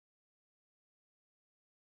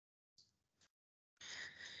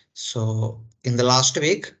So in the last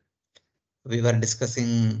week, we were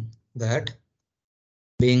discussing that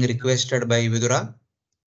being requested by Vidura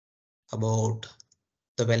about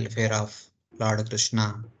the welfare of Lord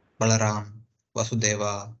Krishna, Balaram,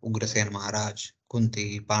 Vasudeva, Ugrasen Maharaj,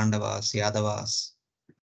 Kunti, Pandavas, Yadavas.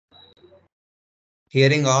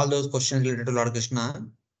 Hearing all those questions related to Lord Krishna,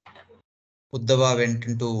 Uddhava went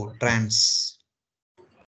into trance.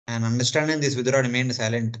 And understanding this, Vidura remained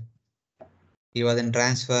silent. He was in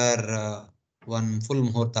trance for one full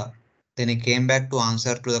muhurta. Then he came back to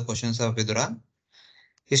answer to the questions of Vidura.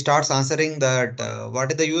 He starts answering that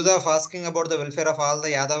what is the use of asking about the welfare of all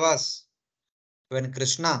the Yadavas when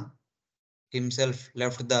Krishna himself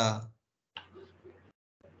left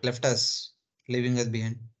us, leaving us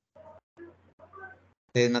behind.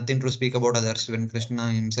 There is nothing to speak about others when Krishna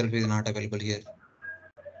himself is not available here.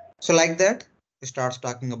 So like that, he starts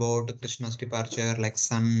talking about Krishna's departure, like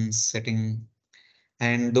sun setting.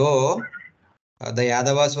 And though the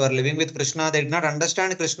Yadavas were living with Krishna, they did not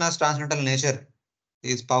understand Krishna's transcendental nature,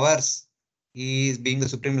 his powers. He is being the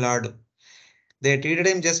Supreme Lord. They treated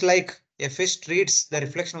him just like a fish treats the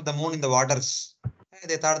reflection of the moon in the waters.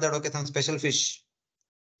 They thought that, okay, some special fish.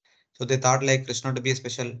 So they thought like Krishna to be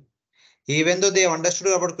special. Even though they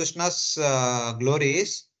understood about Krishna's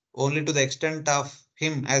glories only to the extent of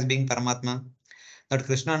him as being Paramatma, that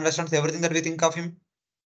Krishna understands everything that we think of him.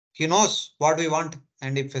 He knows what we want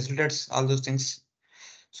and he facilitates all those things.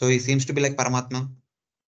 So he seems to be like Paramatma.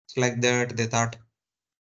 It's like that they thought.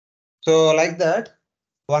 So like that,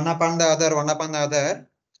 one upon the other,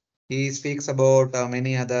 he speaks about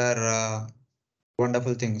many other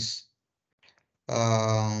wonderful things.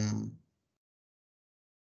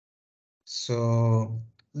 So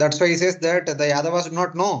that's why he says that the Yadavas do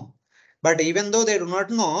not know. But even though they do not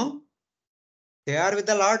know, they are with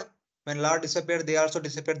the Lord. When Lord disappeared, they also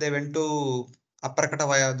disappeared. They went to Aparkata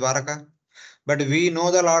via Dwaraka. But we know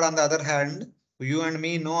the Lord on the other hand. You and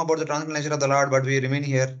me know about the transcendental nature of the Lord, but we remain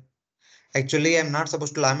here. Actually, I'm not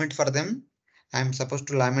supposed to lament for them. I'm supposed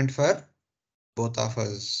to lament for both of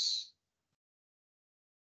us.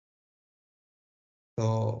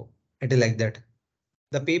 So it is like that.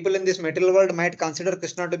 The people in this material world might consider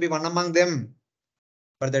Krishna to be one among them,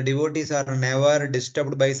 but the devotees are never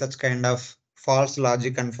disturbed by such kind of false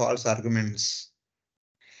logic and false arguments.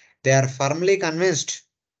 They are firmly convinced.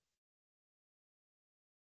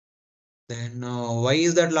 Then why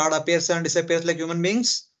is that Lord appears and disappears like human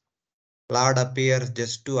beings? Lord appears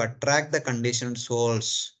just to attract the conditioned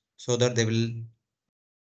souls so that they will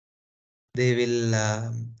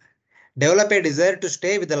develop a desire to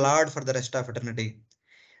stay with the Lord for the rest of eternity.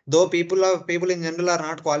 Though people in general are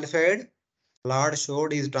not qualified, Lord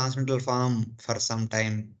showed his transcendental form for some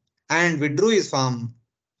time and withdrew his form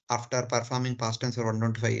after performing pastimes for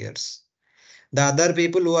 125 years. The other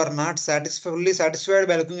people who are not fully satisfied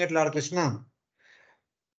by looking at Lord Krishna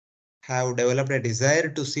have developed a desire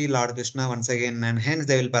to see Lord Krishna once again, and hence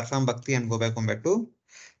they will perform bhakti and go back to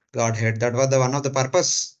Godhead. That was one of the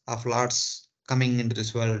purpose of Lord's coming into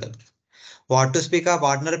this world. What to speak of,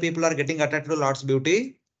 ordinary people are getting attracted to Lord's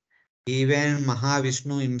beauty. Even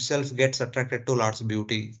Mahavishnu himself gets attracted to Lord's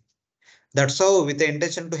beauty. That's how, with the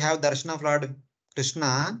intention to have darshan of Lord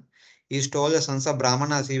Krishna, he told the sons of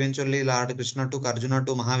Brahmanas. Eventually, Lord Krishna took Arjuna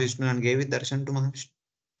to Mahavishnu and gave it darshan to Mahavishnu.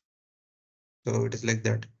 So it is like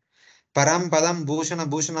that. Param Padam Bhushana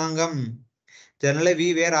Bhushanangam. Generally,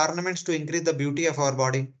 we wear ornaments to increase the beauty of our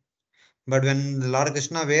body. But when Lord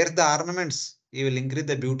Krishna wears the ornaments, he will increase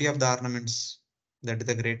the beauty of the ornaments. That is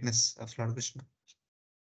the greatness of Lord Krishna.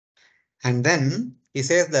 And then he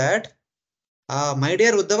says that, my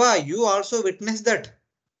dear Uddhava, you also witnessed that.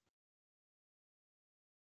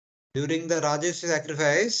 During the Rajasuya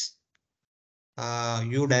sacrifice,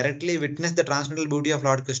 you directly witnessed the transcendental beauty of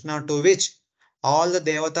Lord Krishna, to which all the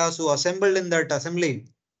devatas who assembled in that assembly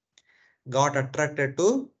got attracted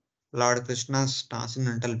to Lord Krishna's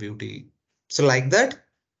transcendental beauty. So like that,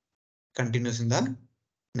 continues in the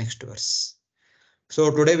next verse.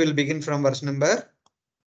 So today we'll begin from verse number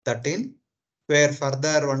 13, where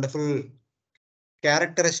further wonderful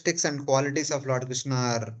characteristics and qualities of Lord Krishna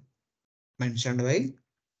are mentioned by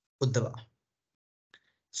Uddhava.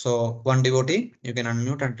 So one devotee, you can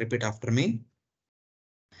unmute and repeat after me.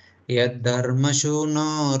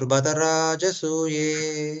 Yadharmashunor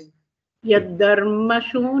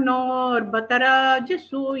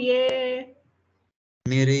यद्धर्मशूनोर्बतराजसूये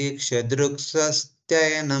निरीक्ष्य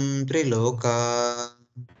दृक्स्वस्त्ययनं त्रिलोका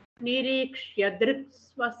निरीक्ष्य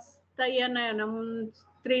दृक्स्वस्तयननं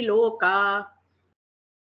त्रिलोका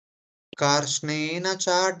कार्ष्णेन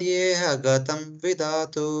चाड्येह गतं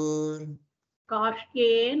विधातुर्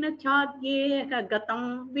कार्ष्येन चाद्येह गतं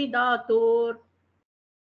विदातुर्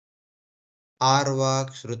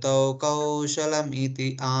आर्वाक् श्रुतौ कौशलमिति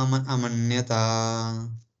अमन्यता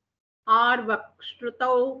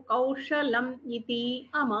आर्वक्श्रुतौ कौशलम् इति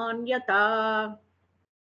अमान्यता.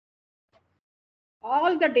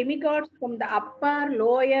 All the demigods from the upper,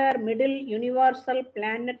 lower, middle, universal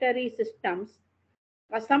planetary systems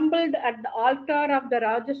assembled at the altar of the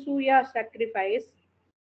Rajasuya sacrifice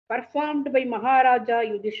performed by Maharaja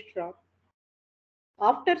Yudhishthira.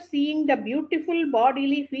 After seeing the beautiful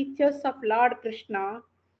bodily features of Lord Krishna,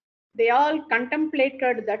 they all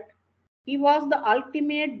contemplated that he was the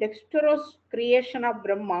ultimate dexterous creation of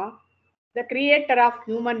Brahma, the creator of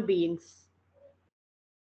human beings.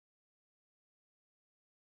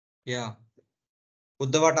 Yeah.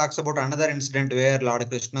 Uddhava talks about another incident where Lord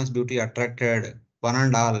Krishna's beauty attracted one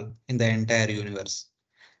and all in the entire universe.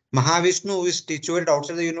 Mahavishnu, who is situated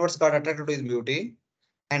outside the universe, got attracted to his beauty,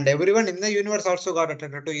 and everyone in the universe also got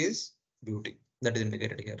attracted to his beauty. That is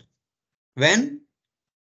indicated here. When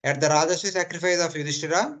at the Rajasuya sacrifice of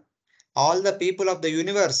Yudhishthira, all the people of the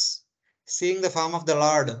universe, seeing the form of the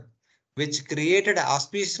Lord, which created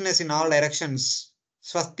auspiciousness in all directions,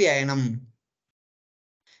 Swasti Ayanam,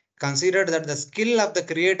 considered that the skill of the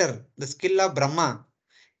creator, the skill of Brahma,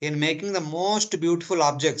 in making the most beautiful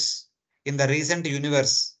objects in the recent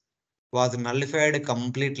universe was nullified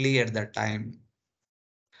completely at that time.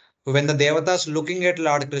 When the Devatas looking at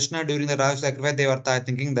Lord Krishna during the Raj sacrifice, they were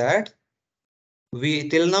thinking that we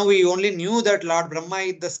till now we only knew that Lord Brahma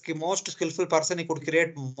is the most skillful person. He could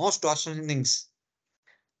create most astonishing things.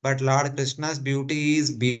 But Lord Krishna's beauty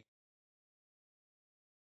is beyond.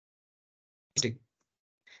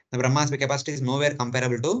 The Brahma's capacity is nowhere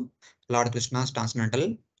comparable to Lord Krishna's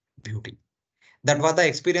transcendental beauty. That was the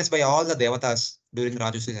experience by all the Devatas during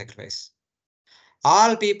Rajusi sacrifice.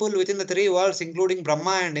 All people within the three worlds, including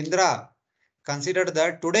Brahma and Indra, considered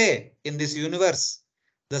that today in this universe,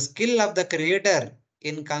 the skill of the creator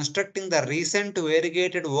in constructing the recent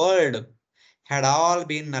variegated world had all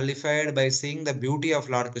been nullified by seeing the beauty of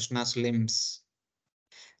Lord Krishna's limbs.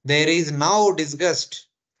 There is now disgust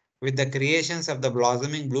with the creations of the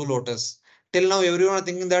blossoming blue lotus. Till now, everyone is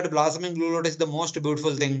thinking that blossoming blue lotus is the most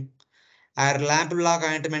beautiful thing. Our lamp black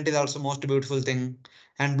ointment is also most beautiful thing.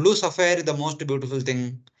 And blue sapphire is the most beautiful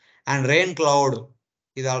thing. And rain cloud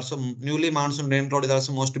is also newly monsoon rain cloud is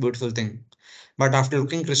also most beautiful thing. But after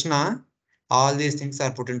looking Krishna, all these things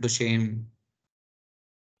are put into shame.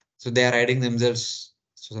 So they are hiding themselves.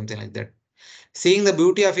 So something like that. Seeing the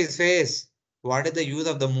beauty of his face, what is the use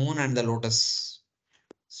of the moon and the lotus?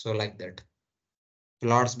 So like that.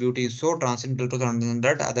 Lord's beauty is so transcendental to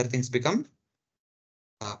transcendental that other things become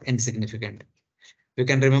insignificant. You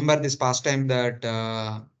can remember this past time that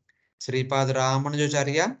Sripad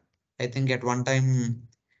Ramanujacharya, I think at one time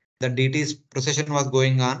the deity's procession was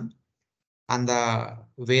going on the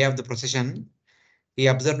way of the procession. He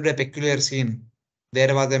observed a peculiar scene.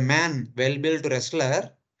 There was a man, well-built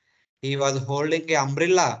wrestler. He was holding a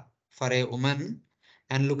umbrella for a woman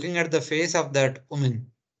and looking at the face of that woman.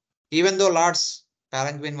 Even though Lord's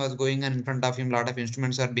palanquin was going on in front of him, lot of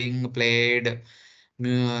instruments are being played,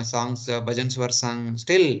 songs, bhajans were sung.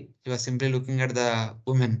 Still, he was simply looking at the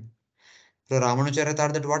woman. So Ramanujacharya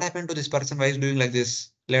thought that what happened to this person? Why is doing like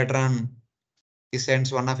this? Later on, he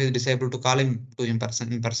sends one of his disciples to call him to in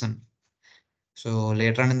person. So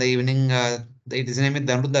later on in the evening, his name is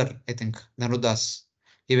Dhanudhar, I think, Dhanudas.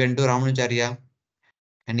 He went to Ramanujacharya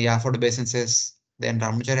and he offered obeisances. Then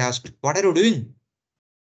Ramanujacharya asked, "What are you doing?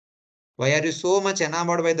 Why are you so much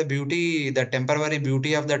enamored by the beauty, the temporary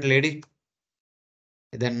beauty of that lady?"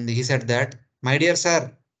 Then he said that, "My dear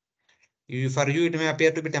sir, for you it may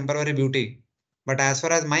appear to be temporary beauty, but as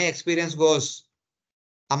far as my experience goes,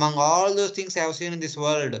 among all those things I have seen in this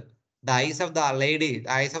world, the eyes of that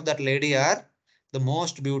lady are the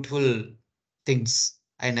most beautiful things.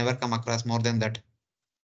 I never come across more than that.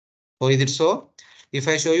 Oh, is it so? If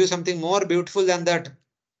I show you something more beautiful than that,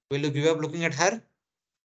 will you give up looking at her?"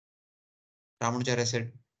 Ramanujacharya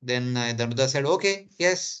said. Then Dhanuda said, "Okay,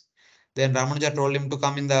 yes." Then Ramanuja told him to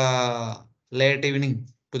come in the late evening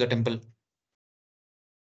to the temple.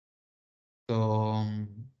 So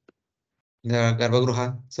the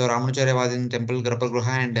Garbhagruha. So Ramanujacharya was in temple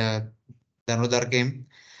Garbhagruha and Dhanudhar came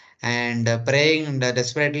and praying and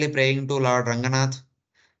desperately praying to Lord Ranganath.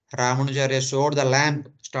 Ramanujacharya showed the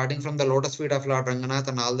lamp starting from the lotus feet of Lord Ranganath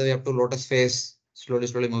and all the way up to lotus face,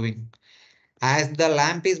 slowly moving. As the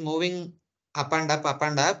lamp is moving up and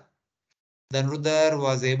up, Dhanudhar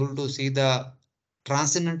was able to see the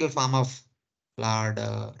transcendental form of Lord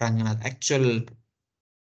Ranganath, actual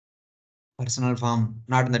personal form,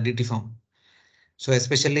 not in the deity form. So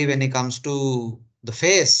especially when it comes to the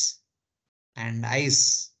face and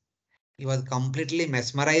eyes, he was completely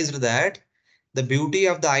mesmerized that the beauty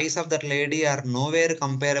of the eyes of that lady are nowhere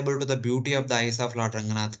comparable to the beauty of the eyes of Lord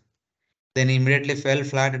Ranganath. Then he immediately fell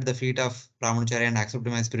flat at the feet of Ramanacharya and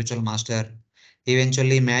accepted him as spiritual master. He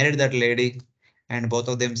eventually married that lady, and both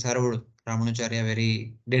of them served Ramanacharya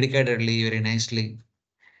very dedicatedly, very nicely,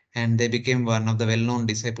 and they became one of the well-known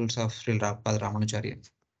disciples of Sri Prabhupada Ramanacharya.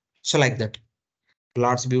 So like that,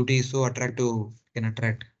 Lord's beauty is so attractive, can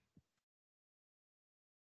attract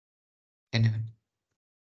anyone,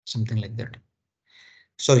 something like that.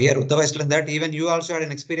 So here Uddhava is telling that even you also had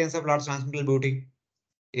an experience of Lord's transcendental beauty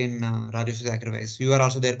in Rajarshi sacrifice. You are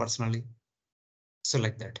also there personally. So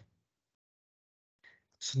like that.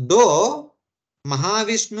 So though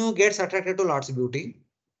Mahavishnu gets attracted to Lord's beauty,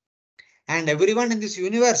 and everyone in this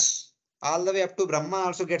universe, all the way up to Brahma,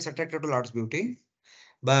 also gets attracted to Lord's beauty.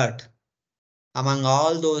 But among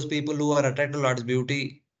all those people who are attracted to Lord's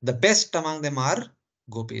beauty, the best among them are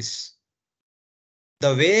gopis.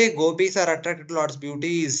 The way gopis are attracted to Lord's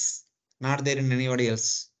beauty is not there in anybody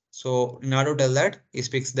else. So in order to tell that, he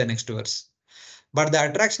speaks the next verse. But the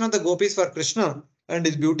attraction of the gopis for Krishna and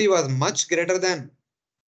his beauty was much greater than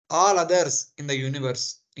all others in the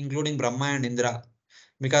universe, including Brahma and Indra,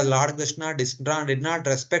 because Lord Krishna did not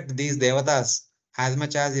respect these devatas as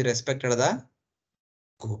much as he respected the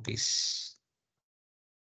gopis.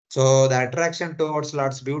 So the attraction towards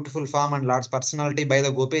Lord's beautiful form and Lord's personality by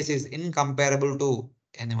the gopis is incomparable to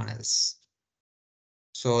anyone else.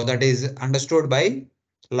 So that is understood by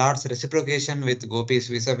Lord's reciprocation with gopis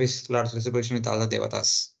vis-a-vis Lord's reciprocation with all the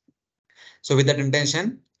devatas. So with that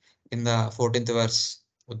intention, in the 14th verse,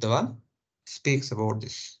 Uddhava speaks about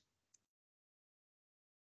this.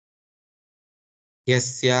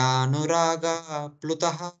 यस्यानुरागा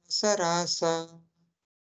प्लुतः सरास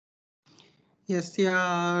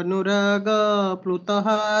यस्यानुरागा प्लुतः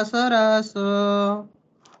सरास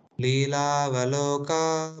लीलावलोका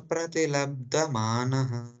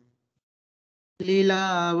प्रतिलब्धमानः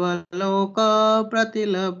लीलावलोक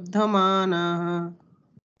प्रतिलब्धमानः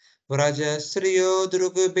व्रजश्रियो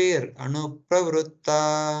दृग्भिरनुप्रवृत्ता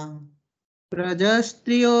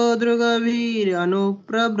प्रजस्त्रियो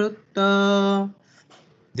दृगभिरनुप्रवृत्ता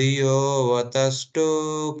धियो वतष्टो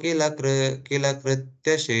किल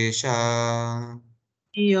कृत्यशेषा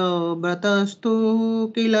यो व्रतस्तु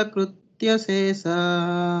किल कृत्यशेषः.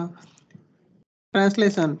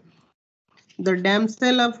 Translation: The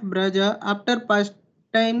damsel of Vraja, after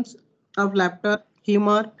pastimes of laughter,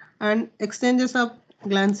 humor, and exchanges of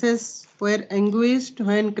glances, were anguished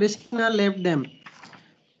when Krishna left them.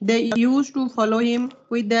 They used to follow him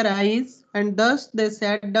with their eyes, and thus they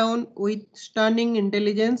sat down with stunning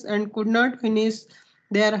intelligence and could not finish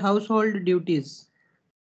their household duties.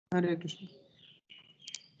 Hare Krishna.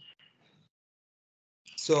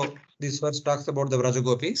 So this verse talks about the Vraja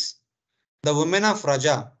gopis. The women of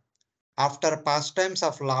Vraja, after pastimes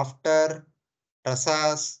of laughter,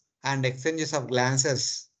 rasas, and exchanges of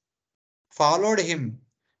glances, followed him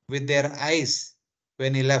with their eyes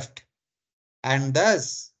when he left, and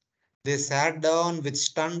thus they sat down with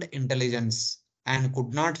stunned intelligence and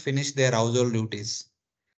could not finish their household duties.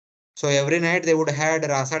 So every night they would have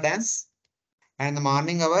rasa dance, and the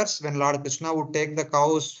morning hours when Lord Krishna would take the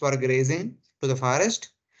cows for grazing to the forest,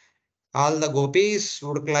 all the gopis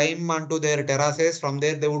would climb onto their terraces. From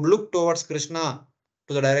there they would look towards Krishna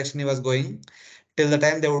to the direction he was going till the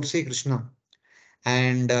time they would see Krishna.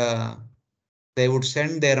 And they would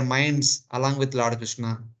send their minds along with Lord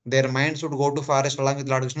Krishna. Their minds would go to forest along with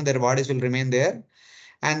Lord Krishna, their bodies will remain there,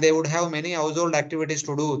 and they would have many household activities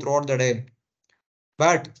to do throughout the day.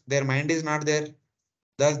 But their mind is not there.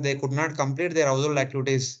 Thus, they could not complete their household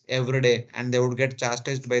activities every day, and they would get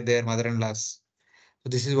chastised by their mother-in-laws. So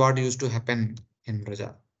this is what used to happen in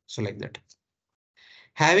Vraja. So like that.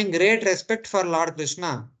 Having great respect for Lord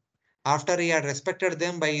Krishna, after he had respected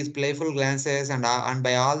them by his playful glances and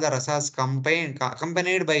by all the rasas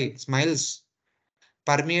accompanied by smiles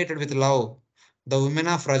permeated with love, the women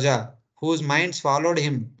of Raja, whose minds followed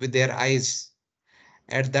him with their eyes,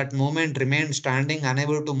 at that moment remained standing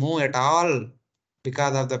unable to move at all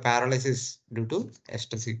because of the paralysis due to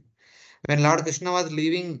ecstasy. When Lord Krishna was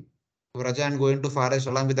leaving Vraja and going to forest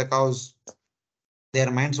along with the cows, their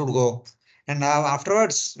minds would go. And now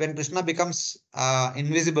afterwards, when Krishna becomes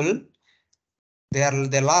invisible,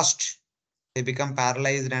 they're lost. They become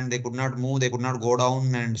paralyzed and they could not move, they could not go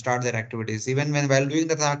down and start their activities. Even when while doing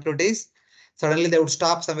the activities, suddenly they would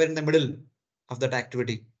stop somewhere in the middle of that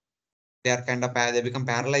activity. They are kind of they become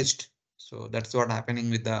paralyzed. So that's what happening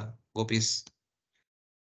with the gopis.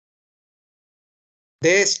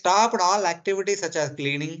 They stopped all activities such as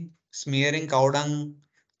cleaning, smearing cow dung,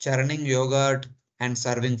 churning yogurt, and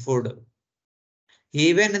serving food.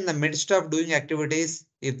 Even in the midst of doing activities,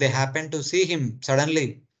 if they happened to see him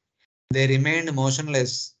suddenly, they remained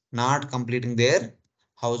motionless, not completing their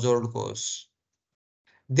household chores.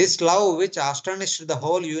 This love, which astonished the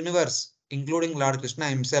whole universe, including Lord Krishna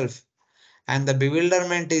himself, and the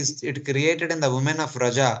bewilderment it created in the women of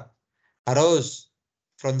Vraja, arose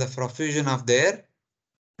from the profusion of their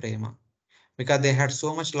prema. Because they had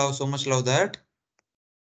so much love that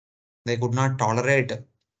they could not tolerate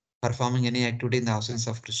performing any activity in the absence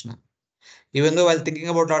of Krishna. Even though while thinking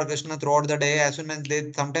about Lord Krishna throughout the day, as soon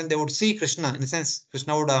as sometimes they would see Krishna, in a sense,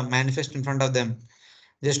 Krishna would manifest in front of them.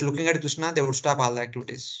 Just looking at Krishna, they would stop all the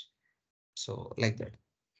activities. So, like that.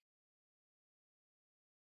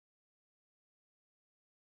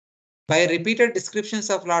 By repeated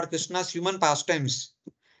descriptions of Lord Krishna's human pastimes,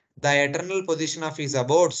 the eternal position of his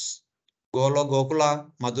abodes,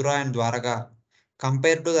 Gokula, Madura, and Dwaraka,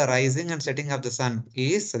 compared to the rising and setting of the sun,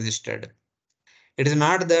 is suggested. It is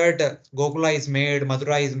not that Gokula is made,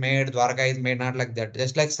 Mathura is made, Dwaraka is made, not like that.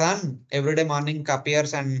 Just like sun, every day morning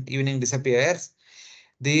appears and evening disappears.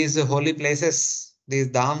 These holy places, these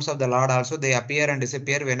dhams of the Lord also, they appear and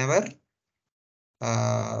disappear whenever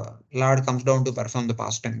Lord comes down to perform the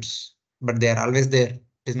pastimes. But they are always there.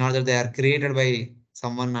 It is not that they are created by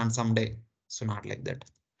someone on some day. So not like that.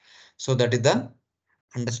 So that is the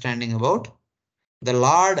understanding about the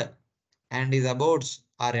Lord and his abodes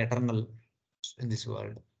are eternal in this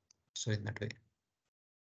world. So in that way.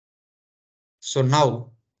 So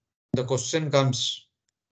now the question comes,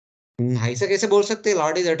 ऐसा कैसे बोल सकते हैं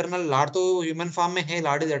Lord is eternal? Lord तो human form में है,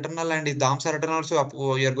 Lord is eternal and is dhams are eternal, सो आप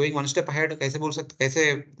you are going one step ahead, कैसे बोल सकते,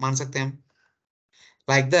 कैसे मान सकते हैं हम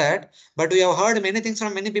like that? But we have heard many things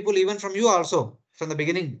from many people, even from you also from the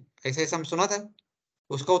beginning. ऐसे ऐसा हम सुना था,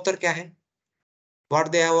 उसका उत्तर क्या है? What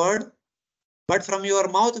they have heard, but from your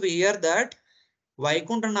mouth we hear that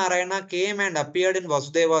Vaikuntha Narayana came and appeared in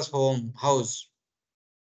Vasudeva's house.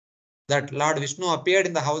 That Lord Vishnu appeared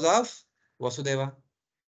in the house of Vasudeva.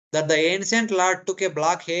 That the ancient Lord took a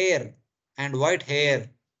black hair and white hair.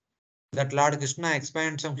 That Lord Krishna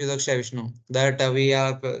expands from Kshirodaksha Vishnu. That we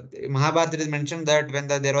have Mahabharata, it is mentioned that when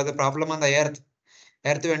there was a problem on the earth,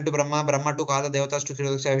 earth went to Brahma, Brahma took all the devatas to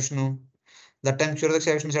Kshirodaksha Vishnu. That time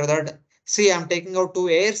Kshirodaksha Vishnu said that, see, I am taking out two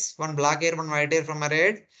hairs, one black hair, one white hair from my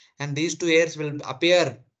head, and these two hairs will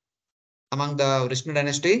appear among the Vishnu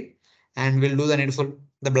dynasty and will do the needful.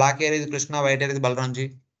 The black hair is Krishna, white hair is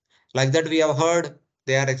Balramji. Like that we have heard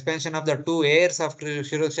they are expansion of the two heirs of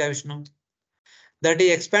Kshirodaksha Vishnu. That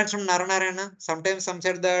he expands from Narayana. Sometimes some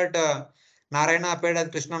said that Narayana appeared as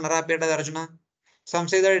Krishna, Nara appeared as Arjuna. Some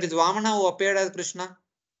say that it is Vamana who appeared as Krishna.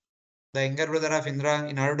 The younger brother of Indra,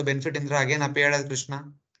 in order to benefit Indra, again appeared as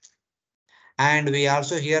Krishna. And we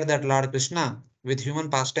also hear that Lord Krishna, with human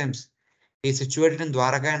pastimes, is situated in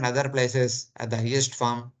Dwaraka and other places at the highest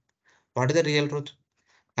form. What is the real truth?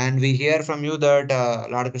 And we hear from you that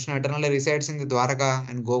Lord Krishna eternally resides in the Dwaraka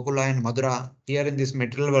and Gokula and Madura, here in this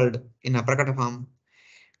material world, in uppercut form.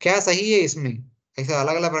 क्या सही है इसमें? ऐसे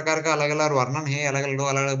अलग अलग प्रकार का अलग अलग वर्णन है, अलग अलग लोग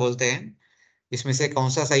अलग अलग बोलते हैं, इसमें से कौन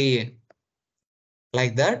सा सही है?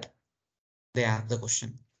 Like that, they ask the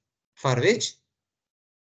question, for which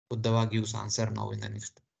Uddhava gives answer now in the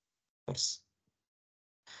next verse.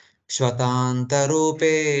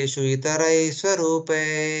 श्वतान्तरूपेषु इतरैः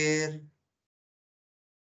स्वरूपैर्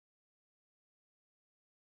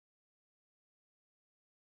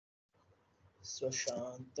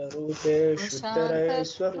स्वशान्तरूपे शुद्धरे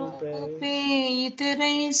स्वरूपे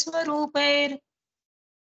इतरैः स्वरूपैर्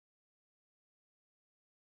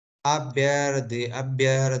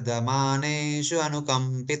अभ्यर्दमानेषु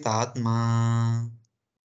अनुकम्पितात्मा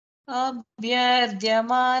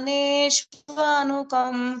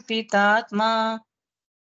अभ्यर्द्यमानेष्वनुकम्पितात्मा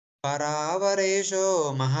परावरेशो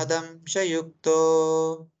महदंशयुक्तो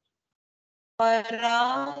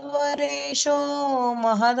परावरेशो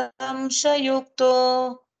महदंशयुक्तो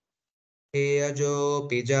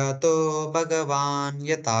हेयजोऽपि जातो भगवान्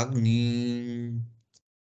यथाग्नि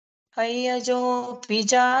हय्यजोऽपि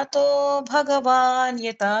जातो भगवान्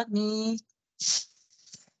यथाग्नि.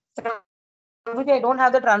 Prabhuji, I don't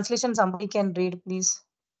have the translation. Somebody can read, please.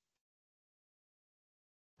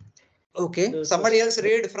 Okay, somebody else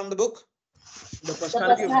read from the book. The The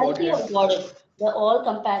personality personality of God, the all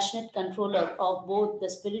compassionate controller of both the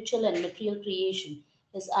spiritual and material creation,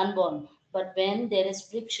 is unborn. But when there is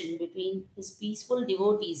friction between his peaceful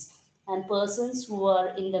devotees and persons who are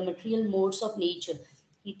in the material modes of nature,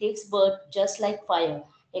 he takes birth just like fire,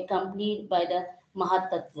 accompanied by the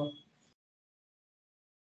Mahatattva.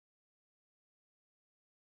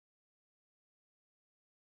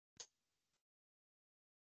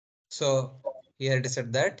 So here it is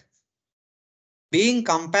said that being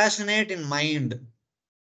compassionate in mind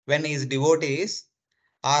when his devotees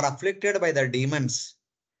are afflicted by the demons,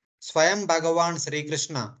 Swayam Bhagavan Sri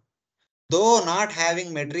Krishna, though not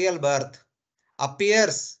having material birth,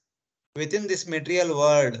 appears within this material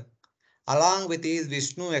world along with his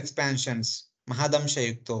Vishnu expansions, Mahadamsha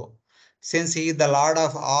Yukto, since he is the Lord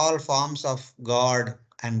of all forms of God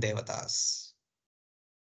and Devatas.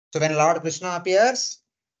 So when Lord Krishna appears,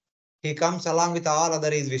 he comes along with all other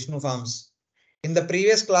his Vishnu forms. In the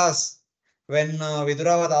previous class, when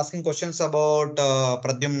Vidura was asking questions about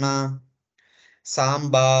Pradyumna,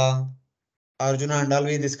 Samba, Arjuna and all,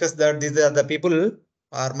 we discussed that these are the people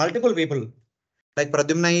or multiple people. Like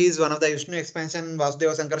Pradyumna is one of the Vishnu expansion,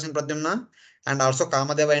 Vasudeva, Sankarshan, Pradyumna, and also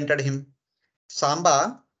Kamadeva entered him.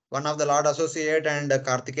 Samba, one of the Lord associate, and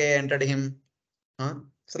Kartikeya entered him.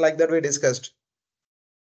 So like that we discussed.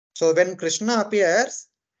 So when Krishna appears,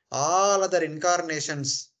 all other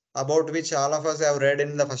incarnations about which all of us have read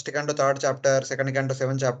in the first canto, third chapter, second canto,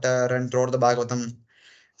 seventh chapter, and throughout the Bhagavatam,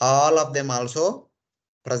 all of them also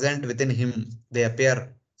present within him. They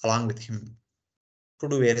appear along with him to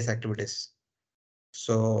do various activities.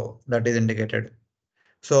 So that is indicated.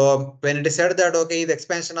 So when it is said that okay, the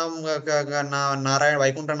expansion of Narayana,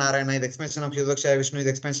 Vaikuntha Narayana, the expansion of Yudhakshaya Vishnu, the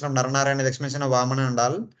expansion of Naranarayana, the expansion of Vamana and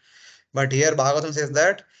all. But here Bhagavatam says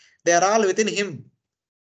that they are all within him.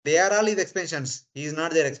 They are all his expansions. He is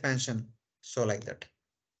not their expansion. So like that.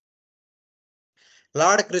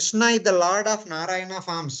 Lord Krishna is the Lord of Narayana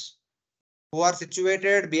forms who are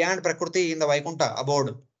situated beyond Prakriti in the Vaikuntha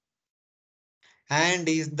abode. And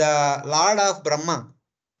is the Lord of Brahma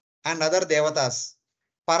and other Devatas.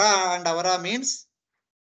 Para and Avara means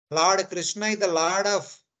Lord Krishna is the Lord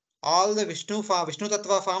of all the Vishnu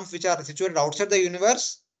Tattva forms which are situated outside the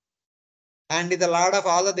universe, and is the Lord of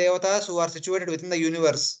all the Devatas who are situated within the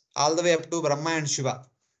universe, all the way up to Brahma and Shiva.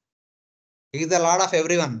 He is the Lord of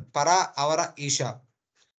everyone, Para, Avara, Isha,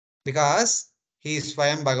 because he is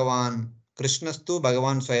Swayam Bhagavan, Krishnastu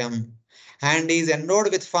Bhagavan Swayam, and he is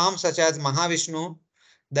endowed with forms such as Mahavishnu,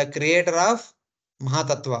 the creator of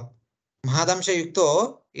Mahatattva. Mahadamsha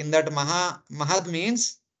Yukto, in that Mahad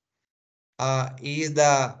means he is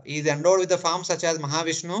endowed with the forms such as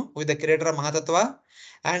Mahavishnu, with the creator of Mahatattva,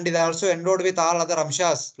 and is also endowed with all other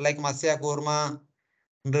Amshas like Matsya, Kurma,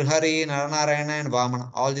 Nrihari, Naranarayana, and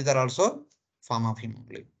Vamana. All these are also form of him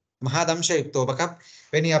only. Mahadamsha Yukto.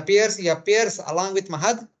 When he appears along with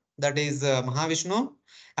Mahad, that is Mahavishnu,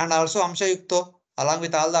 and also Amsha Yukto, along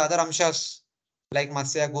with all the other Amshas like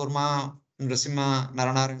Matsya, Kurma, Nrisimha,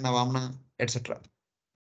 Naranarayana, Vamana, etc.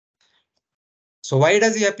 So why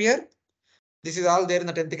does he appear? This is all there in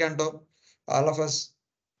the 10th canto. All of us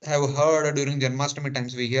have heard during Janmashtami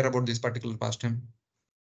times we hear about this particular pastime.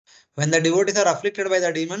 When the devotees are afflicted by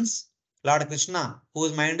the demons, Lord Krishna,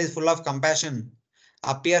 whose mind is full of compassion,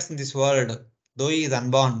 appears in this world, though he is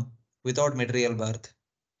unborn, without material birth.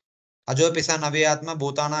 Ajopisan Avyatma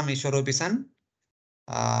Bhutanam Ishwaropisan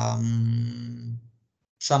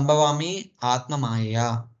Sambhavami Atma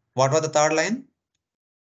Maya. What was the third line?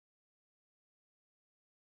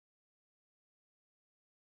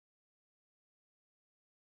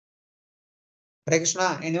 Hare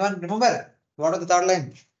Krishna, anyone remember? What was the third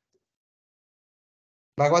line?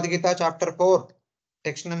 Bhagavad Gita chapter 4,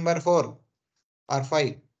 text number 4 or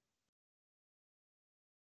 5.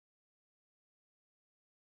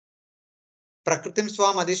 Prakritim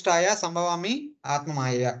swam adhishtaya sambhavami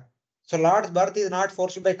atmamaya. So Lord's birth is not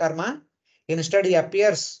forced by karma. Instead, he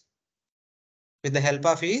appears with the help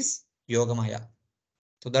of his yogamaya.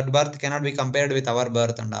 So that birth cannot be compared with our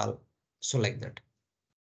birth and all. So like that.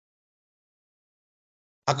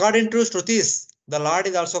 According to Shrutis, the Lord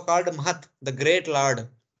is also called Mahat, the great Lord.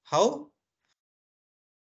 How?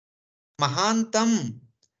 Mahantam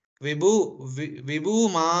Vibhu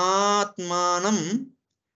Matmanam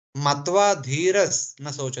Matva Dhiras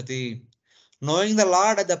na Sochati. Knowing the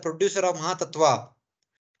Lord as the producer of Mahatattva,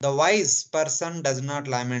 the wise person does not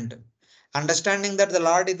lament. Understanding that the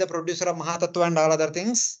Lord is the producer of Mahatattva and all other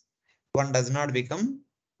things, one does not become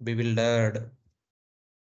bewildered.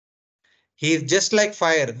 He is just like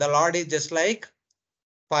fire. The Lord is just like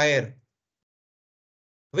fire,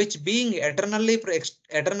 which being eternally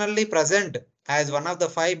present as one of the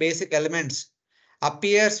 5 basic elements,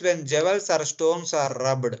 appears when jewels or stones are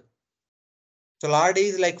rubbed. So Lord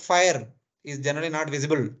is like fire, is generally not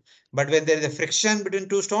visible. But when there is a friction between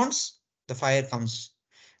 2 stones, the fire comes.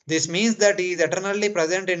 This means that he is eternally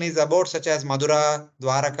present in his abodes such as Madura,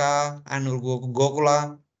 Dwaraka, and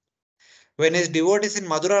Gokula. When his devotees in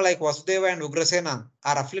Madura like Vasudeva and Ugrasena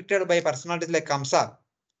are afflicted by personalities like Kamsa,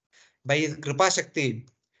 by his Kripa Shakti,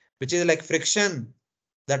 which is like friction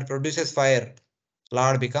that produces fire,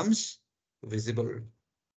 Lord becomes visible.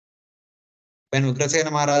 When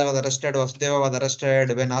Ugrasena Maharaj was arrested, Vasudeva was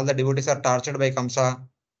arrested, when all the devotees are tortured by Kamsa,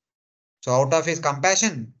 so out of his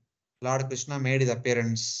compassion, Lord Krishna made his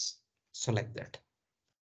appearance. So like that.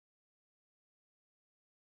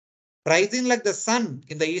 Rising like the sun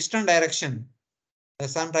in the eastern direction. The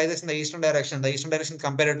sun rises in the eastern direction. The eastern direction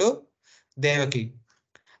compared to Devaki.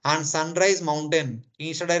 And sunrise mountain. In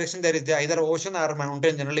eastern direction there is either ocean or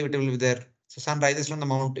mountain. Generally it will be there. So sun rises from the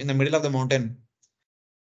mountain in the middle of the mountain.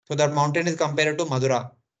 So that mountain is compared to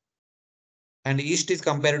Madura. And east is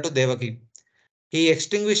compared to Devaki. He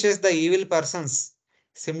extinguishes the evil persons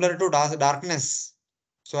similar to darkness.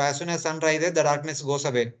 So as soon as sun rises, the darkness goes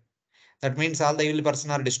away. That means all the evil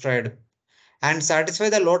persons are destroyed. And satisfy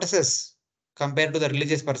the lotuses compared to the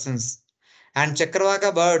religious persons. And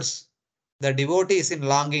Chakravaka birds, the devotees in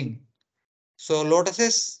longing. So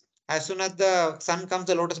lotuses, as soon as the sun comes,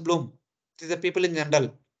 the lotus bloom. This is the people in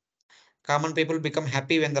general. Common people become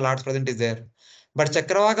happy when the Lord's presence is there. But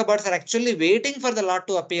Chakravaka birds are actually waiting for the Lord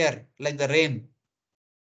to appear, like the rain.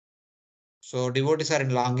 So devotees are in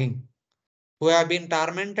longing, who have been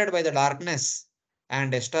tormented by the darkness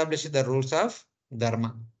and established the rules of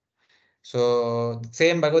Dharma. So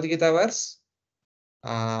same Bhagavad Gita verse.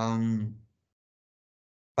 Paritranaya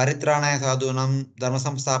sadhunam dharma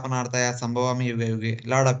samsthapanarthaya sambhavami yuge yuge.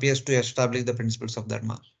 Lord appears to establish the principles of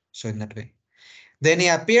Dharma. So in that way. Then he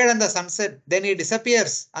appeared on the sunset. Then he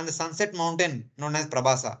disappears on the sunset mountain known as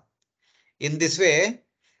Prabhasa. In this way,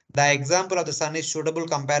 the example of the sun is suitable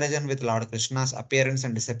comparison with Lord Krishna's appearance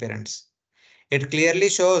and disappearance. It clearly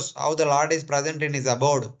shows how the Lord is present in his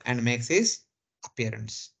abode and makes his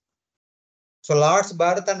appearance. So Lord's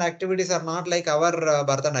birth and activities are not like our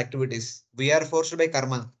birth and activities. We are forced by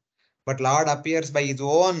karma. But Lord appears by his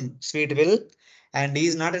own sweet will, and he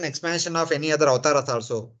is not an expansion of any other avatars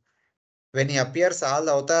also. When he appears, all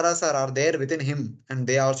the avatars are there within him, and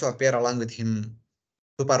they also appear along with him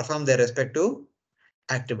to perform their respective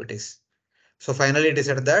activities. So finally it is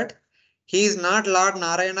said that he is not Lord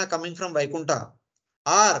Narayana coming from Vaikuntha,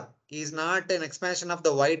 or he is not an expansion of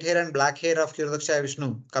the white hair and black hair of Kshirodakshaya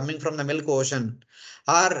Vishnu coming from the milk ocean,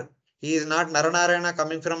 or he is not Naranarayana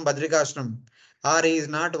coming from Badrika Ashram, or he is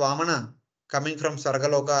not Vamana coming from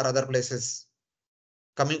Sargaloka or other places,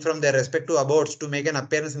 coming from their respective abodes to make an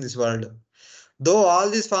appearance in this world. Though all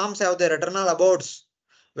these forms have their eternal abodes,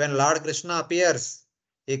 when Lord Krishna appears,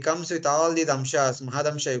 he comes with all these amshas,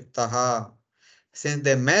 Mahadamsha Yuktaha, since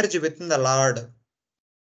they merge within the Lord,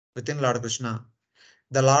 within Lord Krishna,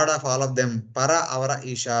 the Lord of all of them, Para Avara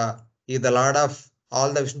Isha, he is the Lord of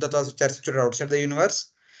all the Vishnu Tattvas which are situated outside the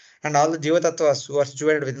universe, and all the Jiva Tattvas who are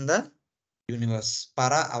situated within the universe,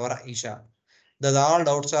 Para Avara Isha. Thus all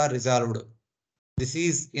doubts are resolved. This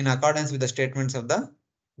is in accordance with the statements of the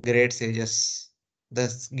great sages.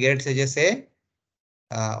 The great sages say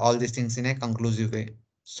all these things in a conclusive way.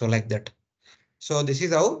 So like that. So this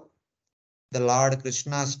is how the Lord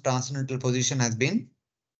Krishna's transcendental position has been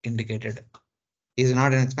indicated. He is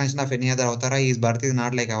not an expansion of any other avatara. His birth is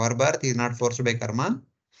not like our birth. He is not forced by karma.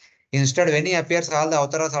 Instead, when he appears, all the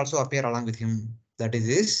avataras also appear along with him. That is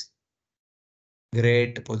his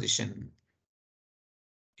great position.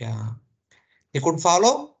 Yeah. You could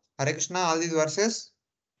follow Hare Krishna, all these verses.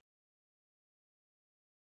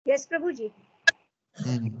 Yes, Prabhuji.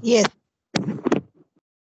 Yes.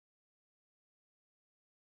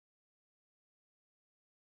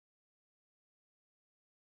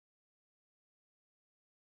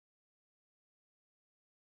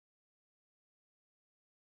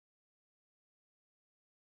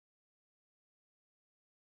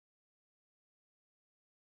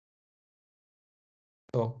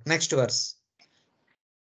 So next verse.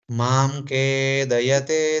 Mam ke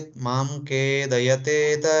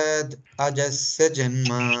dayate tad ajasya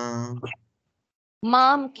janma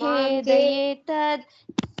मां खेदयेतद्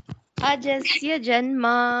अजस्य जन्म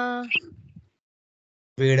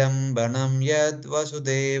vidambanam yad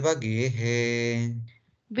vasudeva gehe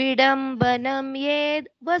विडम्बनं येद्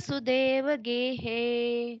वसुदेवगेहे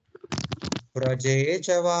vraje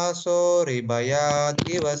cha vaso ribayad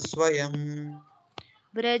iva swayam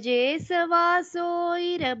व्रजे स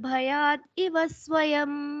वासोऽरभयात् इव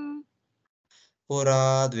स्वयम्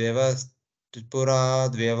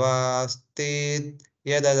पुराद्व्यवस्थित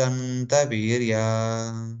yadadanta virya.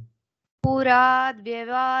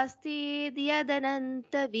 पुराद्व्यवास्तीद्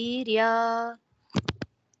यदनन्तवीर्या.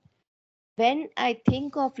 When I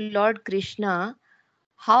think of Lord Krishna,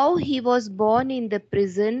 how he was born in the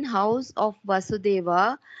prison house of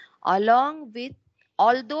Vasudeva, along with,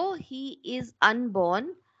 although he is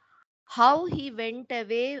unborn, how he went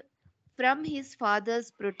away from his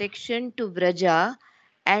father's protection to Vraja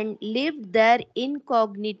and lived there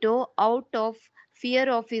incognito out of fear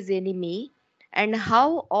of his enemy, and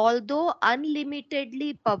how, although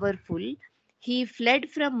unlimitedly powerful, he fled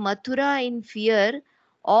from Mathura in fear.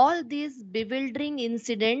 All these bewildering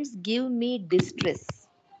incidents give me distress.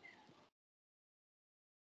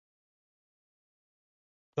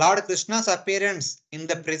 Lord Krishna's appearance in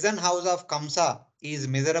the prison house of Kamsa is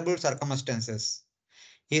miserable circumstances.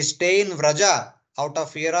 He stay in Vraja out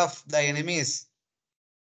of fear of the enemies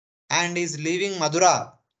and is leaving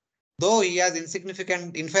Madura, though he has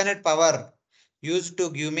insignificant infinite power, used to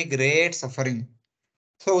give me great suffering.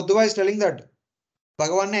 So Uddhava is telling that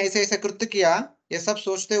भगवान ने ऐसे ऐसे कृत्य किया, ये सब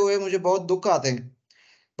सोचते हुए मुझे बहुत दुख आते हैं.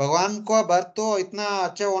 भगवान को बर्थ तो इतना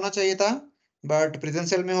अच्छा होना चाहिए था, बट प्रिजन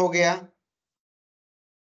सेल में हो गया.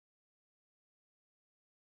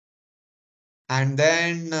 And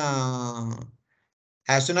then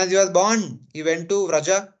as soon as he was born, he went to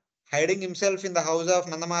Vraja, hiding himself in the house of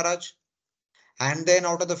Nanda Maharaj. And then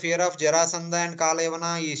out of the fear of Jarasandha and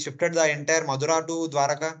Kalayavana, he shifted the entire Madura to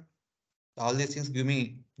Dwaraka. All these things give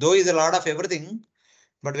me, though he is a lord of everything,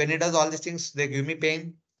 but when he does all these things, they give me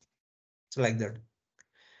pain. It's like that.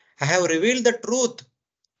 I have revealed the truth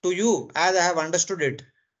to you as I have understood it.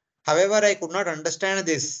 However, I could not understand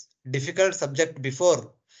this difficult subject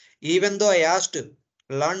before, even though I asked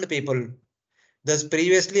learned people. Thus,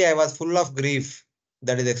 previously I was full of grief.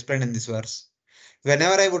 That is explained in this verse.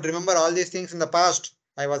 Whenever I would remember all these things in the past,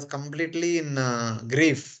 I was completely in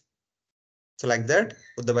grief. So like that,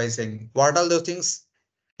 Uddhava is saying, what all those things?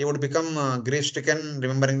 He would become grief-stricken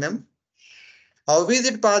remembering them. How is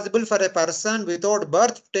it possible for a person without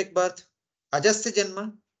birth to take birth? Ajasya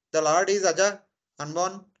Janma. The Lord is Aja,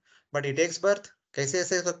 unborn, but he takes birth. कैसे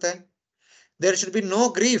ऐसे हो सकता है? There should be no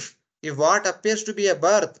grief if what appears to be a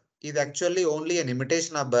birth is actually only an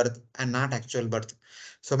imitation of birth and not actual birth.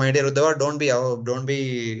 So my dear Uddhava, don't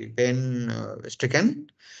be pain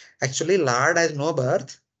stricken. Actually, Lord has no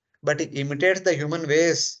birth, but he imitates the human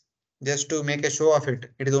ways just to make a show of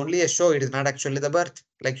it. It is only a show. It is not actually the birth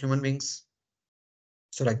like human beings.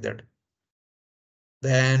 So like that.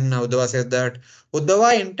 Then Uddhava says that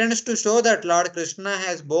Uddhava intends to show that Lord Krishna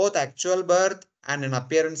has both actual birth and an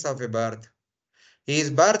appearance of a birth.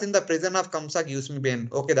 His birth in the prison of Kamsa gives me pain.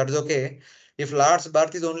 Okay, that is okay. If Lord's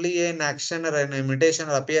birth is only an action or an imitation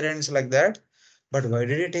or appearance like that, but why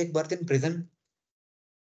did he take birth in prison?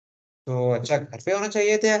 So अच्छा घर पे होना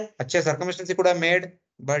चाहिए थे, अच्छे circumstances he could have made,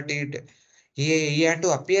 but he had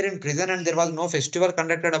to appear in prison and there was no festival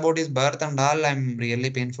conducted about his birth and all. I'm really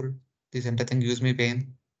painful. This entire thing gives me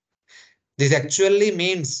pain. This actually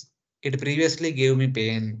means it previously gave me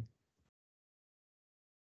pain.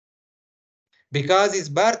 Because his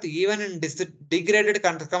birth, even in degraded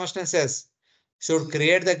circumstances, should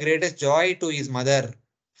create the greatest joy to his mother,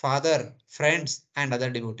 father, friends, and other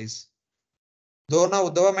devotees. Though now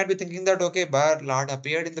Uddhava might be thinking that, okay, but Lord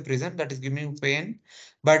appeared in the prison, that is giving me pain.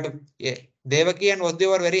 But yeah, Devaki and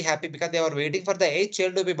Vasudeva were very happy because they were waiting for the 8th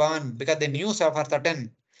child to be born, because they knew for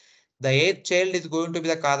certain the 8th child is going to be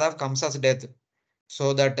the cause of Kamsa's death.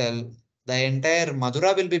 So that the entire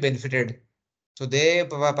Madhura will be benefited. So they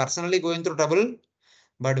were personally going through trouble,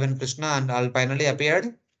 but when Krishna and all finally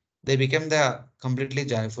appeared, they became the completely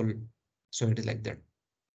joyful. So it is like that.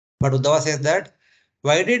 But Uddhava says that,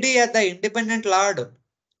 why did he as the independent Lord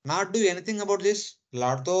not do anything about this?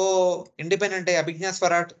 Lord to independent Abhijna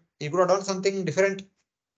Swarat. He could have done something different.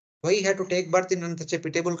 Why he had to take birth in such a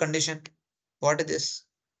pitiable condition? What is this?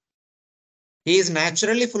 He is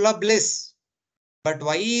naturally full of bliss. But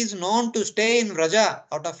why he is known to stay in Vraja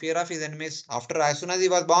out of fear of his enemies? After, as soon as he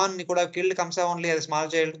was born, he could have killed Kamsa only as a small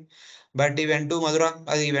child. But he went to Madura,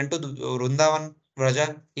 he went to Vrindavan,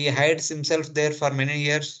 Vraja. He hides himself there for many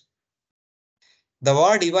years. The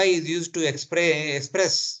word Iva is used to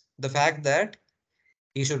express the fact that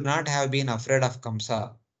he should not have been afraid of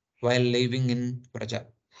Kamsa while living in Vraja.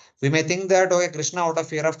 We may think that, okay, Krishna out of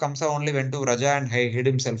fear of Kamsa only went to Vraja and hid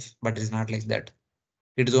himself, but it is not like that.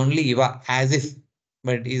 It is only Iva, as if,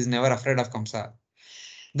 but he is never afraid of Kamsa.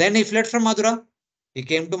 Then he fled from Madura. He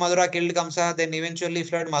came to Madura, killed Kamsa, then eventually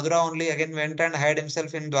fled Madura only, again went and hid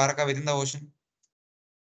himself in Dwaraka within the ocean.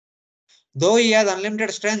 Though he has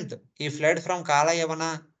unlimited strength, he fled from Kala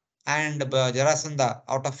Yavana and Jarasandha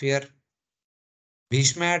out of fear.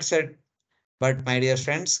 Bhishma had said, but my dear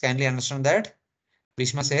friends, kindly understand that.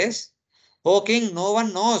 Bhishma says, O king, no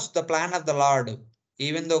one knows the plan of the Lord.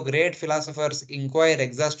 Even though great philosophers inquire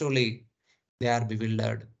exhaustively, they are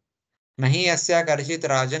bewildered. Nahi asya karshit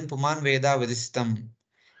rajan puman veda vidistam.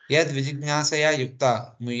 Yad vijignasaya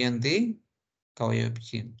yukta muyanti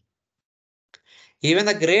kavayopichin. Even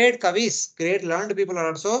the great kavis, great learned people are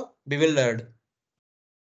also bewildered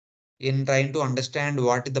in trying to understand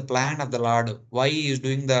what is the plan of the Lord, why he is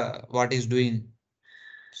doing what he is doing.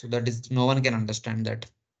 So that is no one can understand that.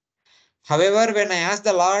 However, when I asked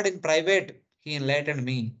the Lord in private, he enlightened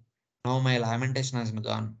me. Now my lamentation has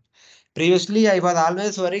gone. Previously, I was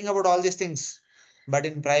always worrying about all these things. But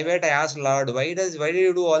in private, I asked Lord, why did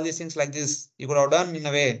you do all these things like this? You could have done in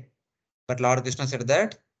a way. But Lord Krishna said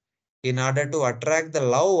that in order to attract the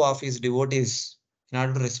love of his devotees, in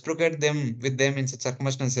order to reciprocate them with them in such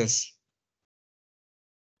circumstances,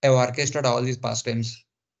 I have orchestrated all these pastimes.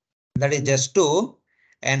 That is just to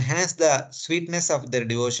enhance the sweetness of their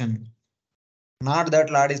devotion. Not that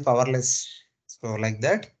Lord is powerless. So like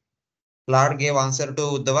that, Lord gave answer to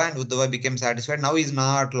Uddhava and Uddhava became satisfied. Now he is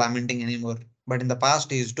not lamenting anymore. But in the past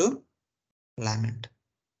he used to lament.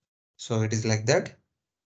 So it is like that.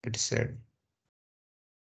 It is said.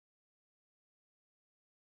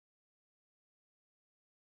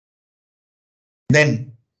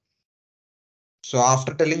 Then, so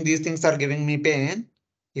after telling these things are giving me pain,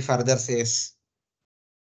 he further says,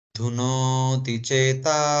 Dhunoti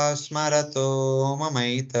cheta smarato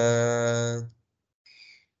mamaita.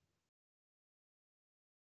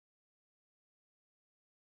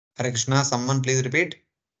 Hare Krishna, someone please repeat.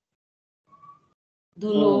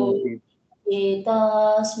 धुनो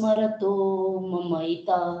एता स्मरतो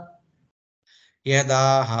ममैता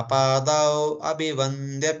Yada hapadau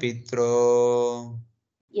abhivandya pitro.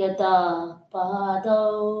 यदा पादौ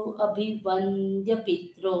अभिवन्द्य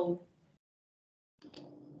पित्रो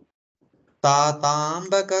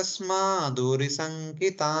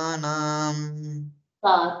ताताम्बकस्मादुरिसङ्कितानां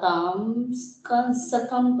तातां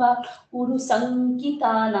कंसकम्बा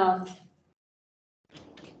उरुसङ्कितानां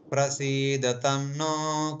प्रसीदतं no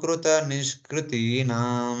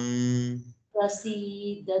कृतनिष्कृतीनाम्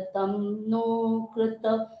प्रसीदतं no कृत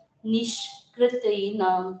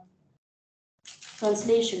निष्कृतीनां.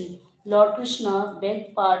 Translation: Lord Krishna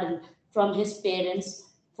begged pardon from his parents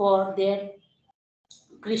for their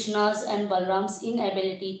Krishna's and Balram's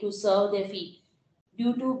inability to serve their feet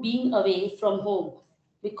due to being away from home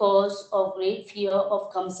because of great fear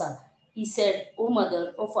of Kamsa. He said, O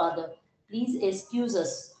mother, O father, please excuse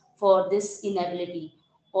us for this inability.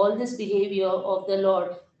 All this behavior of the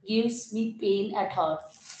Lord gives me pain at heart.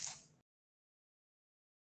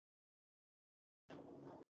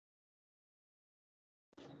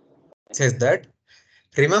 Says that,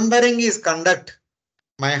 remembering his conduct,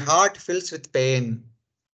 my heart fills with pain.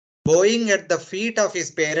 Bowing at the feet of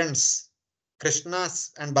his parents, Krishna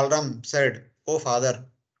and Balram said, O father,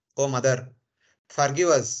 O mother, forgive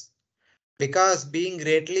us, because being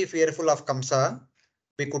greatly fearful of Kamsa,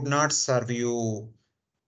 we could not serve you.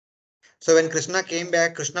 So when Krishna came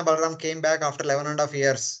back, Krishna Balram came back after 11.5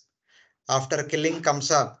 years, after killing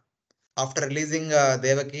Kamsa, after releasing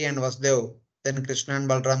Devaki and Vasudeva. Then Krishna and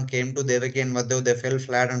Balram came to Devaki and Vasudeva. They fell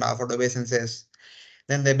flat and offered obeisances.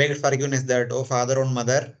 Then they begged forgiveness that, oh father or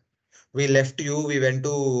mother, we left you, we went to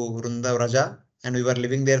Vraja and we were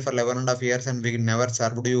living there for 11.5 years and we never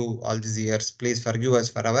served you all these years. Please forgive us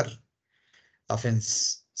for our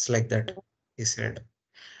offense. It's like that, he said.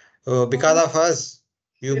 Because of us,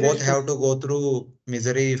 you both have to go through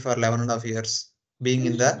misery for 11.5 years, being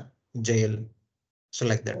in the jail. So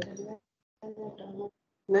like that.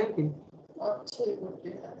 19.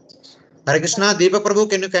 Hare Krishna, Deepa Prabhu,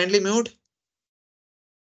 can you kindly mute?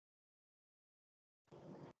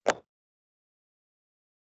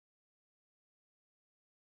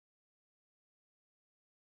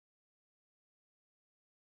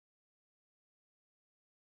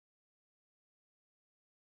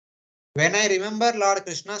 When I remember Lord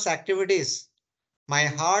Krishna's activities, my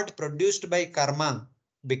heart produced by karma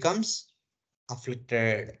becomes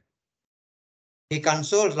afflicted.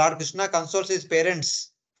 Lord Krishna consoles his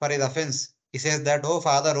parents for his offense. He says that, oh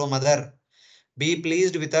father, oh mother, be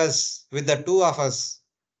pleased with us, with the two of us.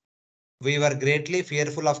 We were greatly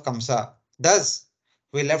fearful of Kamsa. Thus,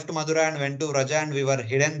 we left Madura and went to Vraja and we were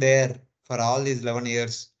hidden there for all these 11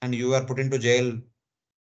 years and you were put into jail.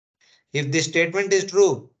 If this statement is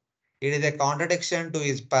true, it is a contradiction to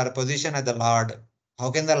his position as the Lord.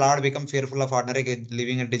 How can the Lord become fearful of ordinary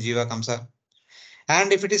living at the Jiva Kamsa?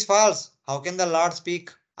 And if it is false, how can the Lord speak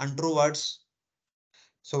untrue words?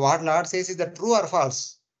 So what Lord says is that true or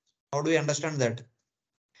false? How do we understand that?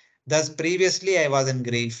 Thus previously I was in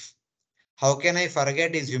grief. How can I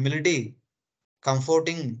forget his humility,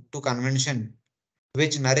 comforting to convention,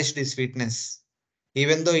 which nourished his sweetness,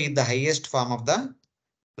 even though he is the highest form of the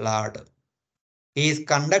Lord? His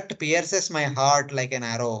conduct pierces my heart like an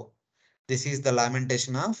arrow. This is the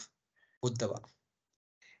lamentation of Uddhava.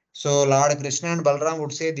 So Lord Krishna and Balram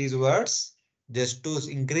would say these words just to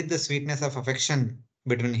increase the sweetness of affection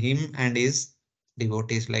between him and his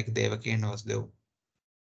devotees like Devaki and Vasudeva.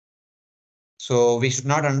 So we should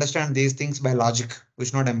not understand these things by logic. We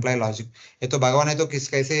should not employ logic. ये तो भगवान है तो किस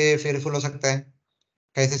कैसे fearful हो सकता है,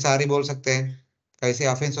 कैसे सारी बोल सकते हैं, कैसे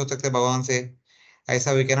ऑफेंस हो सकते हैं भगवान से,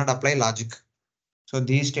 ऐसा we cannot apply logic. So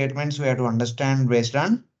these statements we have to understand based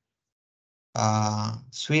on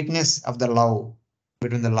sweetness of the love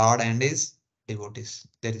between the Lord and his devotees.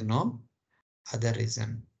 There is no other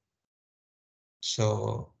reason.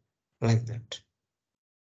 So like that.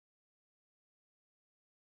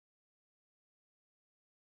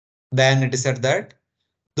 Then it is said that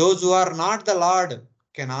those who are not the Lord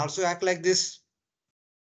can also act like this.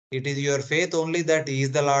 It is your faith only that he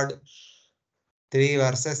is the Lord. 3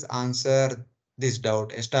 verses answer this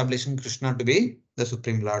doubt, establishing Krishna to be the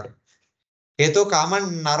Supreme Lord. ये तो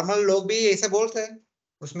common normal लोग भी ऐसे बोलते हैं,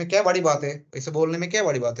 उसमें क्या बड़ी बात है, ऐसे बोलने में क्या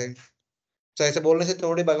बड़ी बात है, तो ऐसे बोलने से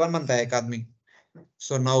थोड़ी भगवान बनता है एक आदमी.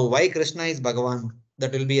 So now why Krishna is Bhagavan,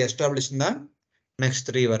 that will be established in the next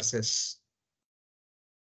 3 verses.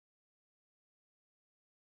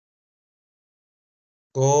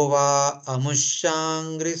 Kova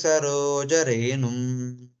amushangri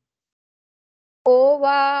sarojarenum को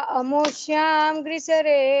वा अमुष्यां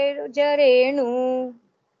ग्रिसरेणु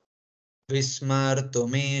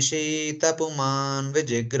विस्मर्तुमीशीतपुमान्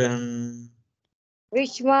विजिघ्रन्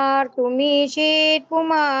विस्मर्तुमीषेत्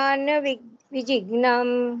पुमान्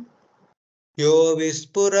विजिघ्नम् यो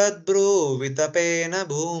विस्फुरद्ब्रूवितपेन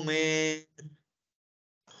भूमे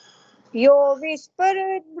यो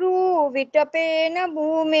विस्फुरद्ब्रूवितपेन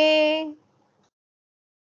भूमे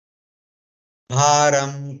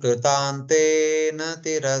भारं कृतान्तेन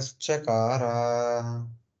तिरश्चकार.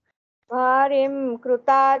 भारिं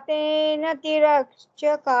कृता तेन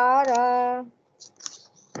तिरश्चकार.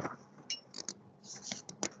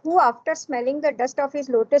 Who, after smelling the dust of his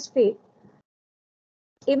lotus feet,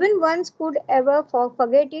 even once could ever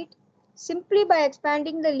forget it? Simply by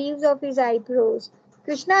expanding the leaves of his eyebrows,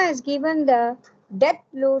 Krishna has given the death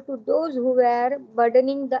blow to those who were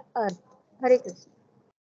burdening the earth. Hare Krishna.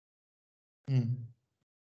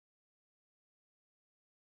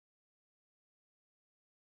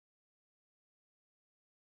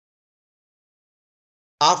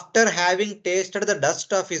 After having tasted the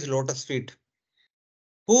dust of his lotus feet,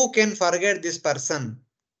 who can forget this person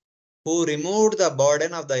who removed the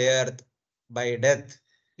burden of the earth by death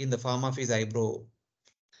in the form of his eyebrow?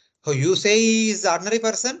 So you say he is ordinary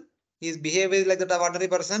person? His behavior is like that of ordinary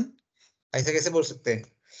person? ऐसे कैसे बोल सकते हैं?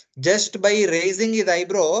 Just by raising his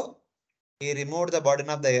eyebrow, he removed the burden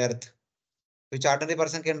of the earth. Which ordinary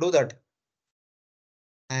person can do that?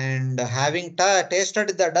 And having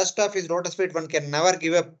tasted the dust of his lotus feet, one can never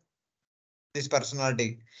give up this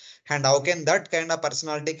personality. And how can that kind of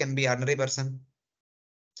personality can be ordinary person?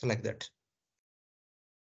 So like that.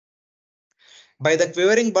 By the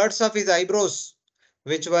quivering birds of his eyebrows,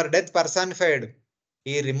 which were death personified,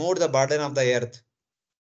 he removed the burden of the earth.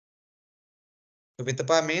 So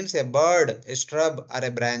Vitapa means a bird, a shrub, or a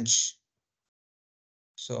branch.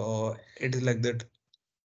 So it is like that.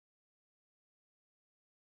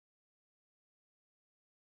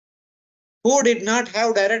 Who did not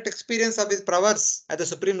have direct experience of his prowess as the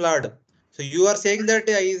Supreme Lord? So you are saying that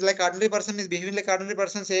he is like ordinary person, is behaving like ordinary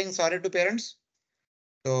person, saying sorry to parents.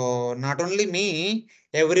 So not only me,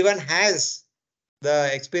 everyone has the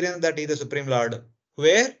experience that he is the Supreme Lord.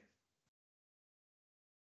 Where?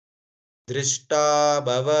 Drishta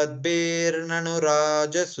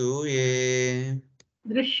bhavadbirnanurajasuye.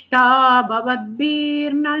 दृष्टा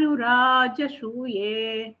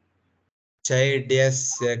भवद्भिर्ननुराजसूये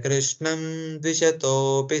Chaidyasya Krishnam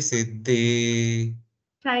Dvishatopi Siddhi.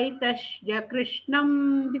 चैतस्य कृष्णं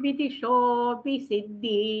द्विदिशोऽपि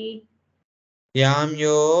सिद्धि Yam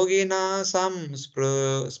yogina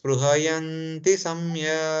spruhayanti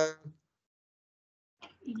samyak.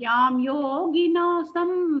 यां योगिनो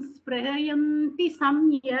संस्पृहयन्ति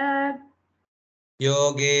सम्यक्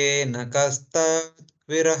Yogena kastat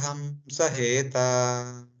viraham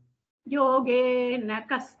saheta. Yogen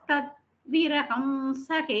कस्तद्विरहं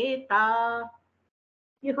सहेता.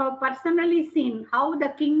 You have personally seen how the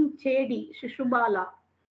king Chedi Shishubala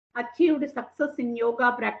achieved success in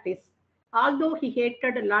yoga practice, although he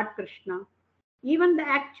hated Lord Krishna. Even the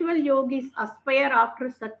actual yogis aspire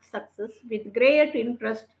after such success with great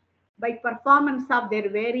interest by performance of their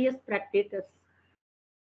various practices.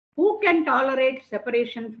 Who can tolerate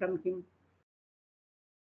separation from him?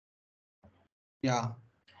 Yeah.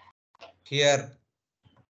 Here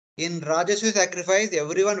in Rajaswa sacrifice,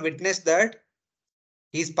 everyone witnessed that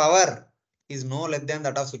his power is no less than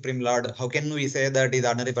that of Supreme Lord. How can we say that is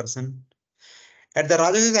ordinary person? At the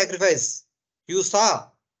Rajasuya sacrifice, you saw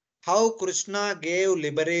how Krishna gave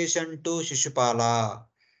liberation to Shishupala,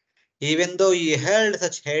 even though he held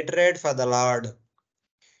such hatred for the Lord.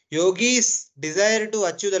 Yogis desire to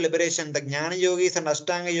achieve the liberation. The Jnana yogis and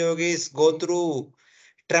Ashtanga yogis go through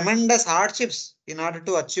tremendous hardships in order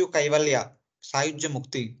to achieve Kaivalya, Sayujya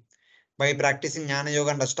Mukti, by practicing Jnana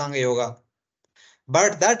Yoga and Ashtanga Yoga.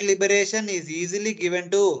 But that liberation is easily given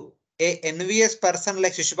to a envious person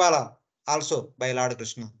like Shishupala, also by Lord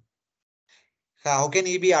Krishna. How can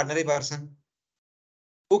he be ordinary person?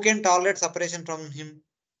 Who can tolerate separation from him?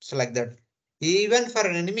 So like that. Even for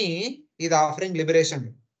an enemy, he is offering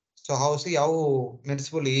liberation. So how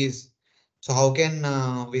merciful he is. So how can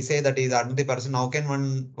we say that he is ordinary person? How can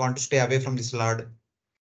one want to stay away from this Lord?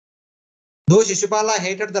 Though Shishupala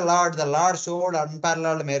hated the Lord showed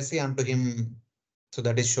unparalleled mercy unto him. So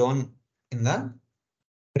that is shown in the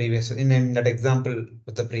previous, in that example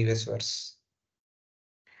with the previous verse.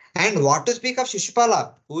 And what to speak of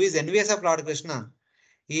Shishupala, who is envious of Lord Krishna?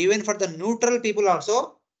 Even for the neutral people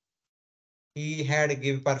also, he had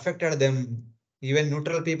perfected them. Even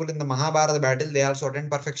neutral people in the Mahabharata battle, they also attained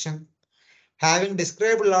perfection. Having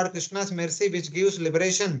described Lord Krishna's mercy, which gives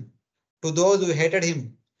liberation to those who hated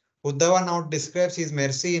him, Uddhava now describes his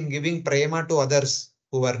mercy in giving prema to others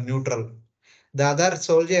who were neutral. The other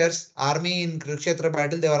soldiers, army in Kurukshetra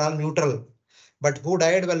battle, they were all neutral. But who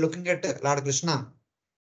died while looking at Lord Krishna?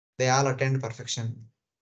 They all attained perfection.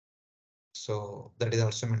 So that is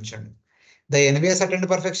also mentioned. The enemies attained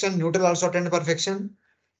perfection, neutral also attained perfection.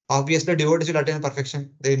 Obviously, devotees will attain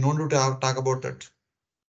perfection. There is no need to talk about it.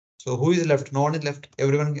 So who is left? No one is left.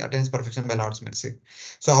 Everyone attains perfection by Lord's mercy.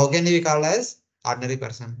 So how can he be called as ordinary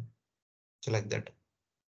person? So like that.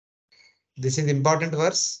 This is important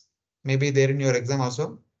verse. Maybe there in your exam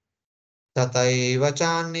also. Tataiva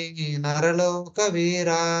chani naraloka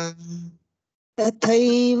veera.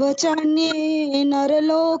 तथैव चान्ये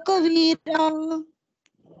नरलोकवीरा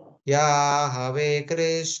Ya have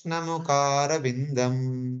Krishna mukara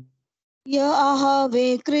vindam. य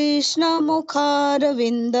आहवे कृष्णमुखारविन्दम्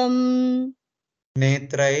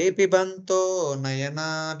Netrai pibanto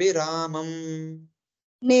nayanabhiramam.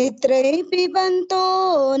 नेत्रै पिबन्तो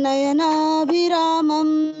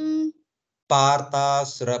नयनाभिरामम्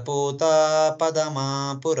Parthasraputa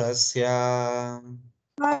padamapurasya.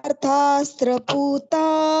 पार्थास्त्रपूता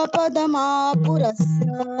पदमापुरस्य.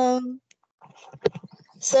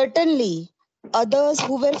 Certainly, others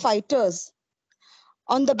who were fighters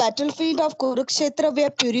on the battlefield of Kurukshetra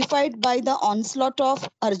were purified by the onslaught of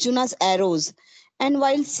Arjuna's arrows, and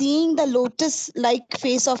while seeing the lotus-like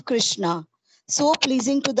face of Krishna, so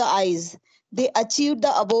pleasing to the eyes, they achieved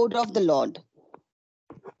the abode of the Lord.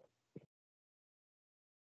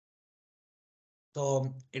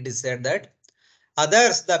 So it is said that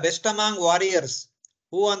others, the best among warriors,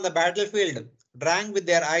 who on the battlefield drank with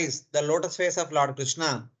their eyes the lotus face of Lord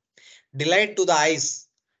Krishna, delight to the eyes,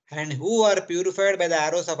 and who are purified by the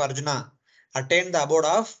arrows of Arjuna, attain the abode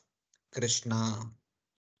of Krishna.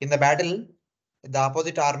 In the battle, the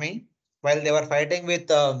opposite army, while they were fighting with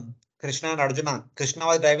Krishna and Arjuna, Krishna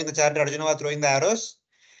was driving the chariot, Arjuna was throwing the arrows.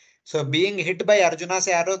 So being hit by Arjuna's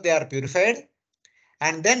arrows, they are purified.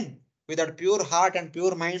 And then with that pure heart and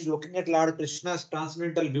pure mind, looking at Lord Krishna's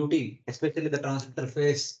transcendental beauty, especially the transcendental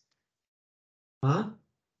face, the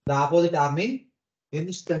opposite army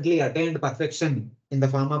instantly attained perfection in the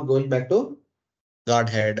form of going back to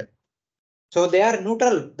Godhead. So they are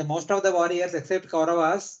neutral. The most of the warriors, except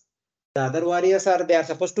Kauravas, the other warriors they are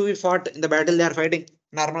supposed to be fought in the battle. They are fighting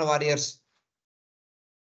normal warriors.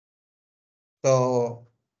 So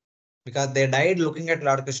because they died looking at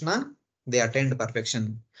Lord Krishna, they attained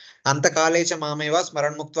perfection. Antakalecha mameva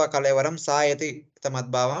smaran muktva kalevaram sayati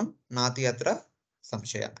tamadbhavam nati atra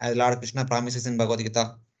samshaya. As Lord Krishna promises in Bhagavad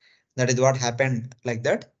Gita, that is what happened like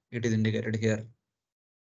that. It is indicated here.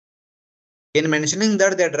 In mentioning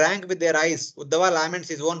that they drank with their eyes, Uddhava laments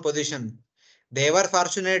his own position. They were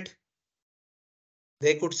fortunate.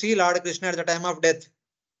 They could see Lord Krishna at the time of death.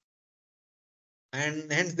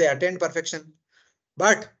 And hence they attained perfection.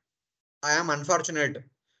 But I am unfortunate.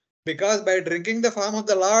 Because by drinking the form of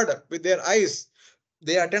the Lord with their eyes,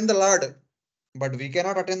 they attain the Lord. But we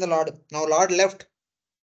cannot attain the Lord. Now Lord left.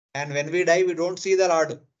 And when we die, we don't see the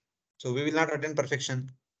Lord. So we will not attain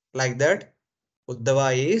perfection. Like that,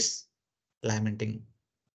 Uddhava is lamenting.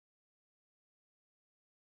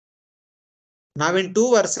 Now in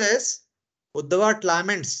 2 verses, Uddhava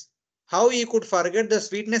laments how he could forget the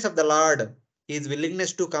sweetness of the Lord, his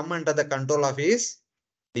willingness to come under the control of his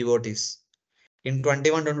devotees. In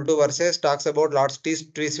 21-22 verses talks about Lord's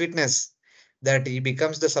tree sweetness. that he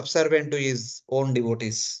becomes the subservient to his own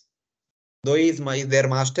devotees. Though he is their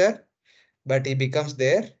master, but he becomes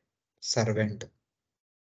their servant.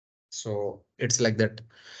 So it's like that.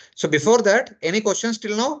 So before that, any questions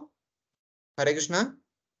till now? Hare Krishna.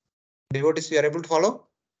 Devotees, you are able to follow?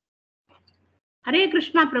 Hare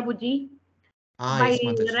Krishna, Prabhuji. By Yes,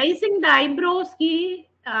 Mataji. raising the eyebrows, he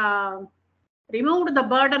removed the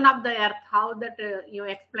burden of the earth. How that you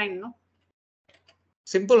explain, no?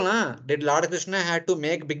 Simple, na? Did Lord Krishna had to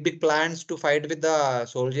make big plans to fight with the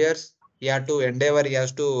soldiers? He had to endeavor, he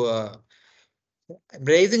has to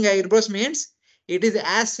raising eyebrows means it is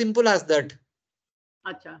as simple as that.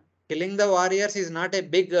 Acha. Killing the warriors is not a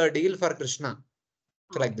big deal for Krishna.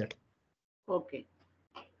 So like that. Okay.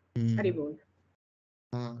 Hmm. Very good.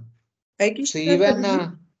 Hare So Krishna, even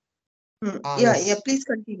Prabhuji. Yeah, yes, please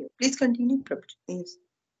continue. Please continue, Prabhuji. Yes.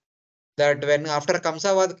 that when after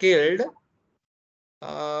Kamsa was killed,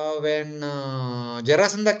 when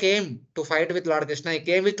Jarasandha came to fight with Lord Krishna, he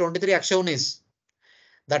came with 23 Akshavnis.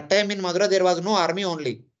 That time in Mathura there was no army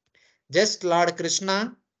only, just Lord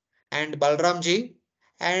Krishna and Balramji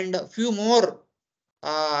and few more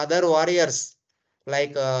other warriors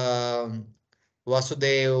like Vasudev,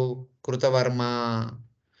 Krutavarma,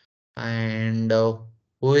 and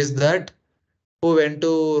who is that? Who went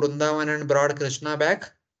to Vrindavan and brought Krishna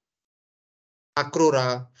back?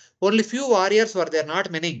 Akrura. Only few warriors were there, not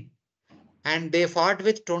many. And they fought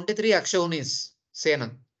with 23 Akshavnis,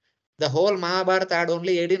 Sena. The whole Mahabharata had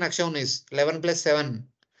only 18 Akshavnis, 11 plus 7.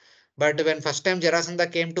 But when first time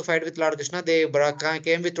Jarasandha came to fight with Lord Krishna, they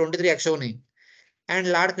came with 23 Akshavni.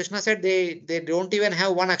 And Lord Krishna said they don't even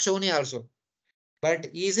have one Akshavni also. But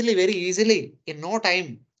easily, very easily, in no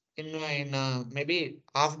time, in maybe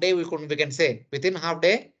half day we can say, within half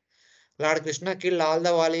day, Lord Krishna killed all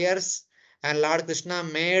the warriors and Lord Krishna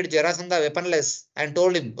made Jarasandha weaponless and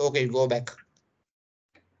told him, okay, go back.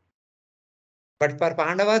 But for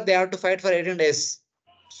Pandavas, they have to fight for 18 days.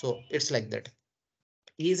 So it's like that.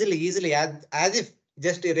 Easily, as if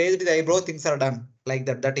just raised the eyebrow, things are done. Like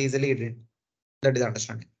that, that easily did. That is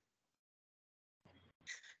understanding.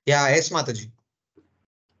 Yeah, yes, Mataji.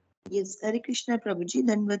 Yes, Hare Krishna, Prabhuji.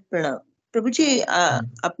 धन्यवाद प्रणाम. प्रभुजी,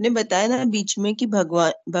 आपने बताया ना बीच में कि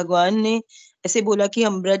भगवान ने ऐसे बोला कि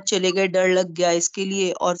हम व्रत चले गए, डर लग गया इसके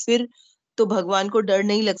लिए, और फिर तो भगवान को डर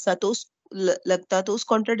नहीं लगता, तो लगता तो उस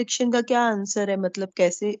कॉन्ट्रडिक्शन का क्या आंसर है? मतलब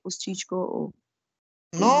कैसे उस चीज को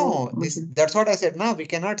No, that's what I said. No, we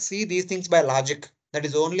cannot see these things by logic. That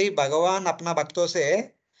is only Bhagavan अपना भक्तों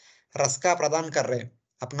से रस का प्रदान कर रहे हैं.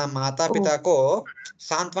 अपना माता पिता को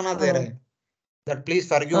सांत्वना दे रहे हैं. That please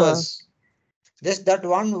forgive us. Just that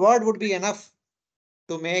one word would be enough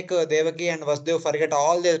to make Devaki and Vasudeva forget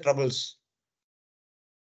all their troubles.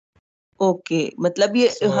 Okay, मतलब ये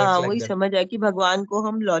So हाँ like वही that. समझ आया कि भगवान को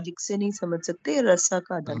हम लॉजिक से नहीं समझ सकते, रसा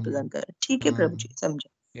का आदान प्रदान कर रहे. ठीक है प्रभु जी, समझा.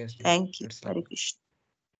 Yes. Thank you. It's like Hare Krishna.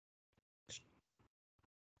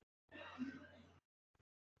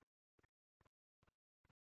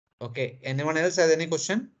 Okay. Anyone else has any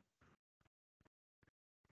question?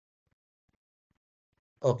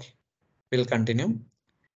 Okay. We'll continue.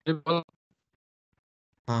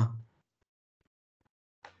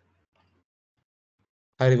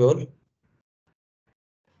 Hari bol.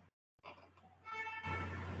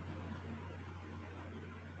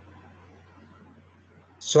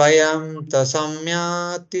 स्वयं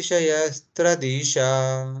तसम्यातिशयस्त्रदिशा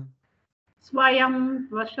स्वयं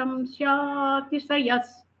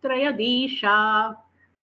वशंस्यातिशयस्त्रयदीशा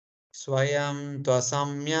स्वयं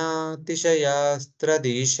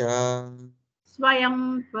त्वसम्यातिशयस्त्रदिशा स्वयं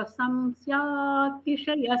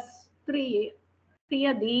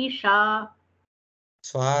वशंस्यातिशयस्त्रियदीशा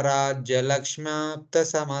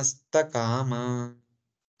स्वराज्यलक्ष्म्याप्तसमस्तकामा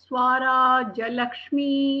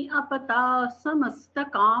स्वराज्यलक्ष्मी अपता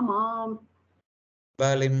समस्तकामाम्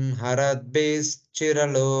बलिं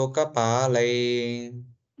हरद्भिश्चिरलोकपालै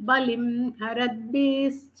बलिं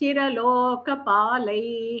हरद्भिश्चिरलोकपालै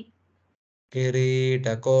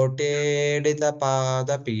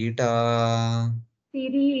किरीटकोटेडितपादपीठा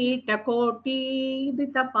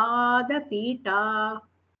किरीटकोटीदितपादपीठा.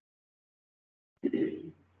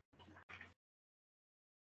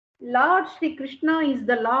 Lord Sri Krishna is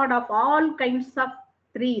the Lord of all kinds of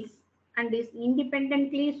trees and is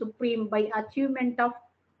independently supreme by achievement of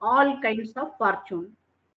all kinds of fortune.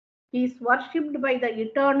 He is worshipped by the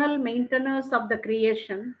eternal maintainers of the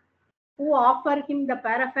creation, who offer him the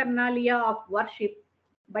paraphernalia of worship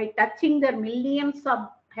by touching their millions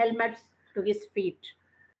of helmets to his feet.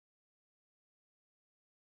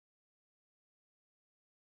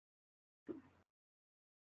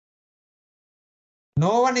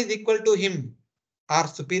 No one is equal to him or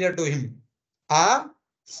superior to him. A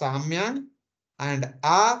Samya and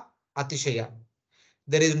A Atishaya.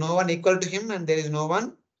 There is no one equal to him and there is no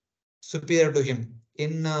one superior to him.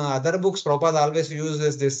 In other books, Prabhupada always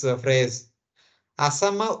uses this phrase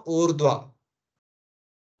Asama Urdhva.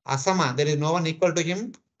 Asama, there is no one equal to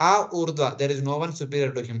him. A Urdhva, there is no one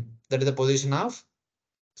superior to him. That is the position of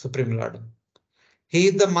Supreme Lord. He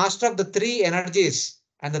is the master of the three energies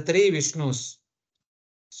and the three Vishnus.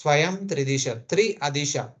 Swayam Tridisha, three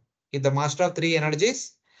Adisha. He is the master of three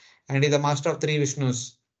energies and he is the master of three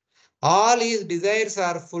Vishnus. All his desires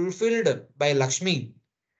are fulfilled by Lakshmi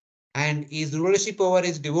and his rulership over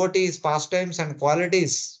his devotees, pastimes and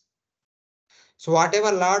qualities. So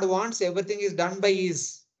whatever Lord wants, everything is done by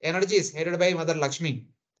his energies headed by Mother Lakshmi.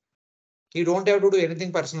 He don't have to do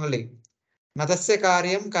anything personally. Natasya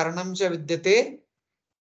karyam karanam cha vidyate.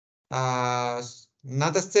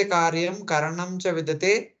 Natasya karyam karanam cha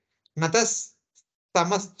vidyate. Natas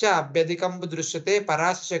samascha abhyadikam drishyate.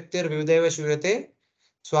 Paras shaktir vivideva shuyate.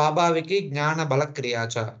 Swabhaviki jnana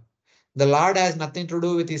balakriyacha. The Lord has nothing to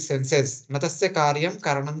do with his senses. Natasya karyam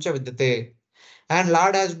karanam cha vidyate. And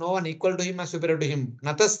Lord has no one equal to him or superior to him.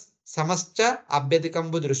 Natas samascha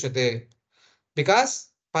abhyadikam drishyate. Because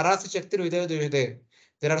Parasa Shakti Vidya Dushyate.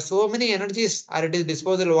 There are so many energies at its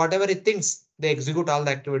disposal. Whatever it thinks, they execute all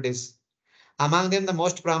the activities. Among them, the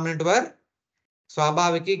most prominent were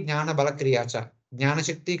Swabhaviki, Jnana, Bala, Kriyacha. Jnana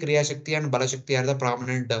Shakti, Kriya Shakti, and Bala Shakti are the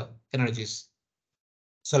prominent energies.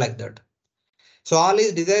 So, like that. So, all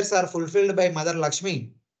his desires are fulfilled by Mother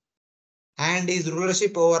Lakshmi and his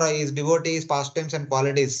rulership over his devotees, pastimes, and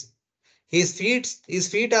qualities. His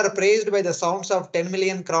feet are praised by the sounds of 10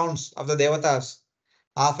 million crowns of the Devatas,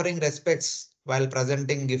 offering respects while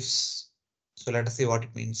presenting gifts. So let us see what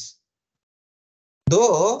it means.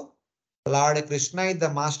 Though Lord Krishna is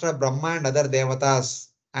the master of Brahma and other Devatas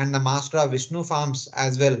and the master of Vishnu forms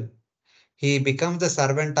as well, he becomes the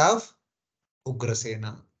servant of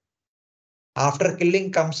Ugrasena. After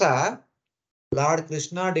killing Kamsa, Lord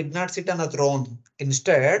Krishna did not sit on the throne.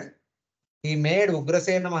 Instead, he made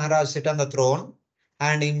Ugrasena Maharaj sit on the throne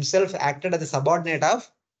and himself acted as the subordinate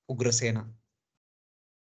of Ugrasena.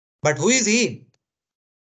 But who is he?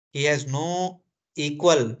 He has no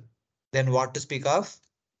equal, then what to speak of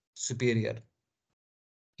superior?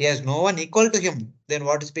 He has no one equal to him, then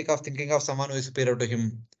what to speak of thinking of someone who is superior to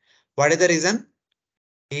him? What is the reason?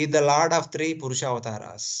 He is the Lord of three Purusha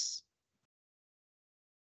avatars.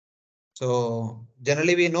 So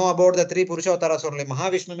generally we know about the three Purusha avatars only.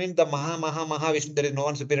 Mahavishnu means the Mahavishnu, there is no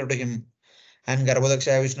one superior to him. And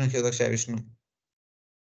Garbhodakshaya Vishnu, Hyodakshaya Vishnu.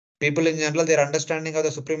 People in general, their understanding of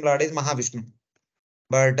the Supreme Lord is Mahavishnu.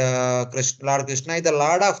 But Lord Krishna is the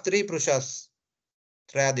Lord of three Purushas,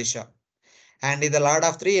 Trayadisha. And is the Lord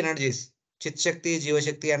of three energies, Chit Shakti, Jiva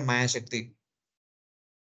Shakti, and Maya Shakti.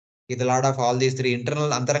 He is the Lord of all these three,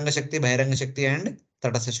 internal Antaranga Shakti, Bahiranga Shakti, and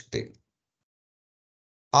Tatastha Shakti.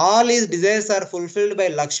 All his desires are fulfilled by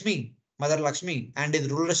Lakshmi, Mother Lakshmi, and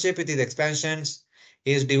his rulership with his expansions,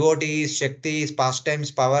 his devotees, Shaktis,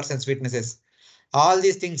 pastimes, powers, and sweetnesses. All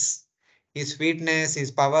these things, his sweetness,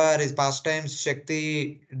 his power, his pastimes,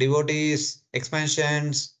 Shakti, devotees,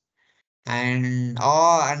 expansions, and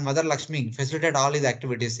Mother Lakshmi facilitate all his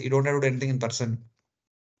activities. You don't have to do anything in person.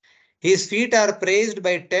 His feet are praised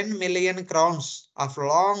by 10 million crowns of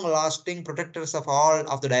long-lasting protectors of all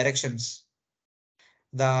of the directions.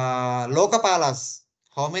 The Lokapalas,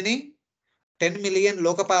 how many? 10 million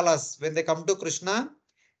Lokapalas. When they come to Krishna,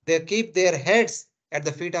 they keep their heads at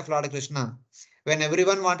the feet of Lord Krishna. When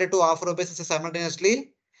everyone wanted to offer obeisance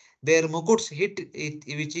simultaneously, their mukuts hit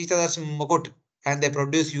with each other's mukut and they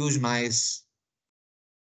produce huge noise.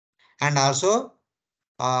 And also,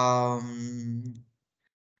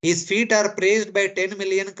 his feet are praised by 10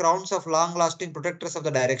 million crowns of long-lasting protectors of the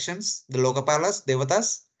directions, the Lokapalas,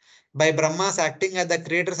 Devatas, by Brahmas acting as the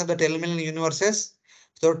creators of the 10 million universes.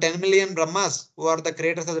 So 10 million Brahmas, who are the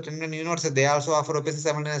creators of the 10 million universes, they also offer obeisance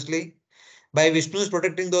simultaneously. By Vishnu's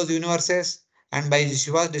protecting those universes, and by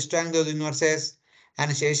Shiva's destroying those universes, and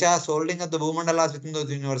Shesha's holding up the Bhumandalas within those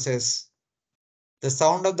universes. The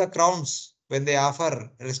sound of the crowns when they offer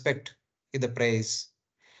respect is the praise.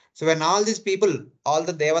 So when all these people, all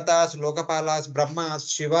the Devatas, Lokapalas, Brahmas,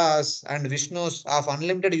 Shivas, and Vishnus of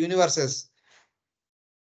unlimited universes,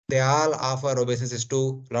 they all offer obeisances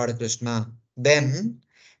to Lord Krishna. Then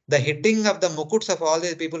the hitting of the mukuts of all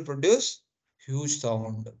these people produce huge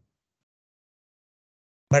sound.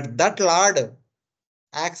 But that Lord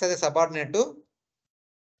acts as a subordinate to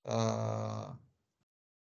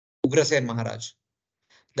Ugrasen Maharaj.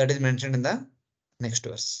 That is mentioned in the next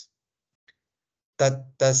verse.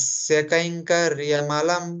 Tattasya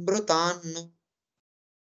kainkaryamalam brutannu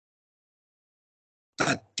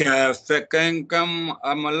अत्यफकंकम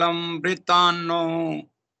अमलम britanno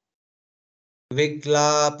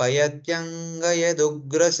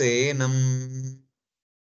विग्लापयत्यङ्गयदुग्रसेनम्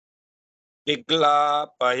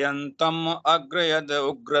विग्लापयन्तं अग्रयद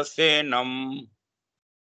उग्रसेनं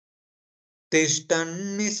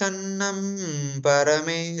तिष्ठन्निसन्नं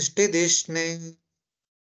परमेष्टिधिष्णे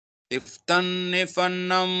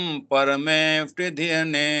तिष्ठन्निफन्नं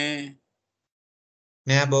परमेष्टिध्यने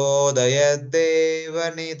न्यबोधयद्देव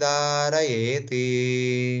निधारयेति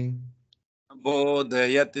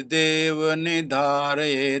बोधयत Dev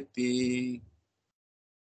निधारयति.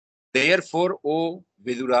 Therefore, O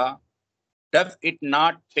Vidura, does it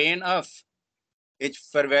not pain us, its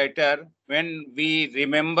fervor, when we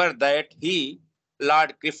remember that he,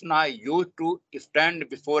 Lord Krishna, used to stand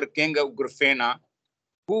before King Ugrasena,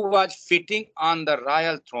 who was sitting on the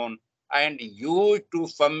royal throne, and used to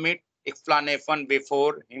submit explanation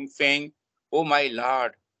before him, saying, "O my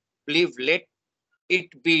Lord, please let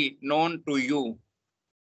it be known to you."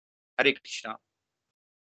 Hare Krishna.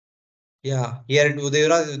 Yeah, here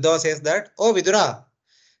Uddhava says that, "Oh Vidura,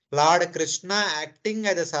 Lord Krishna acting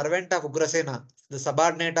as the servant of Ugrasena, the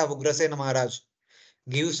subordinate of Ugrasena Maharaj,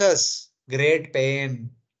 gives us great pain.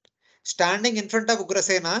 Standing in front of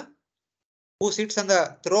Ugrasena, who sits on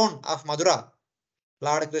the throne of Madura,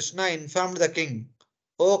 Lord Krishna informed the king,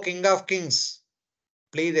 O King of Kings,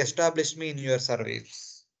 please establish me in your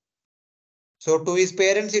service." So to his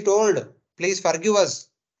parents he told, "Please forgive us.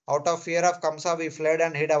 Out of fear of Kamsa, we fled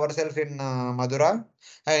and hid ourselves in Madura,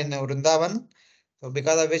 in Vrindavan. So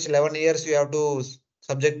because of which 11 years you have to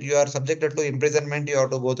you are subjected to imprisonment, you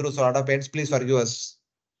have to go through sort of pains. Please forgive us."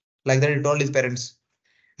 Like that he told his parents.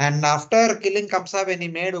 And after killing Kamsa, when he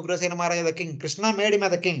made Ugrasena Maharaj the king, Krishna made him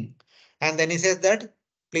as the king. And then he says that,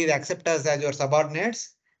 "Please accept us as your subordinates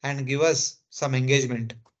and give us some engagement."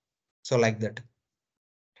 So like that.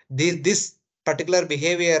 This particular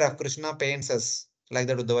behavior of Krishna pains us, like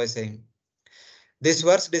that Uddhava is saying. This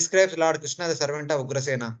verse describes Lord Krishna, the servant of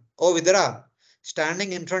Ugrasena. O Vidura, standing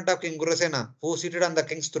in front of King Ugrasena, who seated on the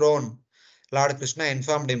king's throne, Lord Krishna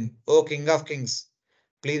informed him, "O King of Kings,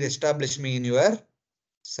 please establish me in your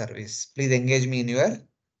service. Please engage me in your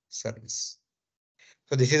service."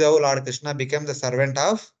 So this is how Lord Krishna became the servant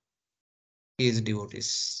of his devotees.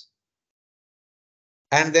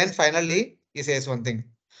 And then finally, he says one thing.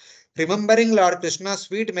 Remembering Lord Krishna's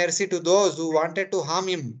sweet mercy to those who wanted to harm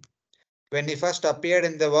him when he first appeared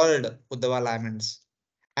in the world, Uddhava laments.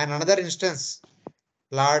 And another instance,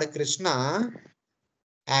 Lord Krishna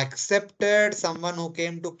accepted someone who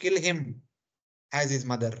came to kill him as his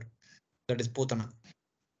mother, that is Putana.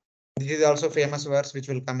 This is also famous verse which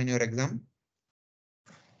will come in your exam.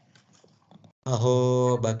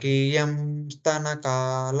 Aho bakiyam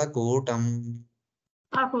stanakalakutam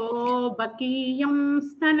अहो बकीयं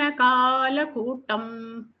स्तनकालकूटम्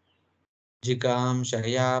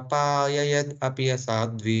जिगांशयापाययद् अपि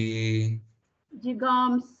असाध्वी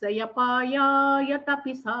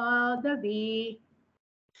जिगांसयपायायतपि सादवी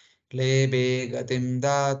लेबे गतिं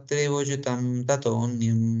दात्रि उचितं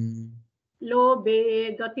ततोऽन्यम् लोभे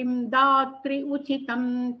गतिं दातृ उचितं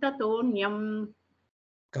ततोऽन्यम्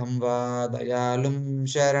कं वा दयालुं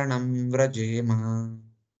शरणं व्रजेम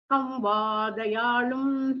कं वा दयालुं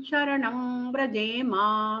शरणं व्रजेम.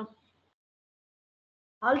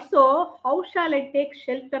 Also, how shall I take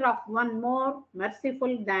shelter of one more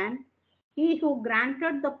merciful than he who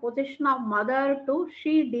granted the position of mother to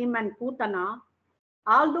she-demon Putana,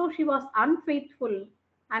 although she was unfaithful,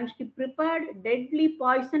 and she prepared deadly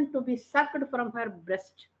poison to be sucked from her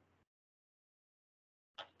breast.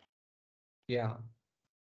 Yeah.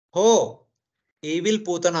 Oh, evil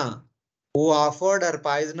Putana, who offered her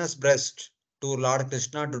poisonous breast to Lord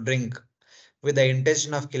Krishna to drink with the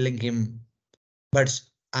intention of killing him. But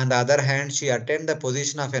on the other hand, she attained the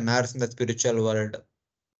position of a nurse in the spiritual world.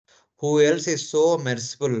 Who else is so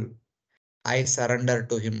merciful? I surrender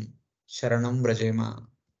to him. Sharanam Brajema.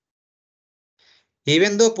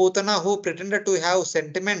 Even though Putana, who pretended to have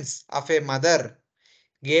sentiments of a mother,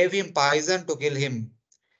 gave him poison to kill him,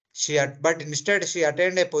 but instead she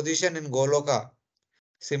attained a position in Goloka,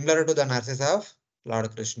 similar to the nurses of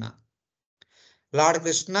Lord Krishna. Lord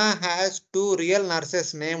Krishna has two real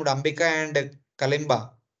nurses named Ambika and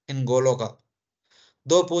Kalimba in Goloka.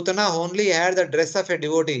 Though Putana only had the dress of a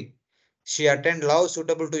devotee, she attained love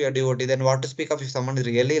suitable to a devotee. Then what to speak of if someone is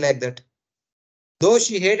really like that? Though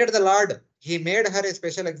she hated the Lord, he made her a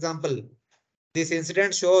special example. This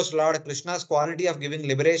incident shows Lord Krishna's quality of giving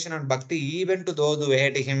liberation and bhakti even to those who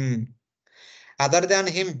hate him. Other than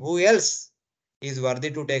him, who else is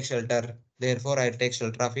worthy to take shelter? Therefore, I take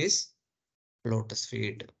shelter of his lotus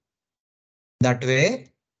feet. That way,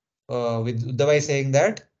 with Uddhava is saying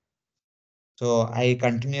that, so I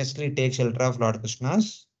continuously take shelter of Lord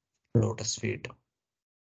Krishna's lotus feet.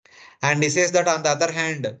 And he says that on the other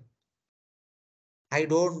hand, I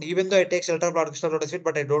don't, even though I take shelter of Lord Krishna's lotus feet,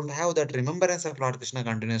 but I don't have that remembrance of Lord Krishna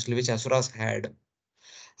continuously, which Asuras had.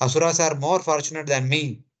 Asuras are more fortunate than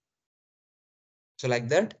me. So like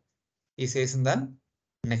that, he says in the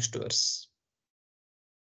next verse.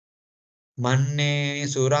 Manne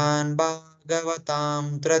suran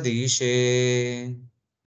bhagavatam tradishe.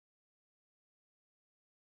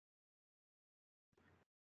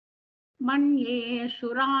 मन्ये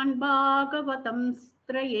शुरान् भागवतं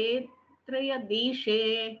त्रयदीशे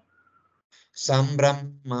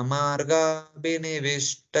Sambrahma marga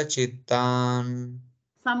binivishta chittan.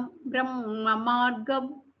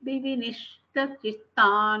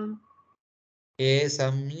 सम्भ्रममार्गविनिष्टचित्तान् ये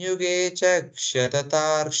संयुगे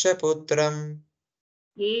चक्षततार्क्षपुत्रम्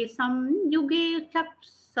ये संयुगे च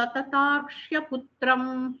सतताक्ष्यपुत्रम्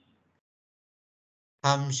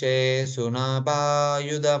हंसे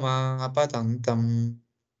सुनाभायुधमापतन्तम्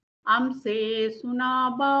अंसे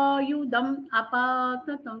सुनाभायुधम्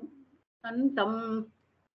अपातन्तम्.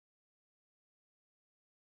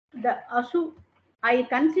 I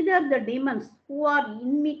consider the demons who are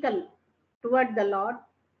inimical toward the Lord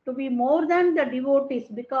to be more than the devotees,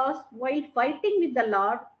 because while fighting with the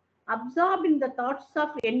Lord, absorbed in the thoughts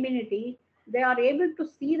of enmity, they are able to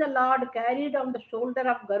see the Lord carried on the shoulder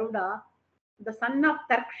of Garuda, the son of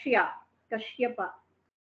Kashyapa,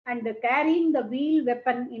 and carrying the wheel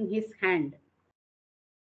weapon in his hand.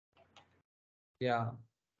 Yeah.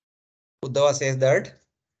 Uddhava says that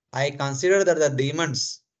I consider that the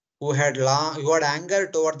demons who had anger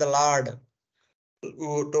toward the Lord,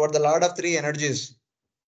 toward the Lord of three energies,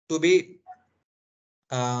 to be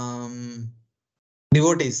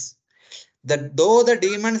devotees. That though the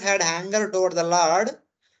demons had anger toward the Lord,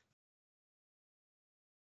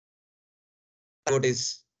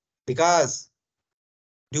 devotees, because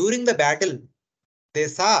during the battle they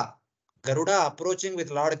saw Garuda approaching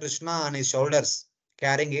with Lord Krishna on his shoulders,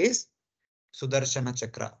 carrying his Sudarshana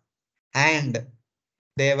Chakra, and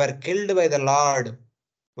they were killed by the Lord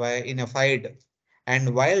in a fight.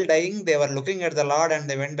 And while dying, they were looking at the Lord and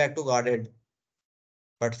they went back to Godhead.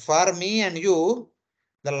 But for me and you,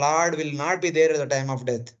 the Lord will not be there at the time of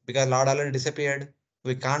death because Lord already disappeared.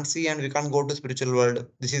 We can't see and we can't go to spiritual world.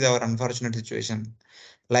 This is our unfortunate situation.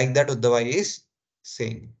 Like that Uddhava is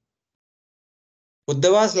saying.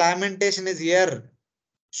 Uddhava's lamentation is here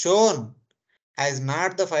shown as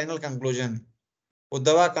not the final conclusion.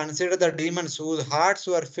 Uddhava considered the demons whose hearts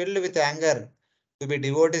were filled with anger to be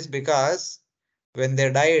devotees because when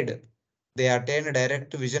they died, they attained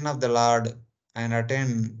direct vision of the Lord and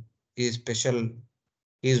attained his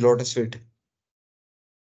lotus feet.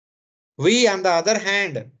 We, on the other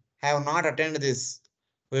hand, have not attained this.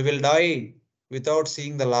 We will die without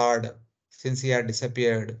seeing the Lord, since he had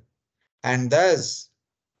disappeared, and thus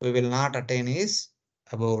we will not attain his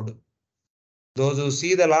abode. Those who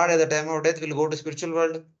see the Lord at the time of death will go to spiritual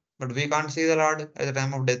world, but we can't see the Lord at the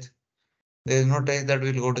time of death. There is no trace that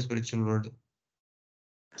we will go to spiritual world.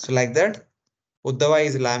 So like that, Uddhava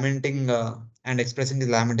is lamenting and expressing his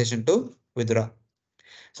lamentation to Vidura.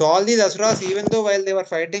 So all these asuras, even though while they were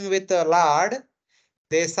fighting with the Lord,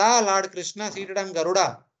 they saw Lord Krishna seated on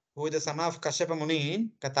Garuda, who is the son of Kashyapa Muni,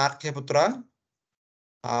 Katarkya Putra,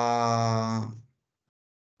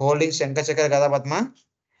 holding Shankachakra Gada Padma,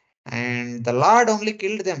 and the Lord only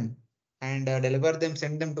killed them and delivered them,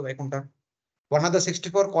 sent them to Vaikuntha. One of the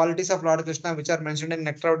 64 qualities of Lord Krishna which are mentioned in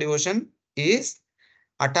Nectar of Devotion is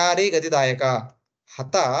Atari Gadidayaka.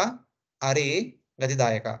 Hata Ari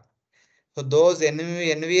Gadidayaka. So those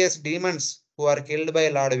envious demons who are killed by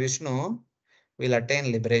Lord Vishnu will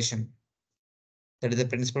attain liberation. That is the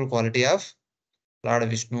principal quality of Lord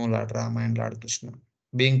Vishnu, Lord Rama, and Lord Krishna.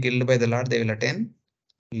 Being killed by the Lord, they will attain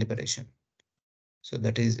liberation. So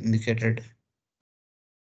that is indicated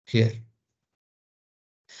here.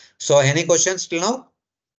 So any questions till now?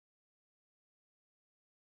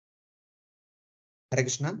 Hare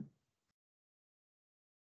Krishna.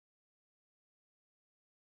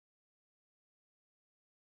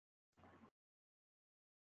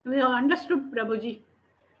 We have understood, Prabhuji.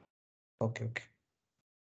 Okay.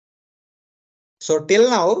 So till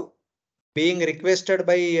now, being requested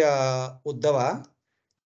by Uddhava,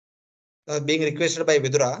 being requested by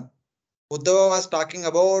Vidura, Uddhava was talking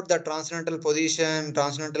about the transcendental position,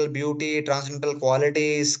 transcendental beauty, transcendental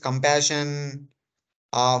qualities, compassion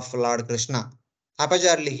of Lord Krishna.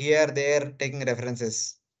 Haphazardly here, there, taking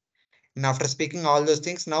references. And after speaking all those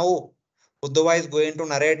things, now Uddhava is going to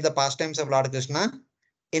narrate the pastimes of Lord Krishna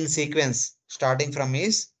in sequence, starting from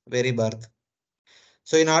his very birth.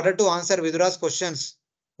 So in order to answer Vidura's questions,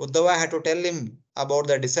 Uddhava had to tell him about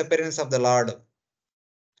the disappearance of the Lord.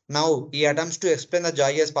 Now he attempts to explain the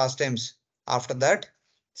joyous pastimes. After that,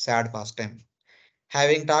 sad pastime.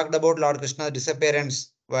 Having talked about Lord Krishna's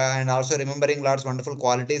disappearance and also remembering Lord's wonderful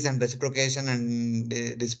qualities and reciprocation and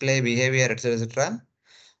display behavior, etc., etc.,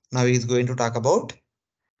 now he is going to talk about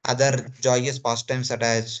other joyous pastimes such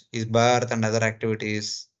as his birth and other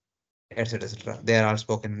activities, etc., etc. They are all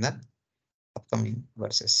spoken in the upcoming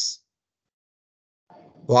verses.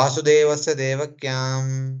 Vasudevasya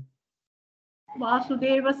devakyam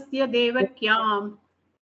वासुदेवस्य देवक्यां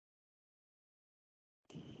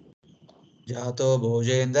jato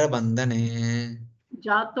bhojendra bandhane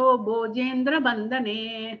जातो भोजेन्द्रबन्धने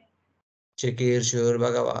चिकीर्षुर्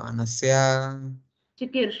भगवानस्य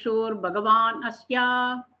चिकीर्षुर्भगवान् अस्या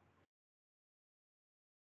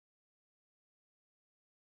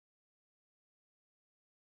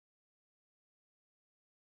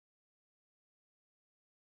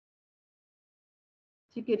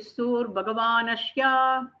चिकीर्षुर्भगवानस्य.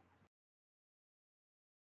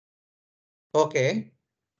 Okay.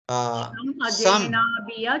 Sham Some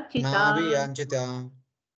अजेनाभियचिता Nabi Anchita.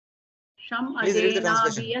 Sham Please read the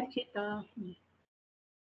translation. अजेनाभियचिता.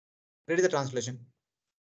 Read the translation.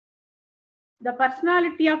 The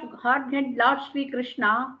personality of Godhead Lord Sri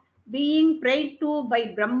Krishna, being prayed to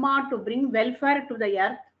by Brahma to bring welfare to the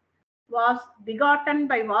earth, was begotten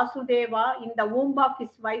by Vasudeva in the womb of his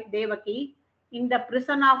wife Devaki in the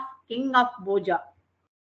prison of King of Bhoja.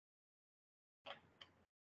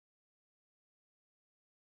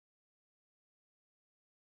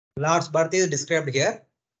 Lord's birth is described here.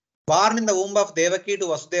 Born in the womb of Devaki to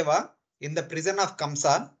Vasudeva in the prison of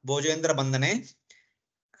Kamsa, Bhojendra Bandhane,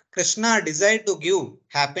 Krishna desired to give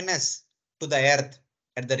happiness to the earth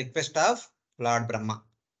at the request of Lord Brahma.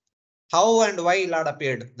 How and why Lord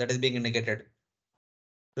appeared, that is being indicated.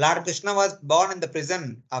 Lord Krishna was born in the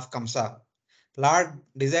prison of Kamsa. Lord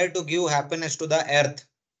desired to give happiness to the earth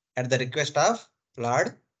at the request of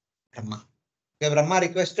Lord Brahma. Okay, Brahma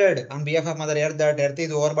requested on behalf of Mother Earth that earth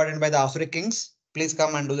is overburdened by the Asuric kings. Please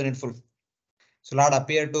come and do the needful. So Lord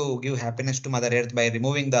appeared to give happiness to Mother Earth by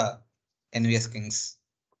removing the envious kings.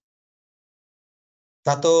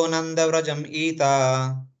 Tato Nanda Vrajam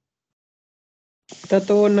Ita.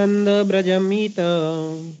 ततो नन्दव्रजमीत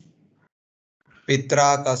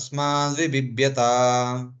Pitra Kasma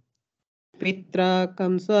Vibhyata. पित्रा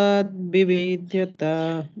कंसाद् विविध्यत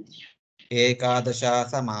Ekadasha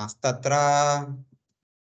Samastatra.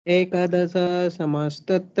 एकादश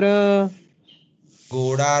समास्तत्र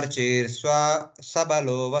Godarchir Swa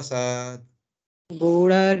Sabalo Vasat.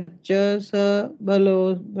 गूढार्च स बलो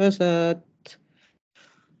वसत्.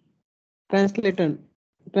 Translation.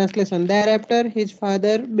 Thereafter, his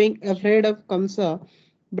father, being afraid of Kamsa,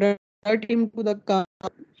 brought him to the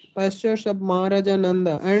pastures of Maharaja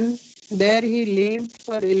Nanda, and there he lived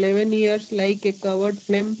for 11 years like a covered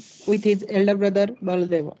flame with his elder brother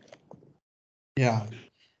Baladeva. Yeah.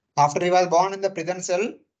 After he was born in the prison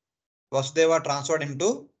cell, Vasudeva transferred him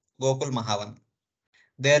to Gokul Mahavan.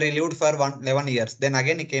 There he lived for 11 years. Then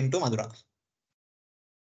again he came to Madura.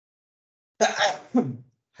 Hare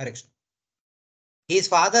Krishna. His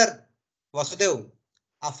father, Vasudeva,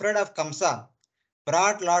 afraid of Kamsa,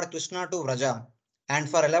 brought Lord Krishna to Vraja, and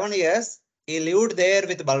for 11 years he lived there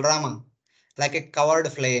with Balrama like a covered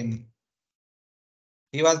flame.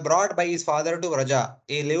 He was brought by his father to Vraja.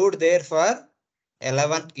 He lived there for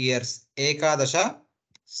 11 years. Ekadasha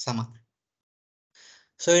Sama.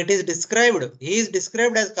 So it is described, he is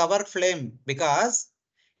described as covered flame because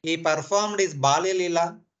he performed his Balya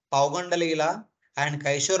Leela, Pauganda Leela, and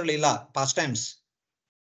Kaishor Leela pastimes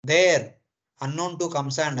there, unknown to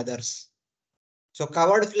Kamsa and others. So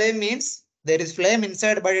covered flame means there is flame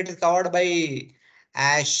inside, but it is covered by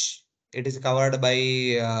ash. It is covered by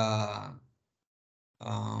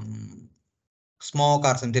smoke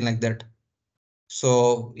or something like that.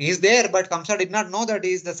 So he is there, but Kamsa did not know that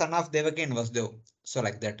he is the son of Devaki and Vasudeva. So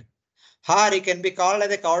like that. Here he can be called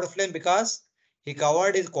as a covered flame because he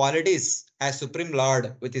covered his qualities as Supreme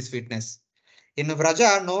Lord with his sweetness. In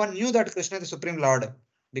Vraja, no one knew that Krishna is the Supreme Lord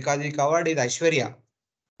because he covered his Aishwarya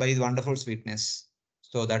by his wonderful sweetness.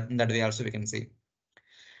 So that way also we can see.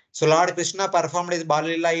 So Lord Krishna performed his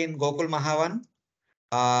Balila in Gokul Mahavan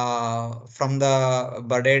from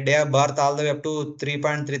the day of birth all the way up to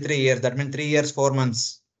 3.33 years. That means 3 years, 4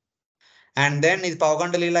 months. And then his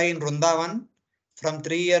Pauganda Lila in Vrindavan from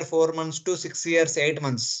 3 years, 4 months to 6 years, 8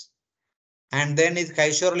 months. And then his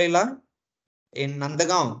Kaishor Lila in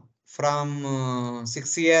Nandagaon from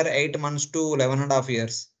 6 years, 8 months to 11.5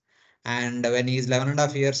 years. And when he is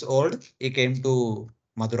 11.5 years old, he came to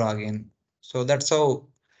Mathura again. So that's how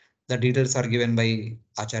the details are given by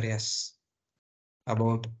Acharyas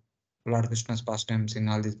about Lord Krishna's pastimes in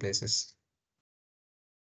all these places.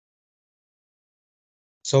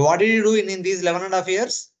 So what did he do in these 11.5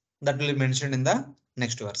 years? That will be mentioned in the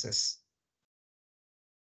next verses.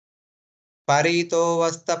 Parito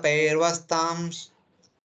vasta pairvastams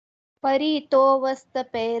Parito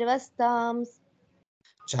vastapairsvastams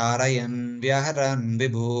charayan vyaharan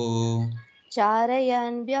vibhu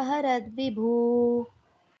charayan vyaharad vibhu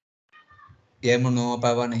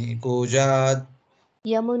yamunopavane kujad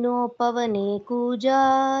yamunopavane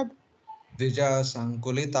kujad Vija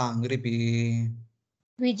Sankulitangripi.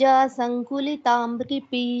 Vija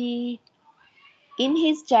Sankulitambripi. In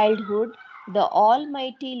his childhood, the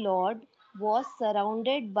Almighty Lord was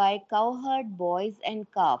surrounded by cowherd boys and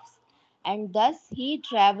calves, and thus he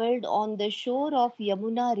travelled on the shore of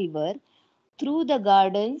Yamuna river through the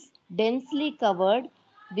gardens densely covered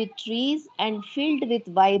with trees and filled with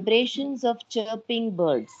vibrations of chirping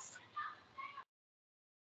birds.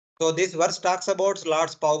 So this verse talks about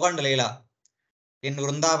Lord's Paugand Leela in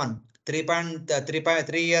Vrindavan,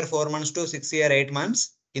 3 year 4 months to 6 year 8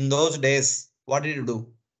 months. In those days, what did you do?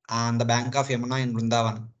 On the bank of Yamuna in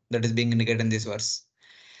Vrindavan, that is being indicated in this verse.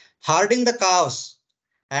 Herding the cows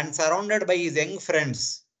and surrounded by his young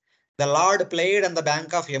friends, the Lord played on the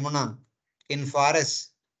bank of Yamuna in forests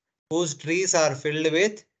whose trees are filled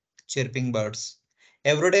with chirping birds.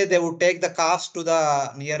 Every day they would take the calves to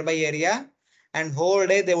the nearby area and whole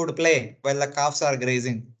day they would play while the calves are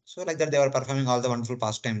grazing. So like that they were performing all the wonderful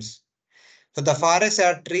pastimes. So the forests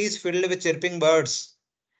are trees filled with chirping birds.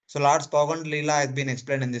 So Lord's Paugand Leela has been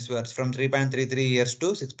explained in this verse from 3.33 years to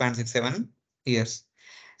 6.67 years.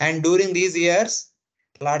 And during these years,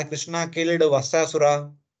 Lord Krishna killed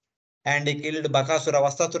Vasasura and he killed Bakasura.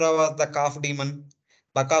 Vasasura was the calf demon.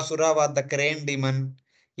 Bakasura was the crane demon.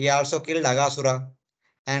 He also killed Agasura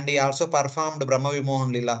and he also performed Brahma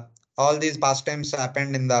Vimohan Leela. All these pastimes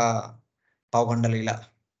happened in the Pauganda Leela.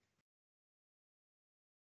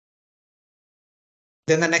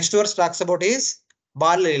 Then the next verse talks about is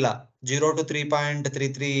Bal Leela, 0 to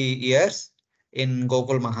 3.33 years in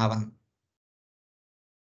Gokul Mahavan.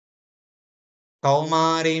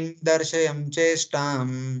 Kaumarim darshayam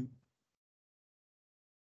chestam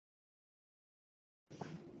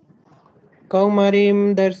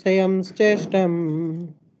Kaumarim darshayam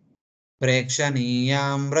chestam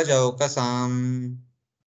prekshaniyam rajaukasam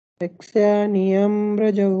Ekshyaniyam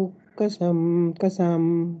Rajaukasam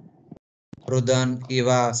Kasam Rudan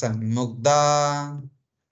iva sanmugda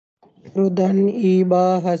Rudan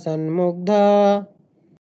Ibaha Sanmugdha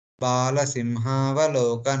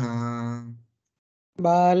Balasimhavalokana.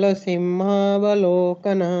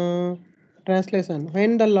 Balasimhavalokana. Translation: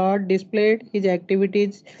 when the Lord displayed his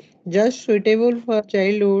activities just suitable for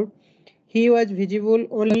childhood, he was visible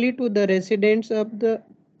only to the residents of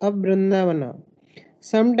Vrindavana.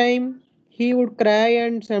 Sometimes he would cry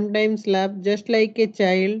and sometimes laugh just like a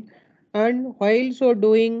child, and while so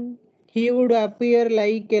doing, he would appear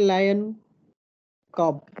like a lion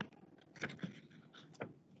cub.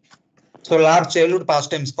 So large childhood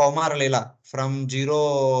pastimes, Kaumara Leela, from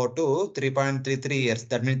 0 to 3.33 years,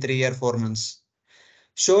 that means 3 years 4 months.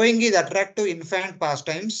 Showing his attractive infant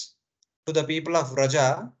pastimes to the people of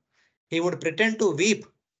Vraja, he would pretend to weep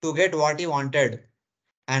to get what he wanted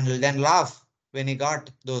and then laugh when he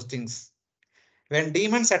got those things. When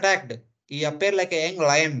demons attacked, he appeared like a young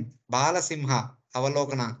lion, Bala Simha,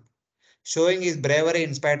 Avalokana, showing his bravery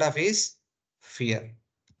in spite of his fear.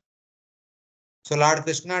 So Lord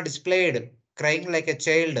Krishna displayed crying like a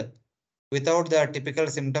child without the typical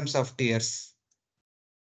symptoms of tears.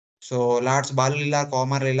 So Lord's Bal Leela,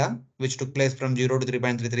 Kaumar Leela, which took place from 0 to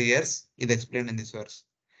 3.33 years, is explained in this verse.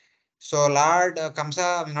 So Lord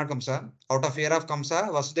Kamsa, not Kamsa, out of fear of Kamsa,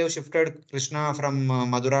 Vasudev shifted Krishna from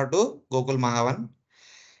Madura to Gokul Mahavan.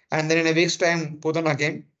 And then in a week's time, Putana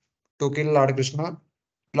came to kill Lord Krishna.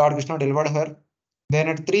 Lord Krishna delivered her. Then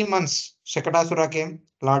at 3 months, Shakatasura came,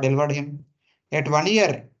 Lord delivered him. At 1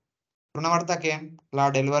 year, Prunavarta came,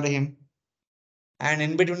 Lord delivered him. And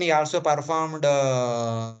in between, he also performed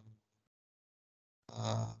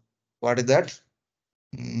what is that?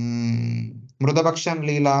 Mrudabakshan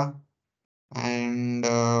Leela and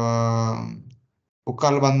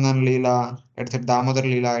Ukkal Bandhan Leela, etc. Damodar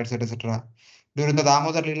Leela, etc. etc. During the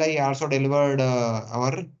Damodar Leela, he also delivered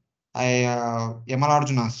our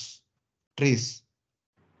Yamalarjuna's trees.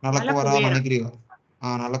 Nalakuvara, Manigriva.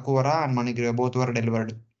 Nalakuvara and Manigriva, both were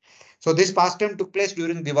delivered. So this pastime took place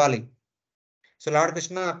during Diwali. So Lord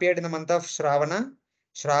Krishna appeared in the month of Shravana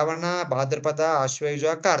Shravana, Bhadrapada,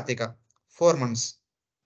 Ashwajuja, Kartika. 4 months.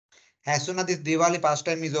 As soon as this Diwali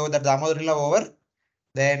pastime is over, that Damodar Lila over,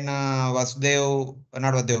 then Vasudev,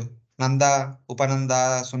 not Vasudev, Nanda,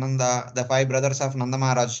 Upananda, Sunanda, the 5 brothers of Nanda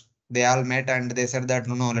Maharaj, they all met and they said that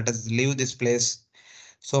no, let us leave this place.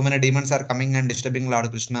 So many demons are coming and disturbing Lord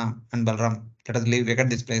Krishna and Balram. Let us leave, vacate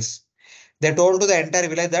this place. They told to the entire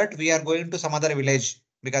village that we are going to some other village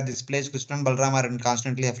because this place Krishna and Balram are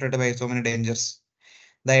constantly afraid by so many dangers.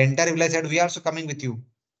 The entire village said, we are also coming with you.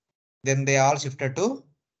 Then they all shifted to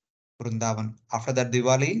Vrindavan. After that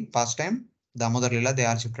Diwali pastime, Damodar Lila, they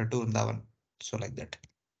are shifted to Vrindavan. So like that.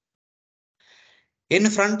 In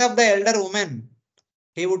front of the elder woman,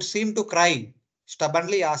 he would seem to cry,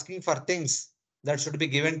 stubbornly asking for things that should be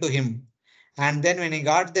given to him. And then when he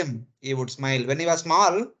got them, he would smile. When he was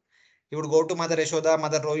small, he would go to Mother Yashoda,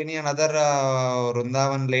 Mother Rohini, and other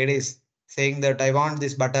Vrindavan ladies, saying that I want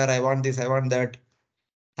this butter, I want this, I want that.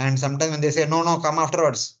 And sometimes when they say, no, no, come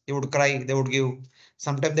afterwards, he would cry, they would give.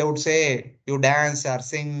 Sometimes they would say, you dance or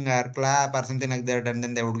sing or clap or something like that, and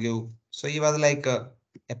then they would give. So he was like a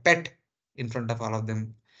pet in front of all of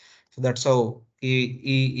them. So that's how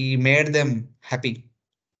he made them happy.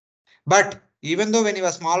 But even though when he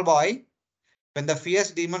was small boy, when the fierce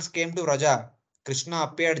demons came to Vraja, Krishna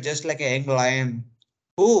appeared just like a young lion,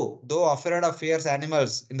 who, though afraid of fierce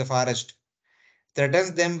animals in the forest,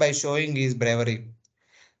 threatens them by showing his bravery.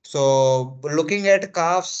 So, looking at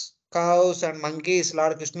cows and monkeys,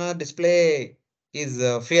 Lord Krishna display his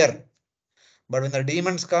fear. But when the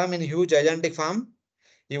demons come in huge gigantic form,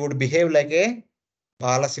 he would behave like a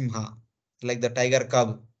Balasimha, like the tiger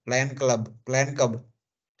cub, lion cub.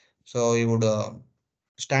 So he would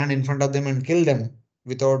stand in front of them and kill them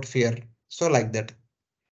without fear. So like that.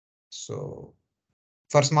 So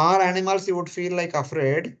for small animals, he would feel like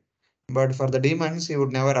afraid, but for the demons, he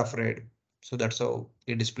would never afraid. So that's how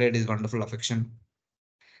he displayed his wonderful affection.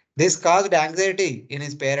 This caused anxiety in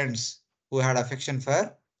his parents who had affection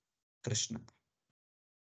for Krishna.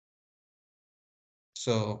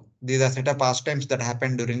 So these are set of pastimes that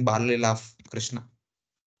happened during Balalila of Krishna.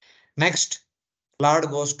 Next, Lord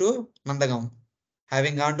goes to Nandagaon.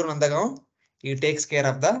 Having gone to Nandagaon, he takes care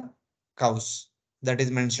of the cows. That is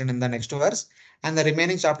mentioned in the next verse. And the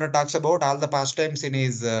remaining chapter talks about all the pastimes in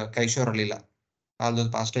his Kaishora Lila. All those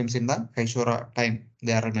pastimes in the Kaishora time.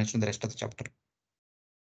 They are mentioned in the rest of the chapter.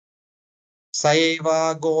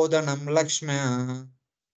 Saiva Godanam Lakshmya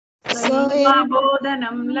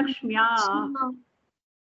Bodhanam Lakshmya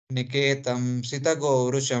Niketam Sita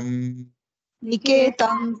Gorusham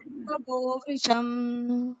Niketam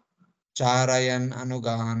Govisham Charayan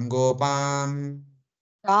Anugan Gopan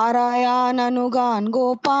Charayanugan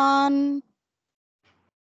Gopan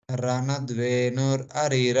Ranadvenur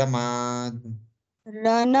Ariramad.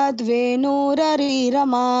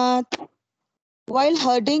 Ranadvenurariramat. While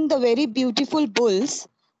herding the very beautiful bulls,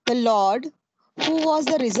 the Lord, who was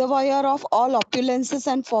the reservoir of all opulences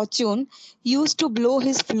and fortune, used to blow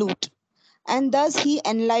his flute, and thus he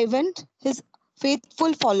enlivened his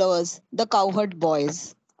faithful followers, the cowherd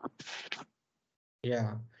boys.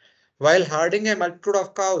 Yeah. While herding a multitude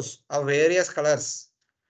of cows of various colors,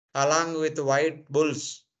 along with white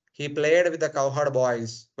bulls, he played with the cowherd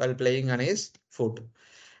boys while playing on his flute.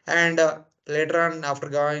 And later on, after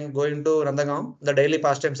going to Nandagaon, the daily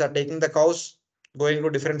pastimes are taking the cows, going to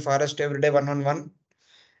different forest every day, one on one,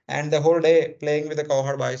 and the whole day playing with the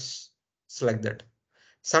cowherd boys. It's like that.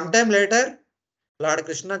 Sometime later, Lord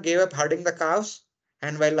Krishna gave up herding the cows,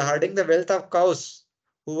 and while herding the wealth of cows,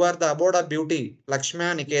 who are the abode of beauty,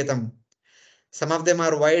 Lakshmya Niketam. Some of them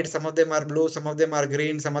are white, some of them are blue, some of them are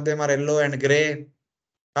green, some of them are yellow and grey,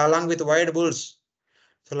 along with white bulls.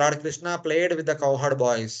 So Lord Krishna played with the cowherd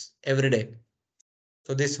boys every day.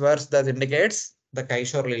 So this verse that indicates the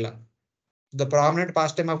Kaishor Lila. The prominent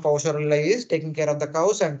pastime of Kaishor Lila is taking care of the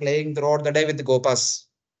cows and playing throughout the day with the gopas.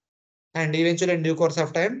 And eventually in due course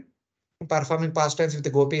of time, performing pastimes with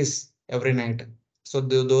the gopis every night. So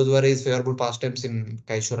those were his favorable pastimes in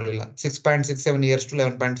Kaishor Lila. 6.67 years to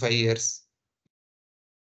 11.5 years.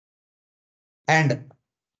 And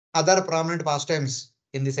other prominent pastimes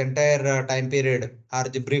in this entire time period are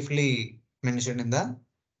briefly mentioned in the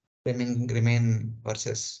remain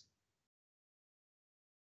verses.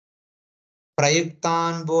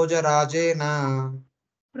 Prayuktan Bojarajena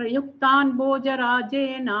Prayuktan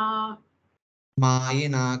Bojarajena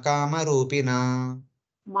Mayina Kamarupina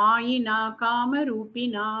Mayina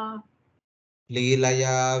Kamarupina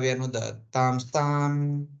Leelaya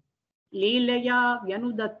Vyanudattamstam Leelaya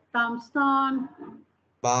Vyanudattamstan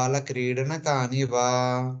Balakridanakaniva.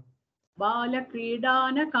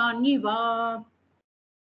 Balakridanakanyiva.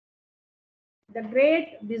 The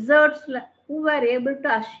great wizards who were able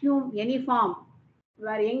to assume any form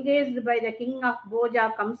were engaged by the king of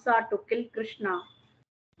Bhoja, Kamsa, to kill Krishna.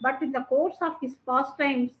 But in the course of his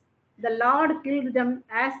pastimes, the Lord killed them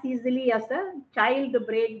as easily as a child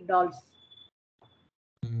break dolls.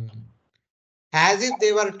 As if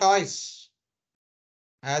they were toys.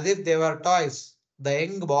 As if they were toys, the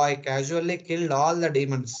young boy casually killed all the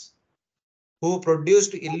demons who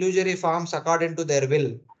produced illusory forms according to their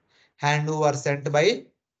will and who were sent by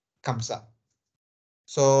Kamsa.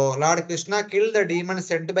 So Lord Krishna killed the demons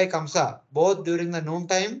sent by Kamsa both during the noon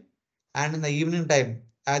time and in the evening time,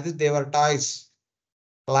 as if they were toys,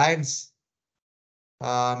 lions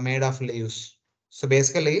made of leaves. So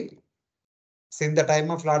basically, since the time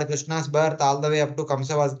of Lord Krishna's birth all the way up to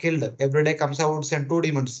Kamsa was killed, every day Kamsa would send two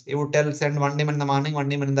demons. He would send one demon in the morning, one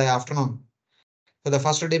demon in the afternoon. So the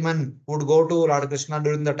first demon would go to Lord Krishna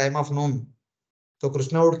during the time of noon. So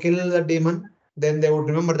Krishna would kill the demon. Then they would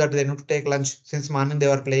remember that they need to take lunch. Since morning they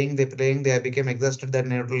were playing, they became exhausted. Then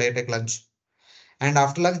they need to take lunch. And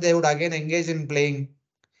after lunch they would again engage in playing.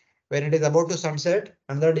 When it is about to sunset,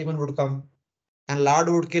 another demon would come and Lord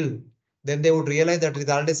would kill. Then they would realize that it is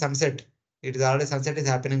already sunset. It is already sunset is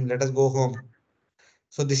happening. Let us go home.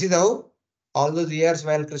 So this is how all those years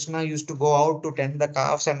while Krishna used to go out to tend the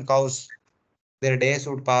calves and cows, their days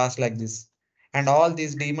would pass like this. And all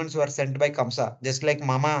these demons were sent by Kamsa, just like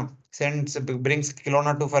Mama brings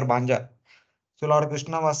Kilona to for Banja. So Lord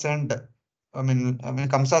Krishna was sent.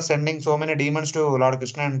 Kamsa sending so many demons to Lord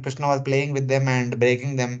Krishna, and Krishna was playing with them and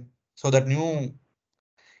breaking them so that new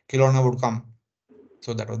Kilona would come.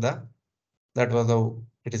 So that was how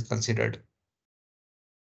it is considered.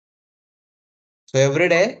 So every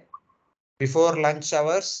day before lunch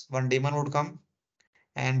hours, one demon would come,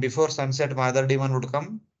 and before sunset, another demon would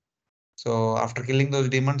come. So after killing those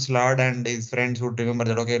demons, Lord and his friends would remember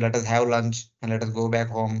that, okay, let us have lunch and let us go back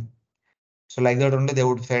home. So like that only they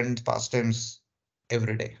would spend pastimes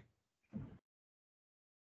every day.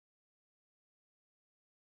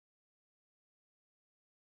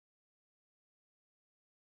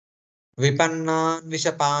 Vipannan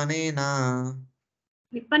vishapanena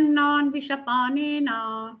Vipannan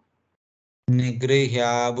vishapanena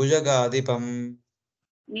nigrihya bhujagadipam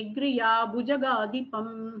nigriya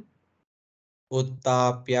bhujagadipam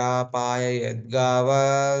uttapya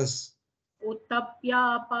payayadgavas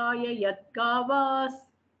uttapyapaya yadgavas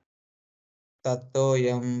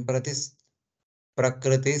tattoyam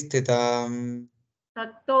prakriti sthitam.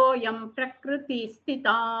 tattoyam prakriti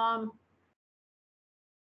sthitam.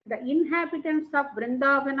 The inhabitants of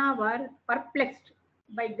Vrindavana were perplexed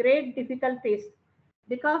by great difficulties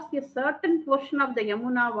because a certain portion of the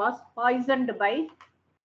Yamuna was poisoned by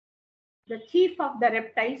the chief of the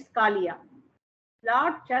reptiles, Kaliya.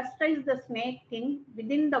 Lord chastised the snake king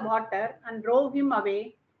within the water and drove him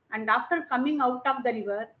away, and after coming out of the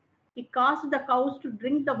river, he caused the cows to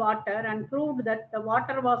drink the water and proved that the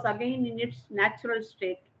water was again in its natural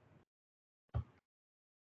state.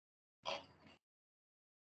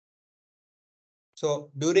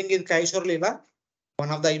 So during his Kaishwar Leela,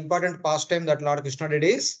 one of the important pastime that Lord Krishna did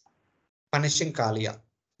is punishing Kaliya.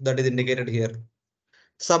 That is indicated here.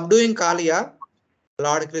 Subduing Kaliya,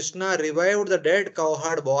 Lord Krishna revived the dead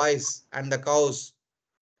cowherd boys and the cows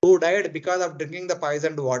who died because of drinking the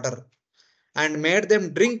poisoned water and made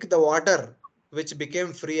them drink the water which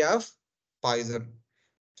became free of poison.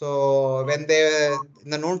 So when they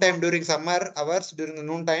in the noontime during summer hours during the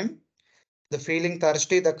noontime, the feeling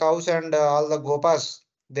thirsty, the cows and all the gopas,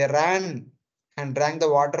 they ran and drank the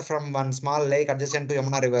water from one small lake adjacent to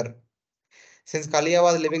Yamuna river. Since Kaliya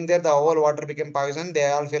was living there, the whole water became poison. They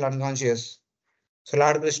all feel unconscious. So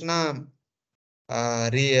Lord Krishna,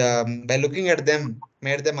 by looking at them,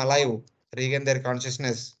 made them alive, regain their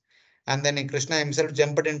consciousness. And then Krishna himself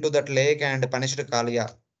jumped into that lake and punished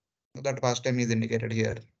Kaliya. That pastime is indicated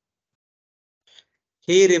here.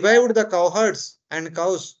 He revived the cowherds and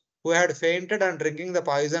cows who had fainted on drinking the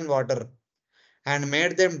poison water and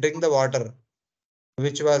made them drink the water,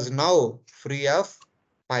 which was now free of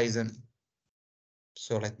poison.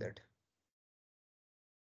 So like that.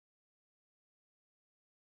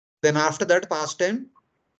 Then after that pastime,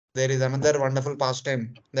 there is another wonderful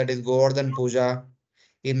pastime that is Govardhan Puja,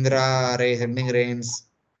 Indra sending rains,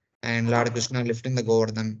 and Lord Krishna lifting the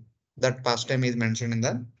Govardhan. That pastime is mentioned in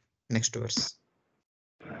the next verse.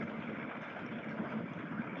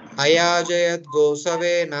 Ayajayat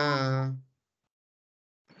Gosavena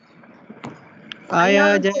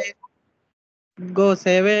Ayajay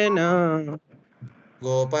Gosevena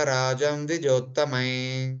Goparajam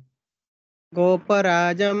Vijottamai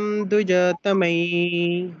Goparajam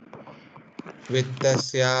Dujatamai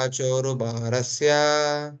वित्तस्य चोरुभारस्य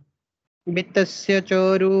वित्तस्य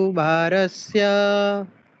चोरुभारस्य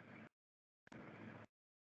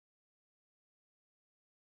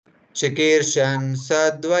चिकीर्षन्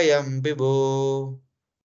सद्वयं विभो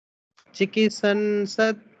चिकित्सन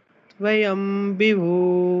सत्वयं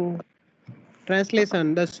विभु.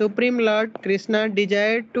 Translation: The Supreme Lord Krishna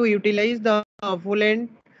desired to utilize the opulent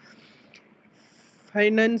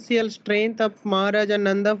financial strength of Maharaja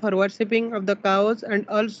Nanda for worshipping of the cows, and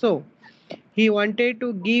also he wanted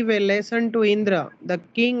to give a lesson to Indra, the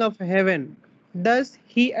king of heaven. Thus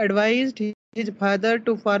he advised his father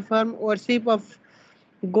to perform worship of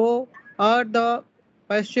go or the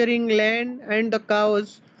pasturing land and the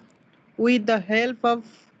cows with the help of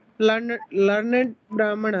learned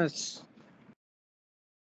brahmanas.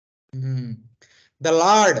 The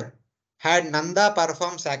Lord had Nanda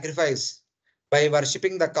perform sacrifice by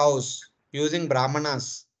worshipping the cows using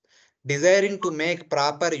brahmanas, desiring to make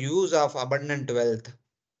proper use of abundant wealth.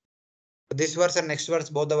 This verse and next verse,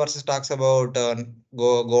 both the verses talks about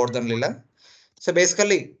Govardhan Lila. So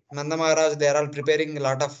basically, Nanda Maharaj, they are all preparing a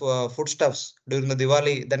lot of foodstuffs during the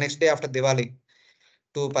Diwali, the next day after Diwali,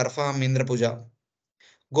 to perform Indra Puja.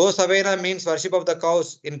 Go Savena means worship of the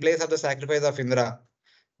cows in place of the sacrifice of Indra.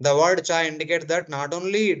 The word cha indicates that not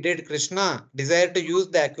only did Krishna desire to use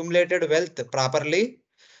the accumulated wealth properly,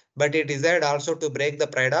 but he desired also to break the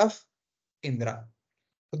pride of Indra.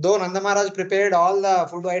 Though Nanda Maharaj prepared all the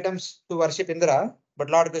food items to worship Indra, but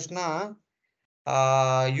Lord Krishna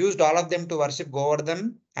used all of them to worship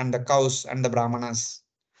Govardhan and the cows and the Brahmanas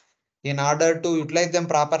in order to utilize them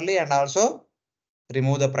properly and also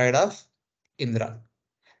remove the pride of Indra.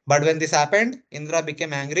 But when this happened, Indra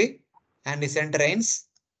became angry and he sent rains,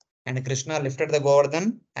 and Krishna lifted the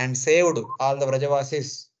Govardhan and saved all the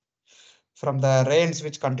Vrajavasis from the rains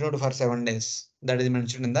which continued for 7 days. That is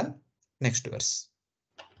mentioned in the next verse.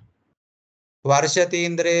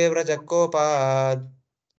 Varshatindre Vrajakopad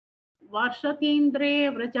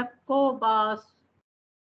Varshatindre Vrajakobas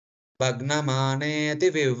Bhagnamane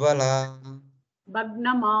Vivala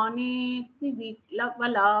Bhagnamane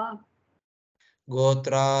Tivilavala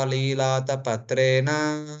Gotra Leelata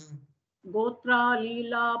Patrena Gotra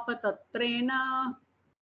Lila Patatrena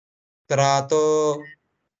Trato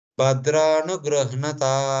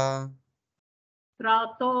Bhadranugrahnata.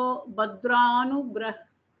 Trato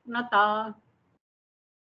Bhadranugrahnata.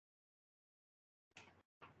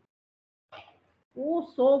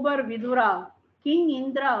 O sober Vidura, King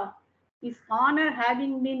Indra, his honor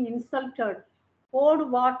having been insulted,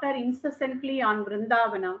 poured water incessantly on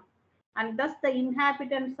Vrindavana, and thus the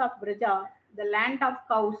inhabitants of Vraja, the land of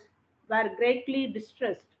cows, were greatly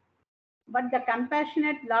distressed. But the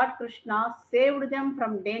compassionate Lord Krishna saved them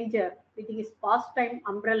from danger with his pastime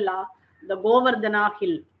umbrella, the Govardhana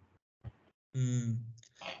hill.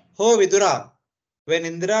 Oh Vidura, when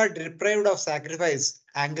Indra, deprived of sacrifice,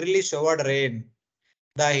 angrily showered rain,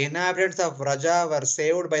 the inhabitants of Vraja were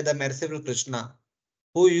saved by the merciful Krishna,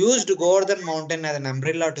 who used Govardhan mountain as an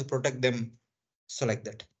umbrella to protect them. So like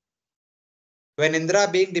that. When Indra,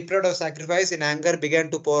 being deprived of sacrifice, in anger began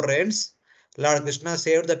to pour rains, Lord Krishna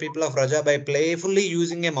saved the people of Vraja by playfully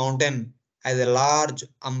using a mountain as a large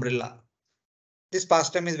umbrella. This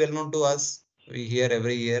pastime is well known to us. We hear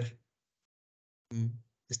every year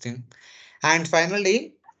this thing. And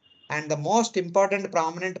finally, and the most important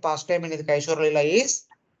prominent pastime in the Kaishwara Lila is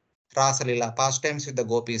Rasa Lila, pastimes with the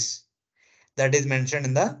gopis. That is mentioned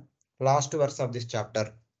in the last verse of this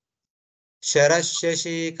chapter. Sharasya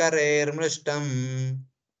Shikarer Mrishtam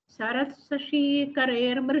Sarasashi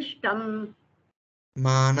Karer Mrishtam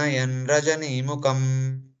Manayan Rajani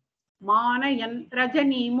Mukam Manayan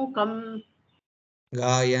Rajani Mukam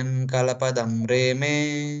Gayan Kalapadam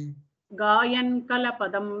Reme Gayan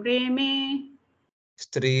Kalapadam Reme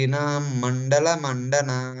Strinam Mandala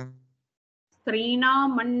Mandana. Strina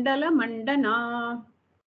Mandala Mandana.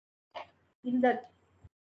 In the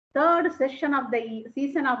third season of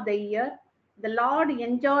the year, the Lord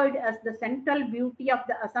enjoyed as the central beauty of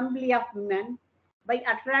the assembly of women by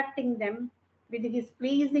attracting them with his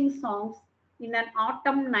pleasing songs in an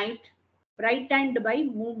autumn night brightened by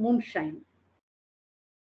moonshine.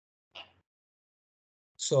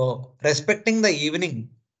 So, respecting the evening,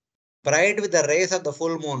 bright with the rays of the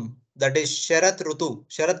full moon, that is Sharat Rutu,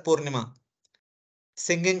 Sharat Purnima,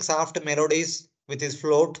 singing soft melodies with his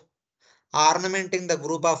flute, ornamenting the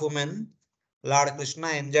group of women, Lord Krishna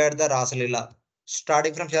enjoyed the Rasalila.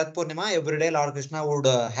 Starting from Sharat Purnima, every day Lord Krishna would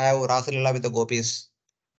have Rasalila with the gopis.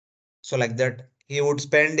 So like that, he would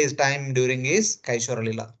spend his time during his Kaishwara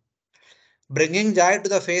Lila. Bringing joy to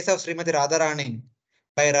the face of Srimati Radharani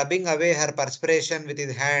by rubbing away her perspiration with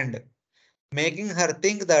his hand, making her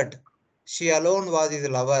think that she alone was his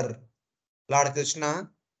lover. Lord Krishna,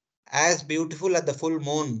 as beautiful as the full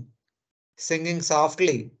moon, singing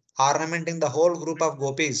softly, ornamenting the whole group of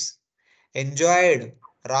gopis, enjoyed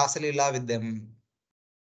Rasalila with them.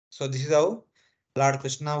 So this is how Lord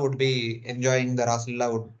Krishna would be enjoying the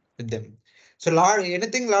Rasalila with them. So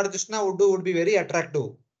anything Lord Krishna would do would be very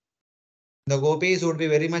attractive. The gopis would be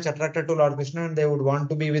very much attracted to Lord Krishna and they would want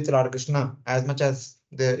to be with Lord Krishna as much as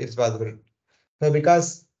it's possible. So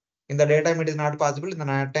because in the daytime it is not possible, in the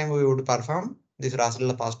night time we would perform this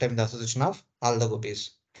Rasalila pastime in the association of all the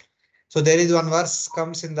gopis. So there is one verse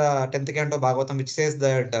comes in the 10th canto Bhagavatam which says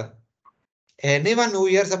that anyone who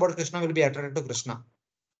hears about Krishna will be attracted to Krishna.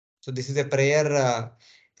 So this is a prayer, a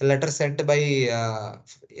letter sent by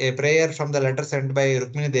a prayer from the letter sent by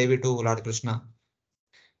Rukmini Devi to Lord Krishna.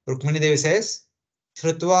 Rukmini Devi says,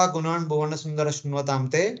 Shrutva Gunan Bhuvana Sundara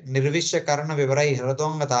Shunvatamte Nirvishya Karana Vivarai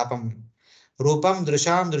Hradonga Tapam Rupam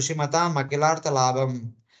Drusham Drushimatam Akilartha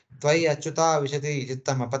Labam Tvai Achyuta Vishati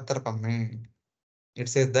Chittam Apatrapam. It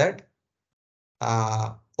says that,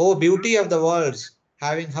 O beauty of the worlds,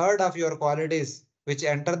 having heard of your qualities, which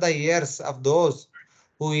enter the ears of those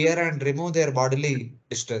who hear and remove their bodily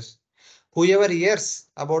distress. Whoever hears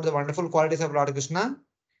about the wonderful qualities of Lord Krishna,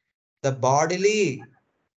 the bodily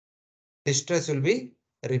distress will be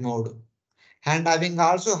removed. And having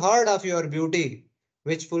also heard of your beauty,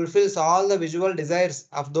 which fulfills all the visual desires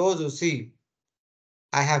of those who see,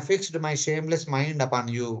 I have fixed my shameless mind upon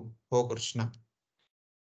you, O Krishna.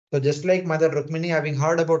 So just like Mother Rukmini, having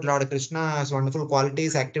heard about Lord Krishna's wonderful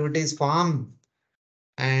qualities, activities, form,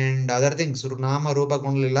 and other things, Nama, Rupa,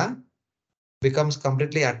 Guna, becomes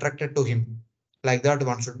completely attracted to him. Like that,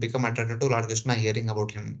 one should become attracted to Lord Krishna hearing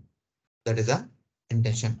about him. That is the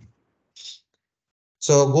intention.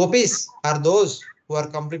 So gopis are those who are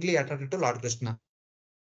completely attracted to Lord Krishna.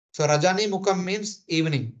 So Rajani Mukam means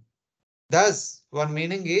evening. Thus, one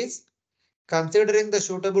meaning is considering the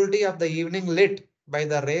suitability of the evening lit by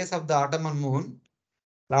the rays of the autumn moon,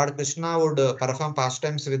 Lord Krishna would perform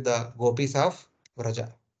pastimes with the gopis of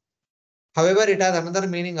Vraja. However, it has another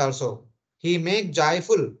meaning also. He make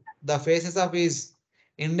joyful the faces of his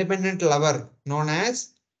independent lover known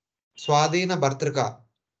as Swadhina Bhartrika,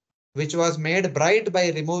 which was made bright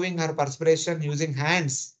by removing her perspiration using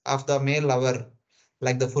hands of the male lover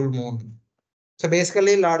like the full moon. So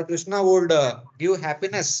basically, Lord Krishna would give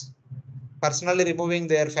happiness, personally removing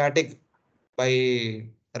their fatigue by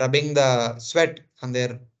rubbing the sweat on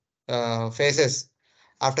their faces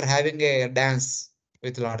after having a dance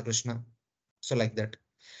with Lord Krishna. So like that.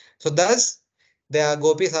 So thus the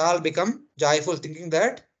gopis all become joyful, thinking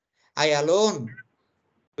that I alone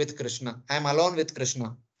with Krishna. I am alone with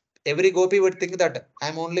Krishna. Every gopi would think that I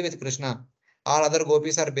am only with Krishna. All other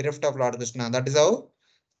gopis are bereft of Lord Krishna. That is how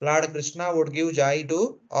Lord Krishna would give joy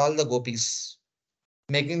to all the gopis,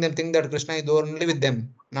 making them think that Krishna is only with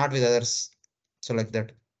them, not with others. So like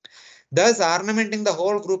that. Thus ornamenting the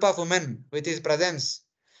whole group of women with his presence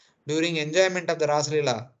during enjoyment of the Ras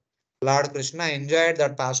Leela. Lord Krishna enjoyed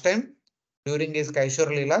that pastime during his Kaishor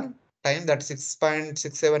Leela time, that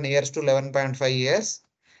 6.67 years to 11.5 years.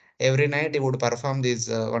 Every night he would perform these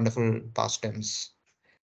wonderful pastimes.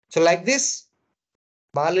 So like this,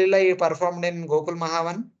 Bal Leela he performed in Gokul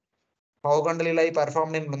Mahavan, Paugand Leela he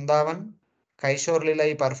performed in Vrindavan, Kaishor Leela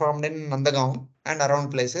he performed in Nandagaon and around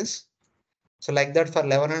places. So like that for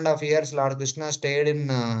 11.5 years, Lord Krishna stayed in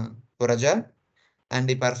Vraja and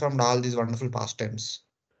he performed all these wonderful pastimes.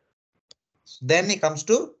 Then he comes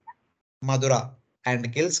to Madura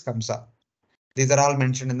and kills Kamsa. These are all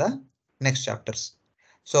mentioned in the next chapters.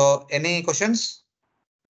 So any questions?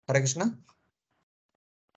 Hare Krishna.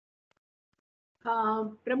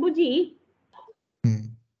 Prabhuji,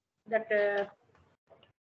 that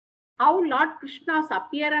how Lord Krishna's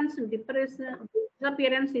appearance and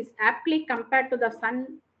disappearance is aptly compared to the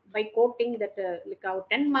sun by quoting that like our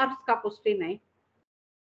 10 marks ka question hai.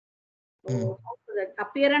 So that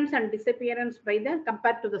appearance and disappearance by the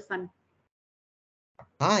compared to the sun.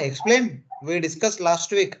 Explain. We discussed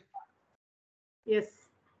last week. Yes.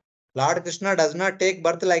 Lord Krishna does not take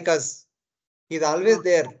birth like us. He is always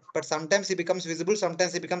there, but sometimes he becomes visible,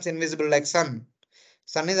 sometimes he becomes invisible, like sun.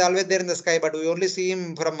 Sun is always there in the sky, but we only see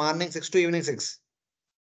him from morning 6 to evening 6.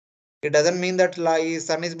 It doesn't mean that his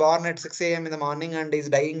son is born at 6 a.m. in the morning and is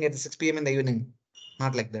dying at 6 p.m. in the evening.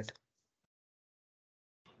 Not like that.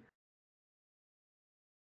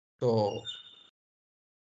 So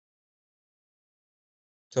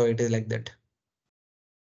it is like that.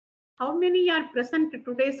 How many are present to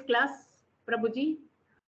today's class, Prabhuji?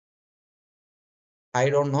 I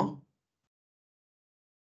don't know.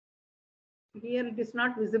 Here it is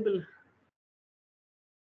not visible.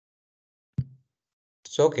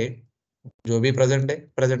 So okay, जो भी present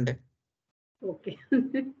है. Okay.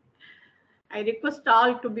 I request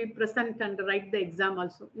all to be present and write the exam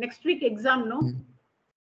also. Next week exam, no?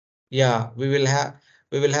 Yeah, we will have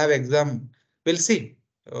exam. We'll see.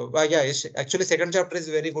 Yeah, actually second chapter is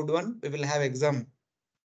very good one. We will have exam.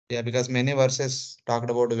 Yeah, because many verses talked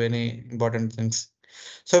about very important things.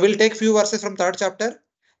 So we'll take few verses from third chapter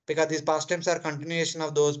because these pastimes are continuation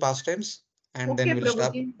of those pastimes, and Okay, then we'll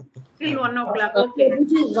stop. Prabhuji. Till 1 o'clock. Okay.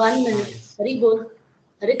 Prabhuji, 1 minute. Yes. Very good.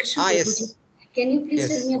 Hare Krishna, Prabhuji. Yes. Can you please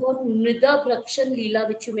tell me about Mrida Prakshan Leela,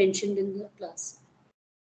 which you mentioned in the class?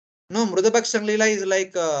 No, Mrudapakshan Leela is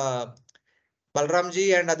like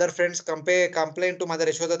Balramji and other friends complain to Mother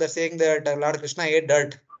Yashoda. They're saying that Lord Krishna ate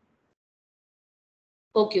dirt.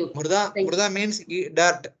 Okay. Murda means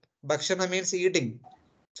dirt. Bhakshana means eating.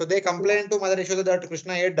 So they complained to Mother Yashoda that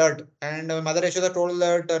Krishna ate dirt. And Mother Yashoda told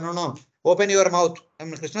that, no, open your mouth.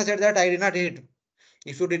 And Krishna said that I did not eat.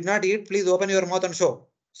 If you did not eat, please open your mouth and show.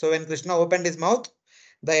 So when Krishna opened his mouth,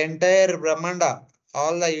 the entire Brahmanda,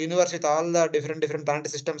 all the universe with all the different planet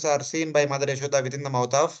systems are seen by Mother Yashoda within the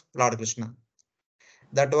mouth of Lord Krishna.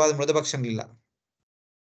 That was Mrudapakshan Leela.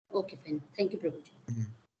 Okay, fine. Thank you, Prabhuji.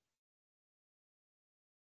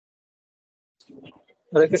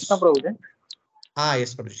 Hare Krishna, Prabhuji.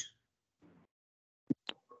 Yes, Prabhuji.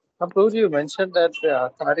 Prabhuji, you mentioned that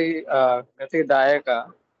Tari Gati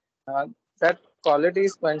Dayaka, that quality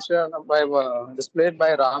is mentioned by displayed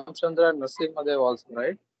by Ramchandra and Nrsimhadev also,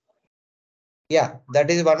 right? Yeah, that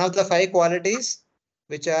is one of the 5 qualities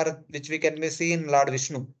which we can be seen in Lord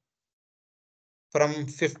Vishnu. From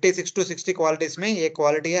 56 to 60 qualities mein a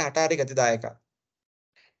quality hai Hatari Gati Dayaka.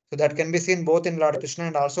 So that can be seen both in Lord Krishna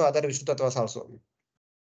and also other Vishnu Tattvas also.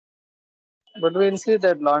 But we'll see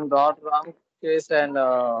that Lord Ram case and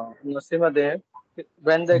Nrsimhadev,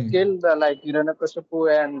 when they killed like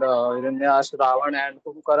Hiranyakashipu and Hiranyash, Ravan and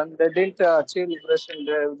Kumbhakarna, they didn't achieve liberation.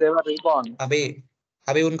 They were reborn.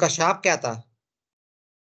 अभी उनका शाप क्या था?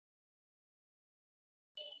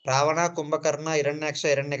 रावण, कुंभकर्ण, हिरण्याक्ष,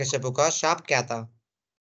 हिरण्यकशिपु का शाप क्या था?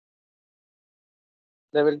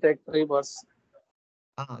 They will take 3 births.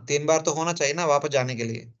 3 बार तो होना चाहिए ना वापस जाने के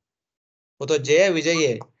लिए. वो तो जय विजय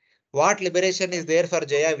है. What liberation is there for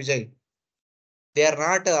Jaya Vijay? They are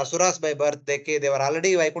not asuras by birth. They were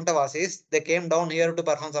already Vaikuntha Vasis. They came down here to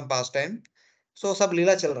perform some pastime. So सब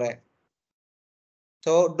लीला चल रहा है.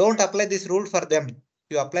 So don't apply this rule for them.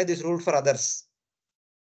 You apply this rule for others.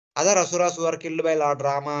 Other asuras who are killed by Lord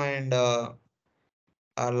Rama and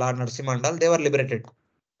Lord Narasimha, they were liberated.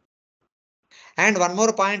 And one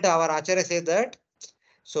more point, our Acharya says that,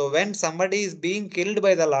 so when somebody is being killed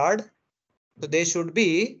by the Lord, so they should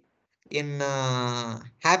be in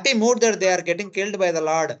happy mood that they are getting killed by the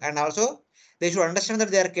Lord, and also they should understand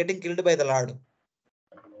that they are getting killed by the Lord.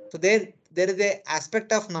 So there is a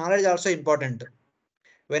aspect of knowledge also important.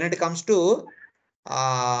 When it comes to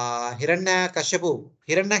Hiranyakashipu,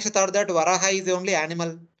 Hiranyaksha thought that Varaha is the only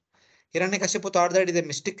animal. Hiranyakashipu thought that it is a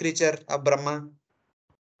mystic creature of Brahma.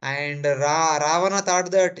 And Ravana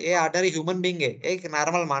thought that a ordinary human being है, एक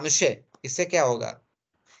normal मनुष्य है, इससे क्या होगा?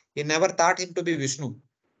 He never thought him to be Vishnu.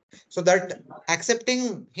 So that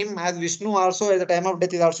accepting him as Vishnu also at the time of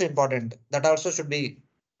death is also important. That also should be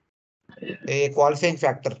a qualifying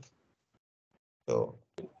factor. So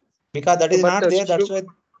because that is not there, that's why.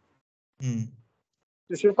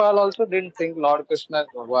 Shishupal also didn't think Lord Krishna is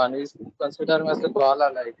Bhagwan. He's considered as a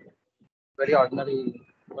Dwala, like very ordinary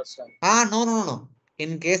person. No.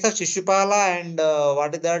 In case of Shishupala and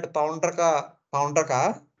what is that,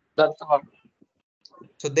 Paundraka,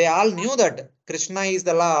 so they all knew that Krishna is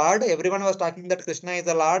the Lord. Everyone was talking that Krishna is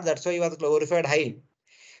the Lord. That's why he was glorified high.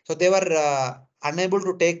 So they were unable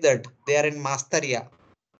to take that. They are in Mastarya.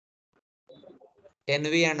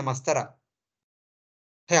 Envy and Mastara.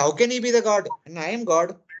 Hey, how can he be the God? And I am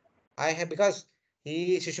God. I have, because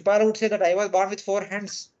Shishupala would say that I was born with 4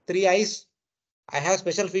 hands, 3 eyes. I have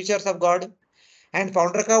special features of God. And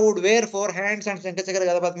Paundraka would wear 4 hands and Shankachakra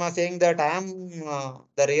Gadapadma saying that I am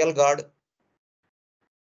the real God.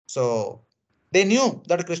 So they knew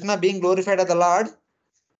that Krishna being glorified as the Lord,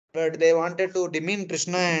 but they wanted to demean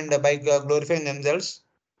Krishna and by glorifying themselves.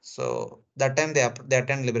 So that time they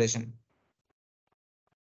attend liberation.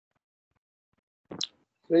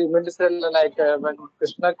 So you meant to say like when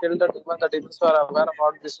Krishna killed the demons were aware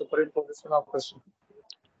about the supreme position of Krishna.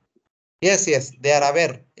 Yes, they are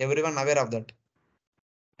aware. Everyone aware of that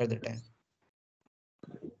at the time.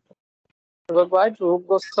 But why Rup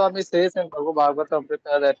Goswami says in Bhagavad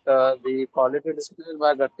Bhagavatamrita that the quality displayed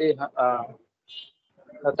by Hatari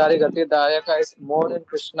Gati Dayaka is more in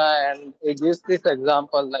Krishna, and he gives this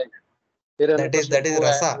example like that is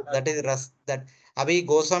rasa. That is ras. That अभी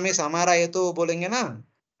गोस्वामी हमारा ये तो बोलेंगे ना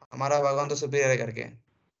हमारा भगवान तो superior है करके.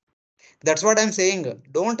 That's what I'm saying.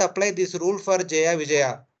 Don't apply this rule for Jaya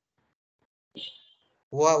Vijaya.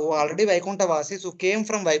 वो ऑलरेडी वैकुंठ वासी who came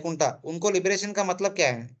from Vaikunta. उनको लिबरेशन का मतलब क्या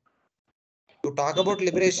है? To talk about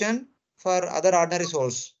liberation for other ordinary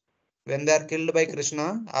souls. When they are killed by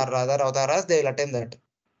Krishna or other avatars, they will attain that.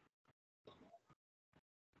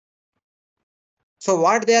 So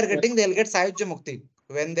what they are getting, they will get Sayujya Mukti.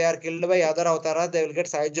 When they are killed by other avatars, they will get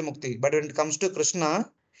Sayujya Mukti. But when it comes to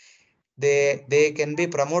Krishna, they can be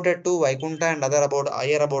promoted to Vaikunta and other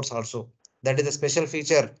higher abodes also. That is a special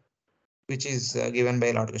feature which is given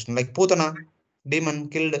by Lord Krishna. Like Putana, demon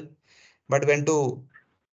killed, but went to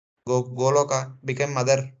Goloka, became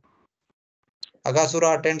mother.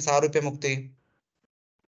 Agasura attained Sarupya Mukti.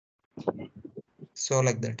 So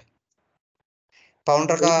like that.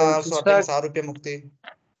 Paundraka also attained Sarupya Mukti.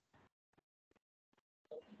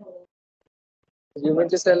 You mean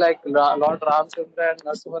to say like Lord Ramchandra and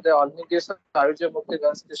Narasimha, they only give Sayujya Mukti,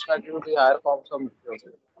 thus Krishna give the higher forms of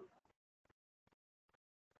Mukti.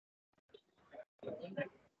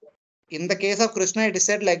 In the case of Krishna, it is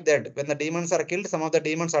said like that. When the demons are killed, some of the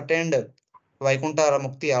demons attained Vaikuntha or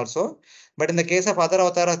Mukti also. But in the case of other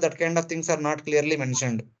avatars, that kind of things are not clearly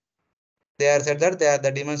mentioned. They are said that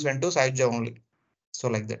the demons went to Sayujya only. So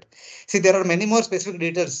like that. See, there are many more specific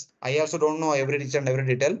details. I also don't know each and every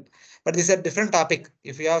detail. But this is a different topic.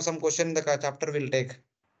 If you have some question, the chapter will take.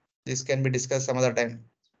 This can be discussed some other time.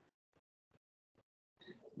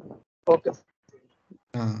 Okay.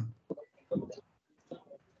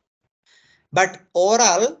 But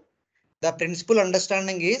overall, the principal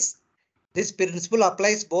understanding is this principle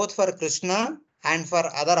applies both for Krishna and for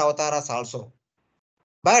other avatars also.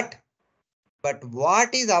 But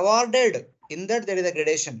what is awarded in that there is a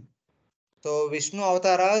gradation. So Vishnu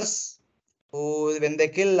avatars, who when they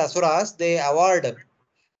kill asuras, they award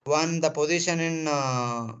one the position in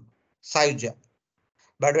Sayujya.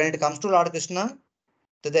 But when it comes to Lord Krishna,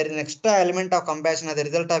 so there is an extra element of compassion, as a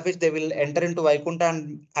result of which they will enter into Vaikuntha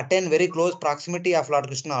and attain very close proximity of Lord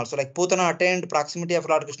Krishna also. Like Putana attained proximity of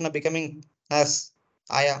Lord Krishna, becoming as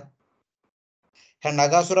Aya. And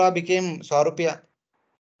Nagasura became Sarupya.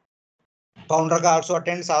 Paundraka also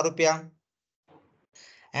attained Sarupya.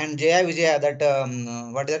 And Jaya Vijaya, that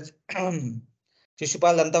what is that?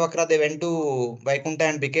 Shishupal Dantavakra, they went to Vaikuntha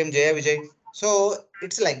and became Jaya Vijay. So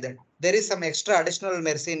it's like that. There is some extra additional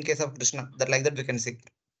mercy in case of Krishna. That like that we can see.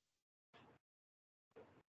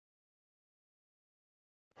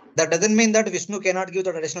 That doesn't mean that Vishnu cannot give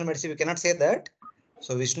that additional mercy. We cannot say that.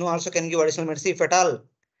 So Vishnu also can give additional mercy if at all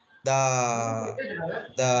the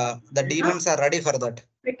demons are ready for that.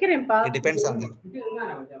 It depends on them.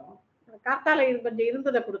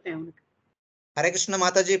 Hare Krishna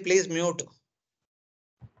Mataji, please mute.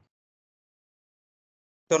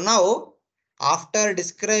 So now, after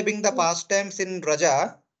describing the pastimes in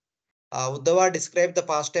Vraja, Uddhava described the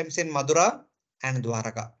pastimes in Madura and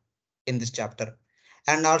Dwaraka in this chapter.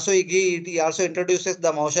 And also he also introduces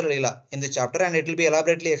the Maushal Leela in this chapter, and it will be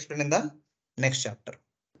elaborately explained in the next chapter.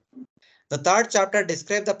 The third chapter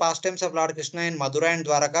describes the pastimes of Lord Krishna in Madura and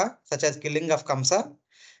Dwaraka, such as killing of Kamsa.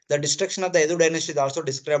 The destruction of the Yadu dynasty is also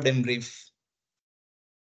described in brief.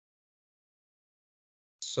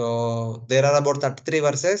 So there are about 33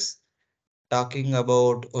 verses talking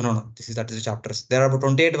about, oh no, this is 33 chapters. There are about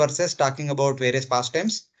 28 verses talking about various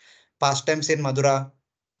pastimes. Pastimes in Madura,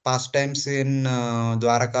 pastimes in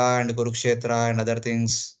Dwaraka and Kurukshetra and other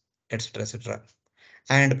things, etc. etc.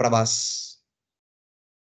 And Prabhas.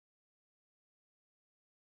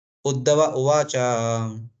 Uddhava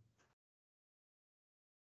Uvacha.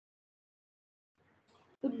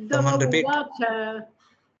 Someone repeat.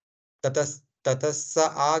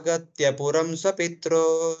 Tatassa agatya puram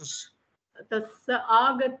sapitros. Tatassa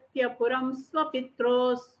agatya puram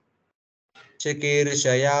swapitros.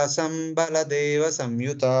 Chikirshaya sambaladeva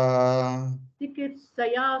samyuta.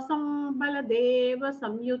 Chikirshaya sambaladeva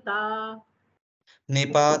samyuta.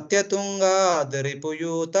 Nipatya tungad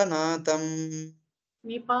ripuyutanatam.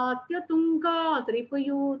 Nipatya tungad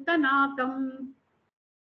ripuyutanatam.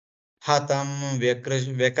 Hatam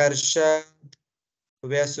vyakarsha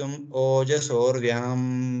vyasum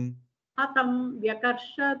ojasorvyam. Hatam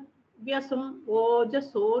vyakarsha vyasum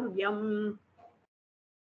ojasorvyam.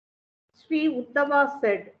 Sri Uddhava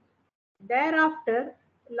said, thereafter,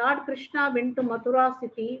 Lord Krishna went to Mathura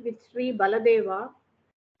city with Sri Baladeva,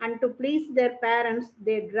 and to please their parents,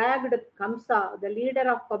 they dragged Kamsa, the leader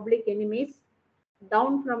of public enemies,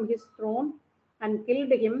 down from his throne and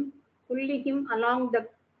killed him, pulling him along the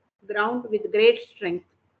ground with great strength.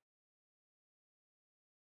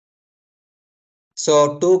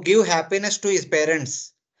 So to give happiness to his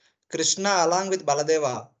parents, Krishna along with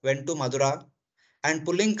Baladeva went to Madura and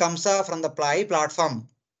pulling Kamsa from the platform.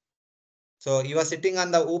 So he was sitting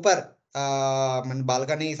on the upper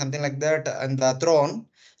balcony, something like that, and the throne.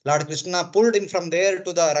 Lord Krishna pulled him from there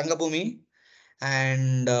to the Rangabhumi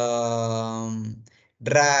and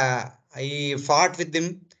he fought with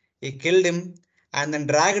him, he killed him, and then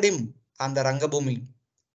dragged him on the Rangabhumi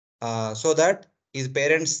so that his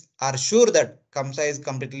parents are sure that Kamsa is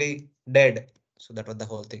completely dead. So that was the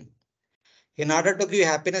whole thing. In order to give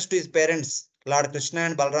happiness to his parents, Lord Krishna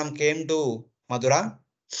and Balram came to Madura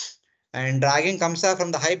and dragging Kamsa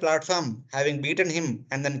from the high platform, having beaten him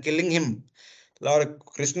and then killing him. Lord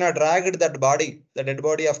Krishna dragged that body, the dead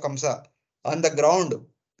body of Kamsa, on the ground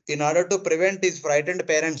in order to prevent his frightened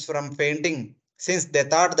parents from fainting, since they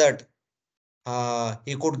thought that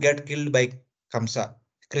he could get killed by Kamsa.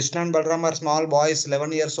 Krishna and Balram are small boys,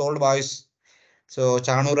 11 years old boys. So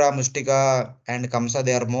Chanura, Mustika, and Kamsa,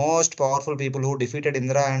 they are most powerful people who defeated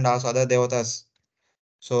Indra and also other devatas.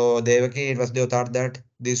 So Devaki and Vasudeva thought that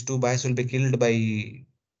these two boys will be killed by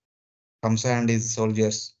Kamsa and his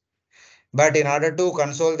soldiers. But in order to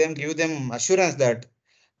console them, give them assurance that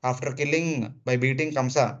after killing by beating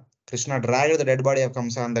Kamsa, Krishna dragged the dead body of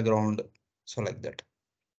Kamsa on the ground. So like that.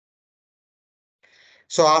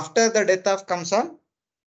 So after the death of Kamsa,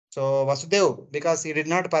 so Vasudev, because he did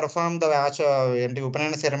not perform the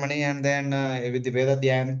Upanayana ceremony and then with the Veda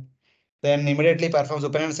Dhyan, then immediately performs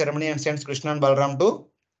Upanayana ceremony and sends Krishna and Balram to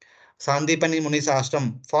Sandipani Muni's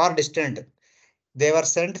ashram, far distant. They were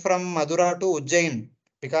sent from Madura to Ujjain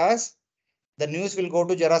because the news will go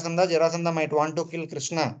to Jarasandha. Jarasandha might want to kill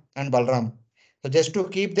Krishna and Balram. So just to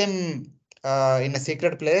keep them in a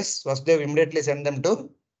secret place, Vasudev immediately sent them to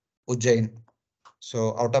Ujjain.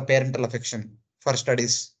 So out of parental affection for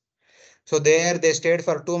studies. So there they stayed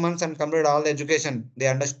for 2 months and completed all the education. They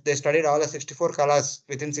studied all the 64 kalas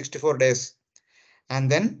within 64 days. And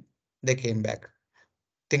then they came back.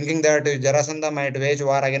 Thinking that Jarasandha might wage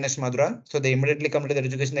war against Madura. So they immediately completed their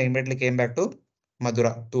education. They immediately came back to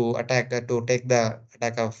Madura to take the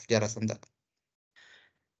attack of Jarasandha.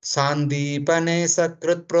 Sandipane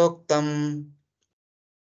Sakrit Proktam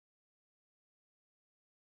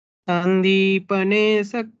Sandipane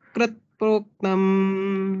Sakrat Proktam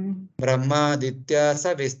Brahmaditya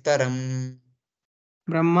Savistaram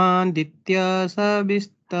Brahmaditya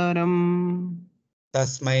Savistaram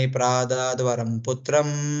Tasmai Pradadvaram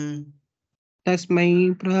Putram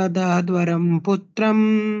Tasmai Pradadvaram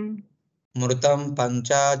Putram Mrutam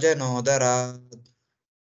Panchajanodara.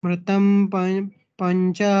 Mritam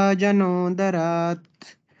Panchajanodarat.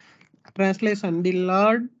 Translation: The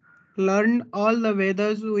Lord learned all the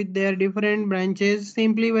Vedas with their different branches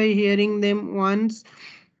simply by hearing them once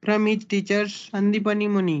from his teacher Sandipani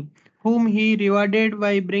Muni, whom he rewarded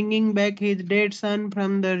by bringing back his dead son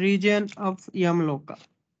from the region of Yamloka.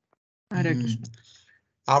 Hare Krishna.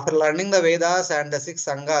 After learning the Vedas and the 6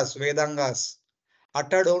 Sangas, Vedangas,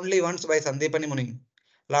 uttered only once by Sandipani Muni,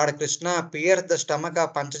 Lord Krishna pierced the stomach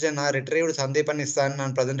of Panchajana, retrieved Sandipani's son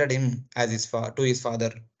and presented him as to his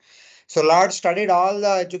father. So Lord studied all the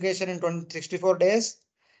education in 64 days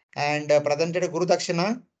and presented a Guru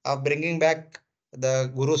Dakshina of bringing back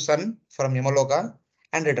the Guru's son from Yamaloka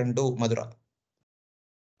and returned to Madura.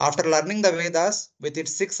 After learning the Vedas with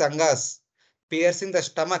its 6 Sangas, piercing the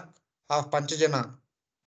stomach of Panchajana,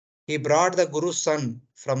 he brought the Guru's son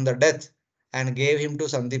from the death and gave him to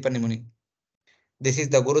Sandipani Muni. This is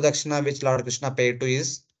the Guru Dakshina which Lord Krishna paid to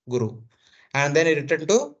his Guru. And then he returned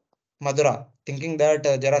to Madura, thinking that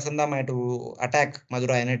Jarasandha might attack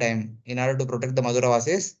Madura anytime. In order to protect the Madura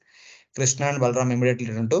Vasis, Krishna and Balram immediately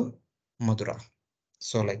returned to Madura.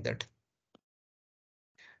 So like that.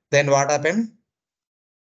 Then what happened?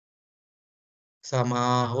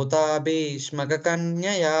 Samahuta Bhishmaka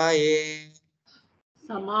Kanyayaye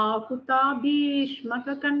Samahuta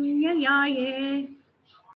Bhishmaka Kanyayaye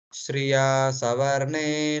Shriya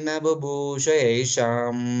Savarnena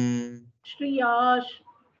Bubhushayesham Shriyash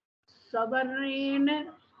Savarnena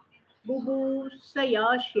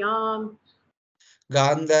Bubhusayashyam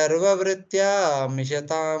Gandharva Vritya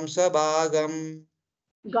Mishatam Sabhagam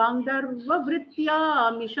Gandharva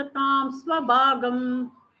Vritya Mishatam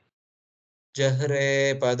Svabhagam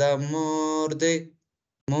Jahre Padam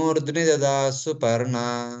Murdni Dada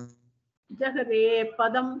Suparna. Jahare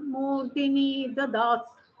Padam Murtini Dadas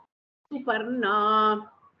Suparna.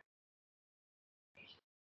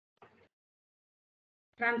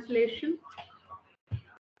 Translation: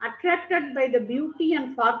 Attracted by the beauty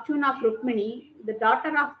and fortune of Rukmini, the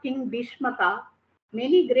daughter of King Bhishmaka,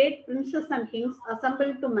 many great princes and kings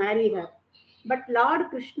assembled to marry her. But Lord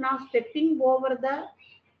Krishna, stepping over the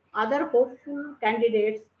other hopeful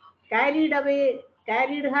candidates, carried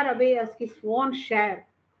her away as his own share,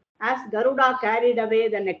 as Garuda carried away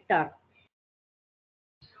the nectar.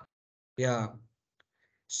 Yeah.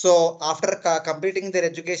 So after completing their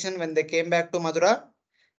education, when they came back to Mathura,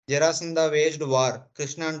 Jarasandha waged war.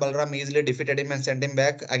 Krishna and Balram easily defeated him and sent him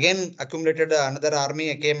back. Again, accumulated another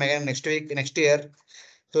army, came again next year.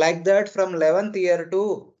 Like that, from 11th year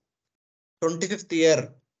to 25th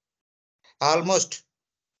year, almost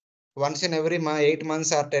once in every 8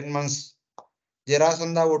 months or 10 months,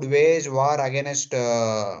 Jarasandha would wage war against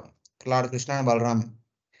Lord Krishna and Balram.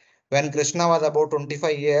 When Krishna was about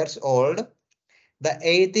 25 years old, the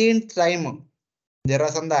 18th time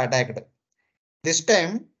Jarasandha attacked. This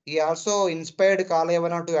time, he also inspired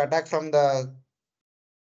Kalayavana to attack from the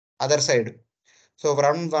other side. So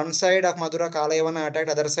from one side of Madura, Kalayavana attacked,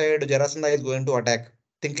 other side Jarasandha is going to attack.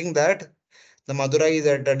 Thinking that the Madura is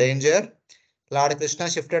at a danger, Lord Krishna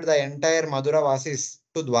shifted the entire Madura Vasis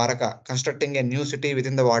to Dwaraka, constructing a new city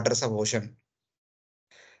within the waters of ocean.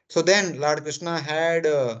 So then Lord Krishna had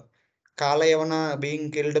Kalayavana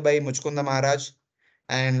being killed by Muchkunda Maharaj,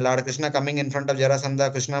 and Lord Krishna coming in front of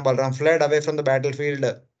Jarasandha. Krishna Balram fled away from the battlefield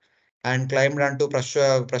and climbed onto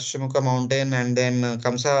Prashamukha mountain, and then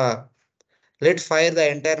Kamsa lit fire the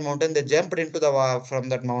entire mountain. They jumped into the from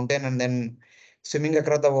that mountain, and then swimming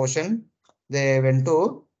across the ocean, they went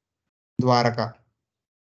to Dwaraka.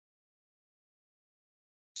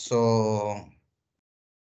 So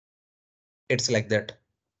it's like that.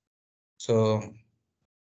 So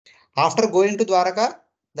after going to Dwaraka,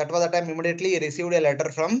 that was the time immediately he received a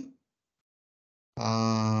letter from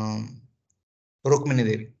Rukmini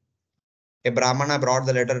Devi. A Brahmana brought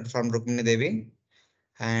the letter from Rukmini Devi,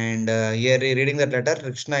 and here reading that letter,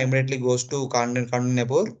 Krishna immediately goes to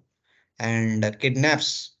Kandinapur and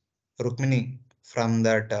kidnaps Rukmini from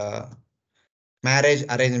that marriage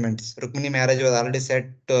arrangements. Rukmini marriage was already set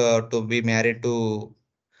to be married to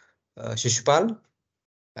Shishupal,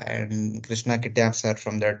 and Krishna kidnaps her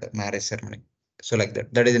from that marriage ceremony. So like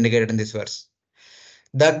that. That is indicated in this verse.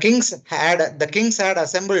 The kings had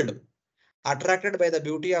assembled, attracted by the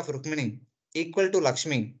beauty of Rukmini, equal to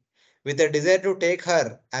Lakshmi, with a desire to take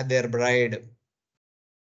her as their bride.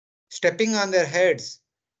 Stepping on their heads,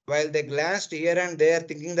 while they glanced here and there,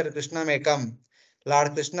 thinking that Krishna may come,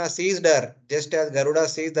 Lord Krishna seized her, just as Garuda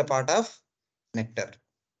seized the part of nectar.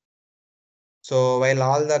 So while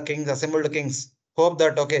all the kings, assembled kings, hope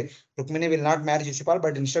that okay, Rukmini will not marry Shishupal,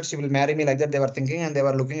 but instead she will marry me, like that they were thinking, and they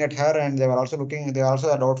were looking at her, and they were also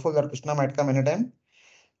doubtful that Krishna might come anytime.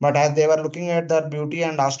 But as they were looking at that beauty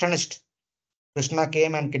and astonished, Krishna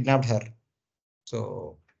came and kidnapped her.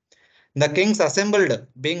 So the kings assembled,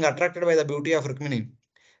 being attracted by the beauty of Rukmini,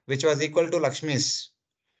 which was equal to Lakshmi's.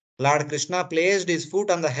 Lord Krishna placed his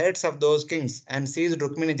foot on the heads of those kings and seized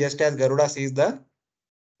Rukmini just as Garuda seized the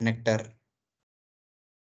nectar.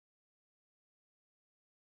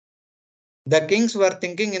 The kings were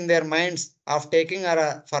thinking in their minds of taking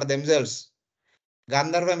her for themselves.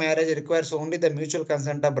 Gandharva marriage requires only the mutual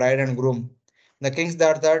consent of bride and groom. The kings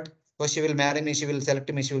thought that, oh, she will marry me, she will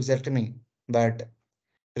select me, she will select me. But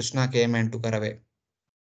Krishna came and took her away.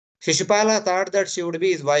 Shishupala thought that she would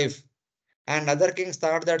be his wife, and other kings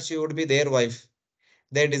thought that she would be their wife.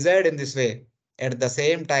 They desired in this way. At the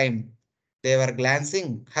same time, they were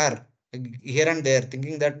glancing her here and there,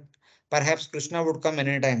 thinking that perhaps Krishna would come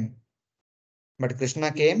anytime. But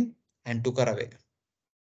Krishna came and took her away.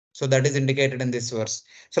 So that is indicated in this verse.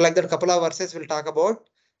 So like that, couple of verses will talk about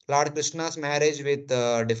Lord Krishna's marriage with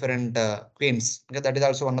different queens. Okay, that is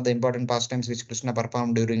also one of the important pastimes which Krishna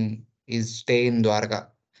performed during his stay in Dwaraka.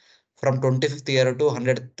 From 25th year to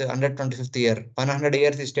 125th year, 100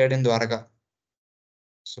 years he stayed in Dwaraka.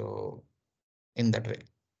 So in that way.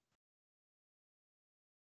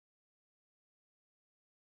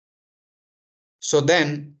 So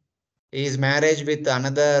then his marriage with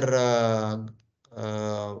another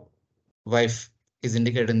wife is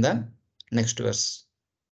indicated in the next verse.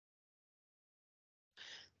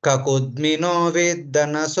 Kakudmino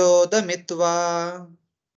viddanasodamitva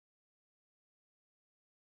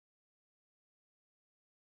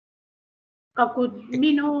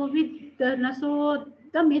Kakudmino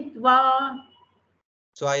viddanasodamitva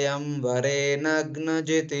Swayam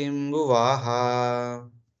varenagnajitim vuvaha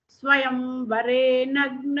Swayam vare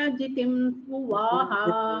nagnajitim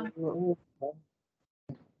vuvaha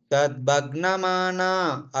Tadbhagnamana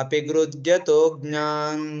apigrudyato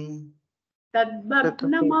gnyan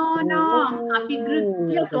Tadbhagnamana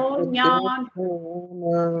apigrityato jnaan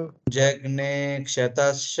Jagne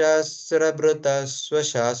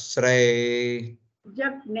kshatashasrabhrutasvashasrai.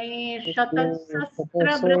 Jagne Shatasastra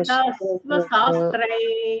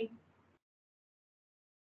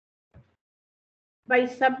by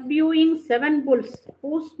subduing 7 bulls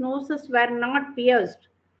whose noses were not pierced,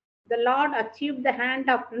 the Lord achieved the hand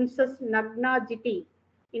of Princess Nagnajiti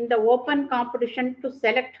in the open competition to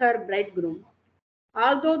select her bridegroom.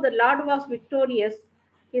 Although the Lord was victorious,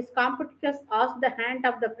 his competitors asked the hand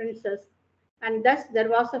of the princess, and thus there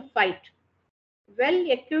was a fight. Well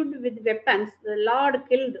equipped with weapons, the Lord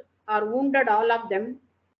killed or wounded all of them,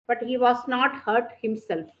 but he was not hurt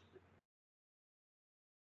himself.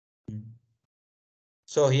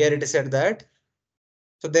 So here it is said that,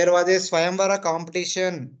 so there was a Swayamvara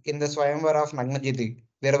competition in the Swayamvara of Nagnajiti.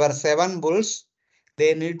 There were 7 bulls.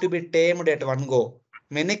 They need to be tamed at one go.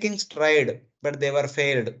 Many kings tried, but they were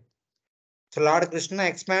failed. So Lord Krishna,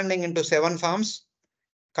 expanding into 7 forms,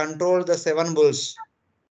 controlled the 7 bulls,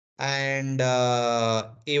 and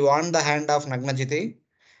he won the hand of Nagnajiti,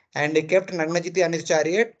 and he kept Nagnajiti on his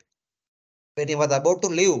chariot. When he was about to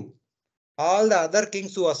leave, all the other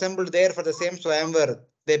kings who assembled there for the same Swayamvar,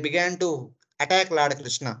 they began to attack Lord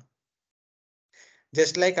Krishna.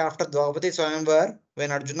 Just like after Draupadi Swayamvar,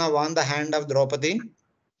 when Arjuna won the hand of Draupadi,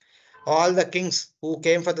 all the kings who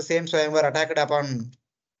came for the same Swayamvar attacked upon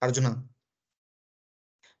Arjuna.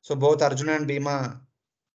 So both Arjuna and Bhima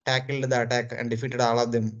tackled the attack and defeated all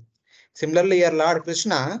of them. Similarly, here Lord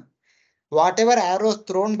Krishna, whatever arrows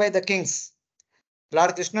thrown by the kings,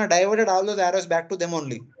 Lord Krishna diverted all those arrows back to them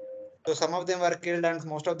only. So some of them were killed and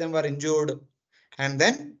most of them were injured. And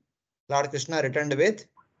then Lord Krishna returned with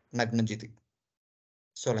Nagnajiti.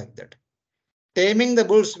 So like that. Taming the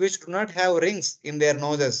bulls which do not have rings in their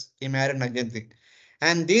noses, he married Nagnajiti.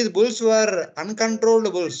 And these bulls were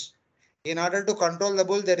uncontrolled bulls. In order to control the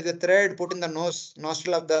bull, there is a thread put in the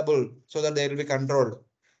nostril of the bull so that they will be controlled.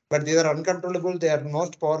 But these are uncontrollable, they are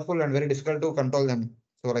most powerful and very difficult to control them.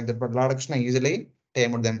 So like that, but Lord Krishna easily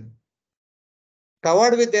tamed them.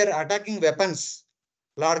 Covered with their attacking weapons,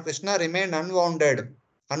 Lord Krishna remained unwounded,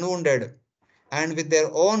 and with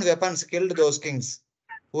their own weapons killed those kings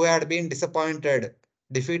who had been disappointed,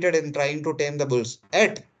 defeated in trying to tame the bulls,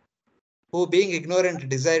 yet who being ignorant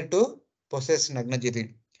desired to possess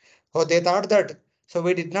Nagnajiti. So they thought that, so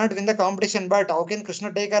we did not win the competition, but how can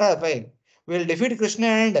Krishna take her away? We'll defeat Krishna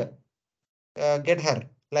and get her.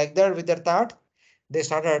 Like that, with their thought, they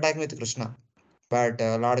started attacking with Krishna. But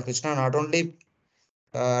Lord Krishna not only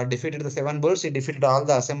defeated the 7 bulls, he defeated all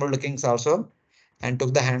the assembled kings also and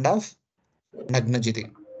took the hand of Nagnajiti.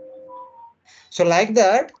 So like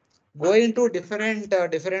that, going to different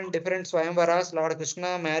Swayamvaras, Lord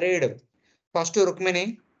Krishna married first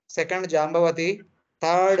Rukmini, second Jambavati,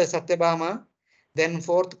 third Satyabhama, then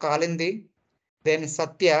fourth Kalindi, then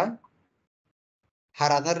Satya. Her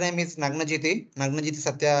other name is Nagnajiti. Nagnajiti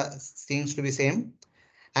Satya seems to be same.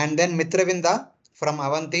 And then Mitravinda from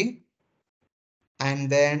Avanti. And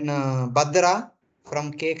then Bhadra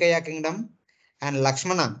from Kekaya kingdom. And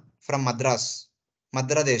Lakshmana from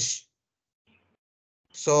Madradesh.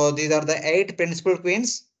 So these are the 8 principal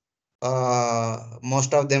queens.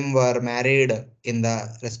 Most of them were married in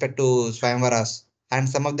the respect to Swayamvaras. And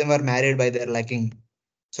some of them were married by their liking.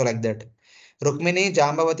 So like that. Rukmini,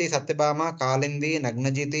 Jambavati, Satyabhama, Kalindi,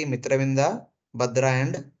 Nagnajiti, Mitravinda, Bhadra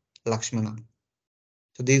and Lakshmana.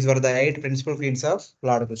 So these were the 8 principal queens of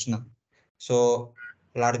Lord Krishna. So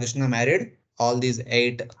Lord Krishna married all these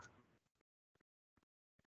 8.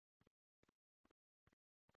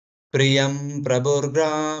 Priyam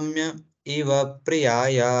Prabhurgramya Iva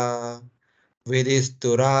Priyaya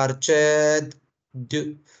Vidisturarched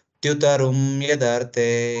Dyutarum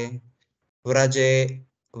Yadarte Vraje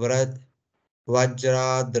Vraj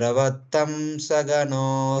Vajradravattam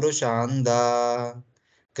Sagano Rushanda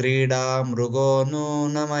Krida Mrugo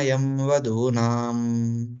Nunamayam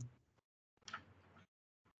Vadunam.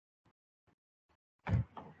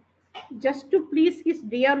 Just to please his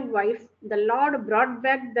dear wife, the Lord brought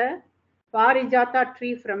back the Parijata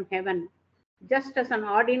tree from heaven, just as an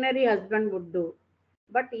ordinary husband would do.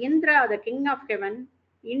 But Indra, the king of heaven,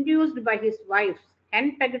 induced by his wife,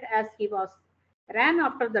 henpecked as he was, ran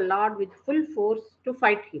after the Lord with full force to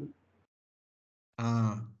fight him.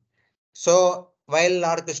 So while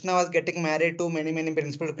Lord Krishna was getting married to many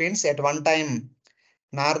principal queens, at one time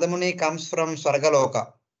Narada Muni comes from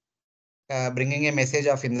Swargaloka, bringing a message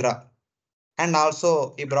of Indra. And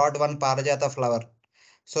also he brought one Parijata flower.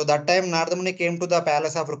 So that time Narada Muni came to the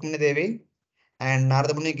palace of Rukmini Devi, and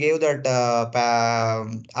Narada Muni gave that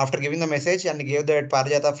after giving the message, and gave that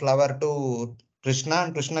Parijata flower to Krishna,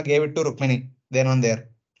 and Krishna gave it to Rukmini then and there.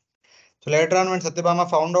 So later on, when Satyabhama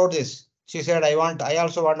found out this, she said, I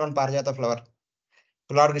also want one Parijata flower.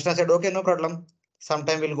 So Lord Krishna said, okay, no problem.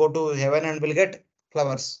 Sometime we'll go to heaven and we'll get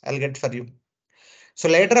flowers. I'll get for you. So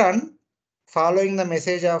later on, following the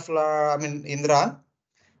message of Indra,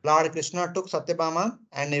 Lord Krishna took Satyabhama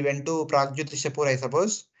and he went to Pragjyotishapur, I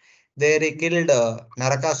suppose. There he killed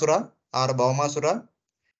Narakasura or Bhaumasura,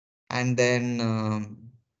 and then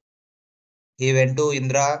he went to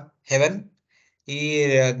Indra heaven. He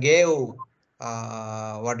gave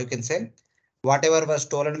what you can say, whatever was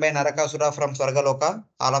stolen by Narakasura from Swargaloka,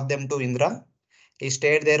 all of them to Indra. He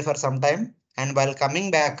stayed there for some time, and while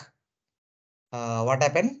coming back, what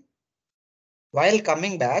happened? While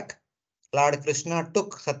coming back, Lord Krishna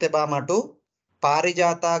took Satyabhama to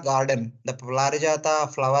Parijata garden, the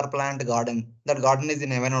Parijata flower plant garden. That garden is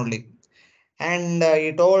in heaven only. And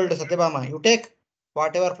he told Satyabhama, you take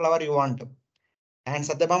whatever flower you want. And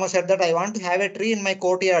Satyabhama said that I want to have a tree in my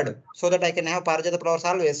courtyard so that I can have Parijata flowers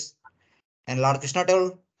always. And Lord Krishna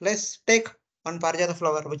told, let's take one Parijata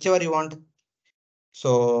flower, whichever you want.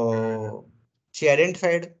 So she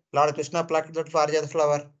identified. Lord Krishna plucked that Parijata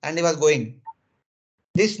flower and he was going.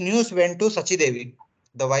 This news went to Sachi Devi,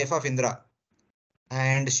 the wife of Indra.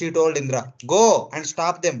 And she told Indra, go and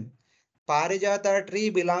stop them. Parijata tree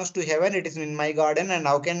belongs to heaven. It is in my garden. And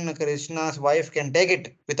how can Krishna's wife can take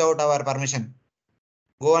it without our permission?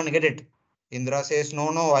 Go and get it. Indra says,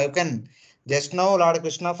 no, I can. Just now Lord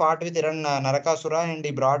Krishna fought with Narakasura and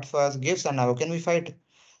he brought first gifts, and how can we fight?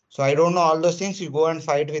 So I don't know all those things. You go and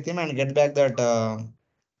fight with him and get back that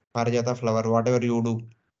Parijata flower, whatever you do.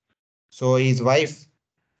 So his wife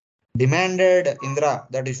demanded Indra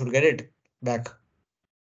that he should get it back.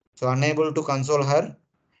 So unable to console her,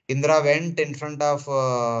 Indra went in front of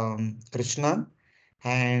Krishna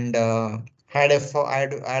and had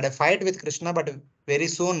a fight with Krishna, but very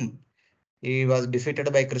soon he was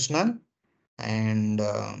defeated by Krishna, and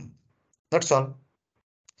that's all.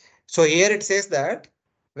 So here it says that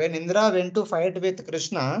when Indra went to fight with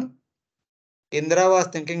Krishna, Indra was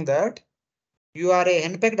thinking that you are a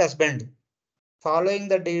henpecked husband. Following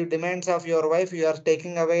the demands of your wife, you are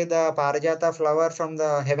taking away the Parijata flower from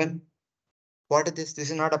the heaven. What is this? This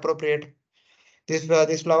is not appropriate. This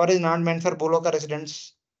flower is not meant for Bhuloka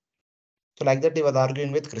residents. So like that he was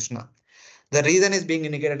arguing with Krishna. The reason is being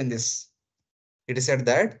indicated in this. It is said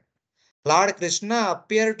that Lord Krishna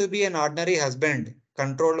appeared to be an ordinary husband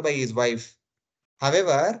controlled by his wife.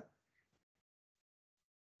 However,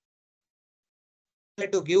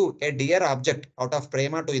 to give a dear object out of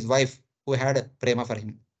prema to his wife who had prema for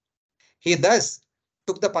him. He thus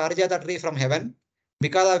took the Parijata tree from heaven,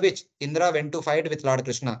 because of which Indra went to fight with Lord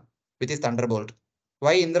Krishna with his thunderbolt.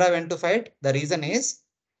 Why Indra went to fight? The reason is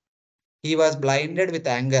he was blinded with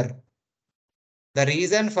anger. The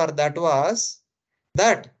reason for that was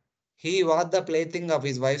that he was the plaything of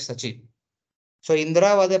his wife Sachi. So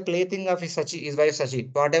Indra was the plaything of his wife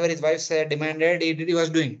Sachi. Whatever his wife said, demanded, he was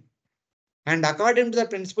doing. And according to the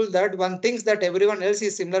principle that one thinks that everyone else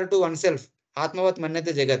is similar to oneself, Atmavat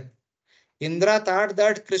Manyate Jagat, Indra thought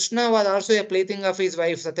that Krishna was also a plaything of his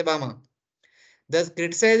wife Satyabhama. Thus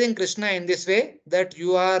criticizing Krishna in this way, that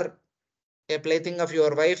you are a plaything of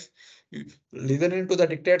your wife, listening to the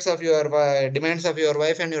dictates of your demands of your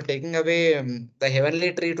wife, and you're taking away the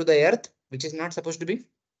heavenly tree to the earth, which is not supposed to be.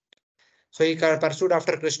 So he pursued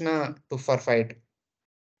after Krishna for fight.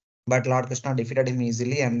 But Lord Krishna defeated him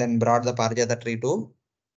easily and then brought the Parijata tree to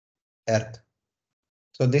earth.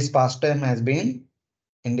 So this pastime has been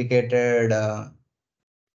indicated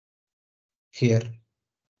here.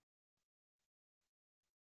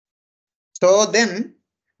 So then,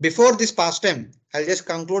 before this pastime, I'll just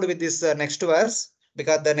conclude with this next verse,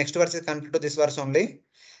 because the next verse is connected to this verse only.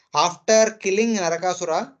 After killing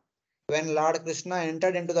Narakasura, when Lord Krishna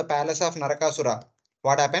entered into the palace of Narakasura,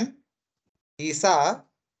 what happened? He saw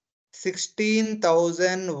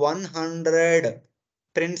 16,100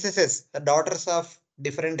 princesses, the daughters of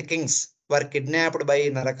different kings, were kidnapped by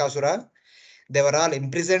Narakasura. They were all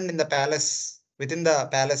imprisoned in the palace, within the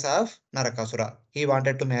palace of Narakasura. He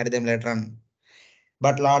wanted to marry them later on.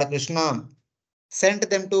 But Lord Krishna sent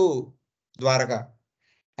them to Dwaraka.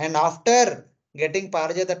 And after getting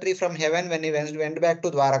Parijata tree from heaven, when he went back to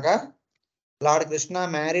Dwaraka, Lord Krishna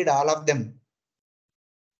married all of them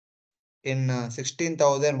in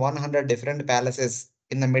 16,100 different palaces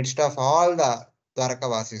in the midst of all the Dwaraka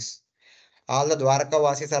Vasis. All the Dwaraka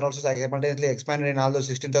Vasis are also simultaneously expanded in all those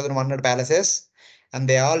 16,100 palaces, and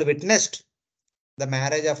they all witnessed the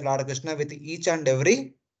marriage of Lord Krishna with each and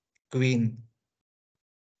every queen.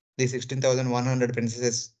 The 16,100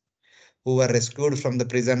 princesses who were rescued from the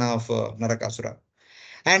prison of Narakasura.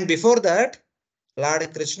 And before that,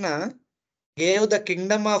 Lord Krishna gave the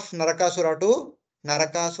kingdom of Narakasura to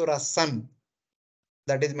Narakasura's son.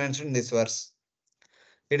 That is mentioned in this verse.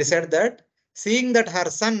 It is said that seeing that her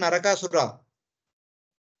son Narakasura,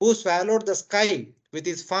 who swallowed the sky with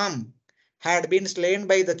his farm, had been slain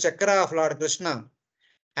by the chakra of Lord Krishna,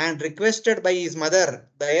 and requested by his mother,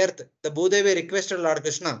 the earth, the Bhudevi requested Lord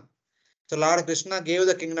Krishna. So Lord Krishna gave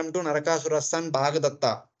the kingdom to Narakasura's son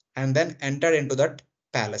Bhagadatta and then entered into that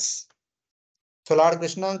palace. So Lord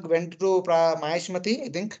Krishna went to Maheshmati, I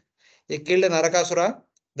think. He killed Narakasura.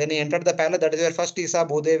 Then he entered the palace. That is where first he saw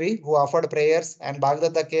Bhudevi, who offered prayers, and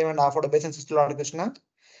Bhagadatta came and offered obeisances to Lord Krishna.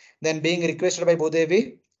 Then being requested by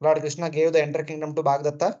Bhudevi, Lord Krishna gave the entire kingdom to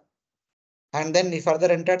Bhagadatta. And then he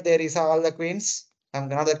further entered, there he saw all the queens,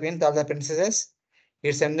 not the queens, all the princesses.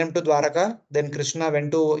 He sent them to Dwaraka. Then Krishna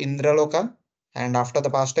went to Indraloka. And after the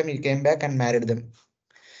pastime, he came back and married them.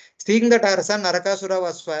 Seeing that our son Narakasura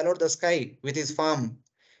was swallowed the sky with his farm,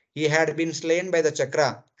 he had been slain by the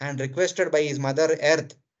chakra and requested by his mother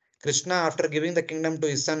earth. Krishna, after giving the kingdom to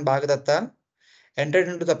his son Bhagadatta, entered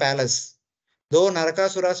into the palace. Though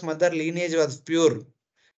Narakasura's mother lineage was pure,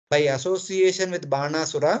 by association with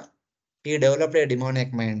Banasura, he developed a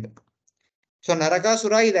demoniac mind. So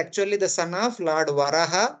Narakasura is actually the son of Lord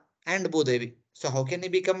Varaha and Bhudevi. So how can he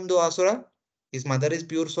become the Asura? His mother is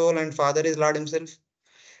pure soul and father is Lord himself.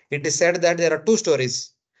 It is said that there are two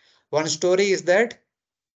stories. One story is that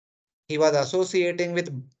he was associating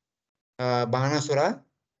with Banasura,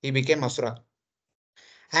 he became Asura.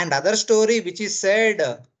 And other story which is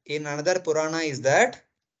said in another Purana is that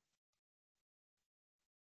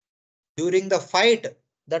during the fight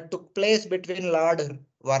that took place between Lord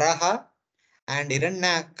Varaha and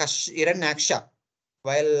Hiranyaksha,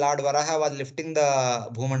 while Lord Varaha was lifting the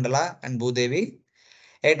Bhumandala and Bhudevi,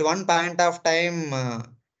 at one point of time,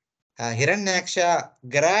 Hiranyaksha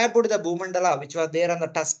grabbed the Bhumandala which was there on the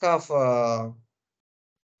tusk of Lord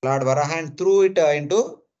Varaha and threw it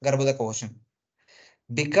into Garbhodaka ocean.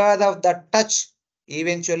 Because of that touch,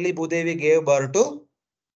 eventually Bhudevi gave birth to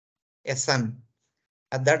a son.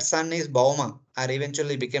 And that son is Bhauma, or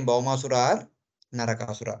eventually became Bhaumasura or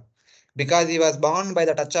Narakasura. Because he was born by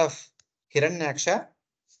the touch of Hiranyaksha,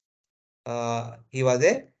 he was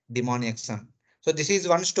a demoniac son. So this is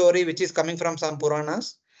one story which is coming from some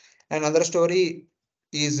Puranas. Another story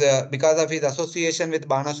is because of his association with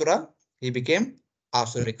Banasura, he became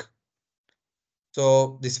Asuric.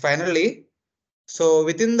 So this finally, so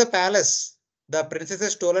within the palace, the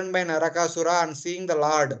princesses stolen by Narakasura and seeing the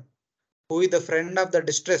Lord, who is the friend of the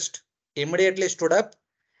distressed, immediately stood up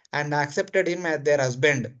and accepted him as their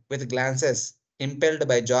husband with glances impelled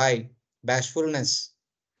by joy, bashfulness,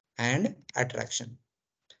 and attraction.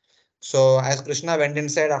 So as Krishna went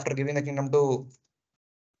inside after giving the kingdom to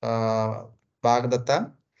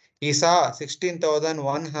Bhagadatta, he saw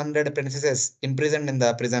 16,100 princesses imprisoned in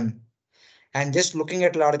the prison. And just looking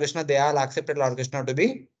at Lord Krishna, they all accepted Lord Krishna to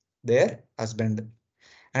be their husband.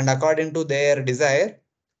 And according to their desire,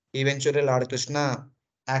 eventually Lord Krishna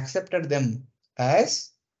accepted them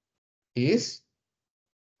as his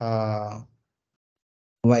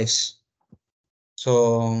wives.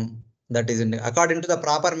 So that is according to the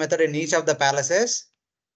proper method in each of the palaces.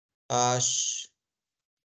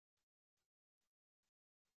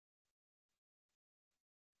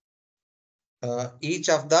 Each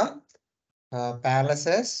of the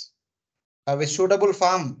palaces with suitable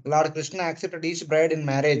form, Lord Krishna accepted each bride in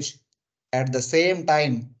marriage at the same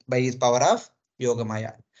time by his power of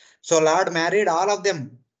Yogamaya. So Lord married all of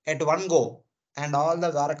them at one go, and all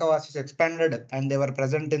the Dwaraka expanded, and they were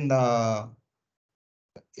present in the.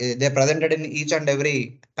 They presented in each and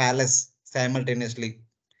every palace simultaneously.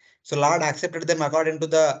 So Lord accepted them according to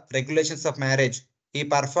the regulations of marriage. He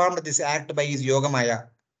performed this act by his Yogamaya,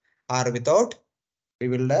 or without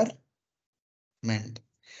bewilderment.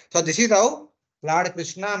 So this is how Lord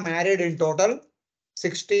Krishna married in total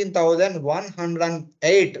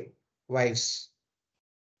 16,108 wives.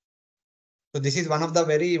 So this is one of the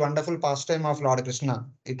very wonderful pastime of Lord Krishna.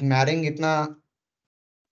 Marrying itna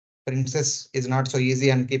princess is not so easy,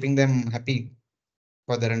 and keeping them happy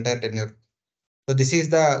for their entire tenure. So this is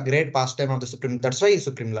the great pastime of the Supreme. That's why he's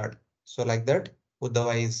Supreme Lord. So like that,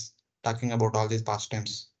 Uddhava is talking about all these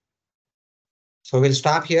pastimes. So we'll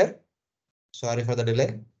stop here. Sorry for the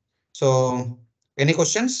delay. So any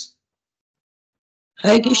questions?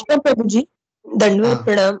 हरे कृष्ण प्रभु जी, दंडवत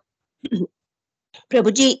प्रणाम।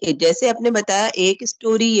 प्रभु जी, जैसे आपने बताया एक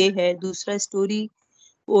story ये है, दूसरा story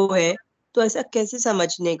वो है, तो ऐसा कैसे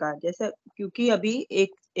समझने का? जैसा क्योंकि अभी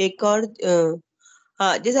एक और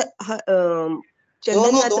हाँ, जैसा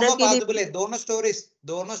चंदन यात्रा के लिए दोनों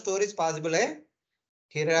स्टोरीज पॉसिबल है.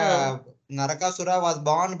 Narakasura was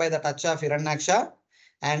born by the touch of Hiranyaksha,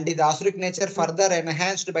 and his Asuric nature further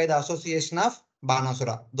enhanced by the association of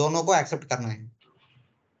Banasura. दोनों को accept करना है.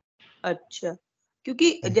 अच्छा,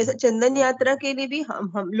 क्योंकि जैसे चंदन यात्रा के लिए भी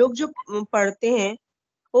हम लोग जो पढ़ते हैं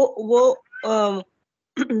वो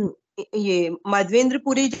ये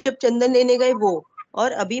माधवेंद्रपुरी जब चंदन लेने गए वो,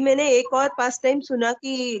 और अभी मैंने एक और पास टाइम सुना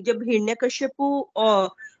कि जब हिरण्यकश्यपु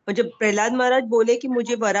और जब प्रहलाद महाराज बोले कि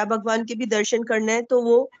मुझे वराह भगवान के भी दर्शन करना है, तो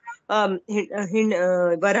वो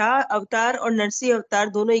वराह अवतार और नरसिंह अवतार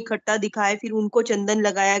दोनों इकट्ठा दिखाए, फिर उनको चंदन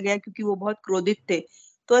लगाया गया क्योंकि वो बहुत क्रोधित थे।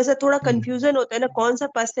 तो ऐसा थोड़ा कंफ्यूजन होता है ना, कौन सा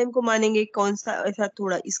पास टाइम को मानेंगे, कौन सा, ऐसा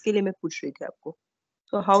थोड़ा इसके लिए मैं पूछ रही थी आपको।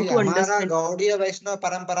 So how See, to हमारा understand? गौड़ीय वैष्णव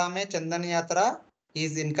परंपरा में चंदन यात्रा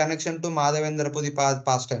is in connection to Madhavendra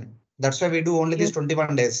pastime. That's why we do only these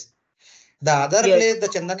 21 days. The other Yes. place, the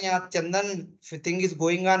Chandan thing is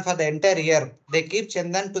going on for the entire year. They keep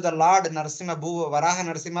Chandan to the Lord Narasimha, Varaha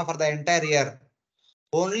Narasimha for the entire year.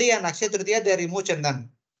 Only on Akshaya Tritiya they remove Chandan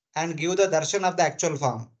and give the darshan of the actual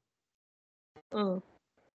form.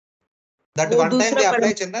 That वो one time दूसरा they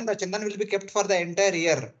apply परम Chandan, the Chandan will be kept for the entire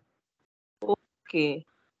year. Okay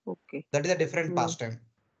okay That is a different pastime.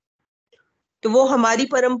 तो वो हमारी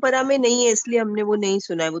परंपरा में नहीं है, इसलिए हमने वो नहीं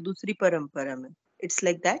सुना है, वो दूसरी परंपरा में। It's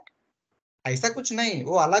like that. ऐसा कुछ नहीं,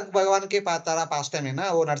 वो अलग भगवान के तारा पास्टम है ना,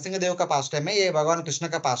 वो नरसिंह देव का पास्टम है, ये भगवान कृष्ण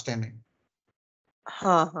का पास्टम है।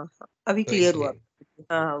 हाँ हाँ हाँ, अभी तो क्लियर हुआ। इसलिए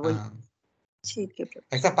हाँ वही। हाँ, ठीक है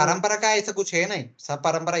प्रभु। ऐसा परंपरा का ऐसा कुछ है नहीं, सब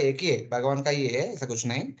परंपरा एक ही है, भगवान का ही है, ऐसा कुछ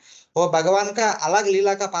नहीं। वो भगवान का अलग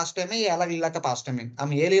लीला का पास्टम है, ये अलग लीला का पास्टम है।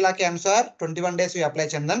 हम ये लीला के अनुसार 21 days we apply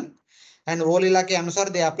Chandan, and वो लीला के अनुसार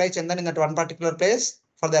they apply Chandan in that one particular place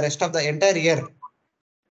for the rest of the entire year.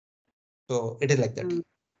 So it is like that.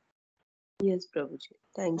 Yes Prabhu ji,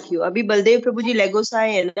 thank you. अभी बलदेव प्रभु जी लेगोस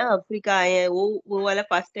आए हैं ना, Africa आए हैं, वो वाला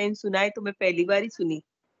पास टाइम सुना है, तो मैं पहली बार ही सुनी,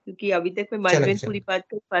 क्योंकि अभी तक मैं माधवेंद्रपुरी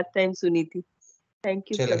पास टाइम सुनी थी।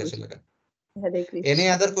 Thank you Prabhu ji. Hare Krishna. Any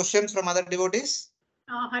other questions from other devotees?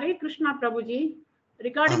 Hare Krishna Prabhuji.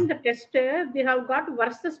 Regarding the test, they have got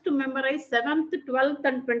verses to memorize 7th, 12th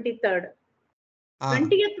and 23rd.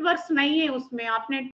 20th verse नहीं है उसमें, आपने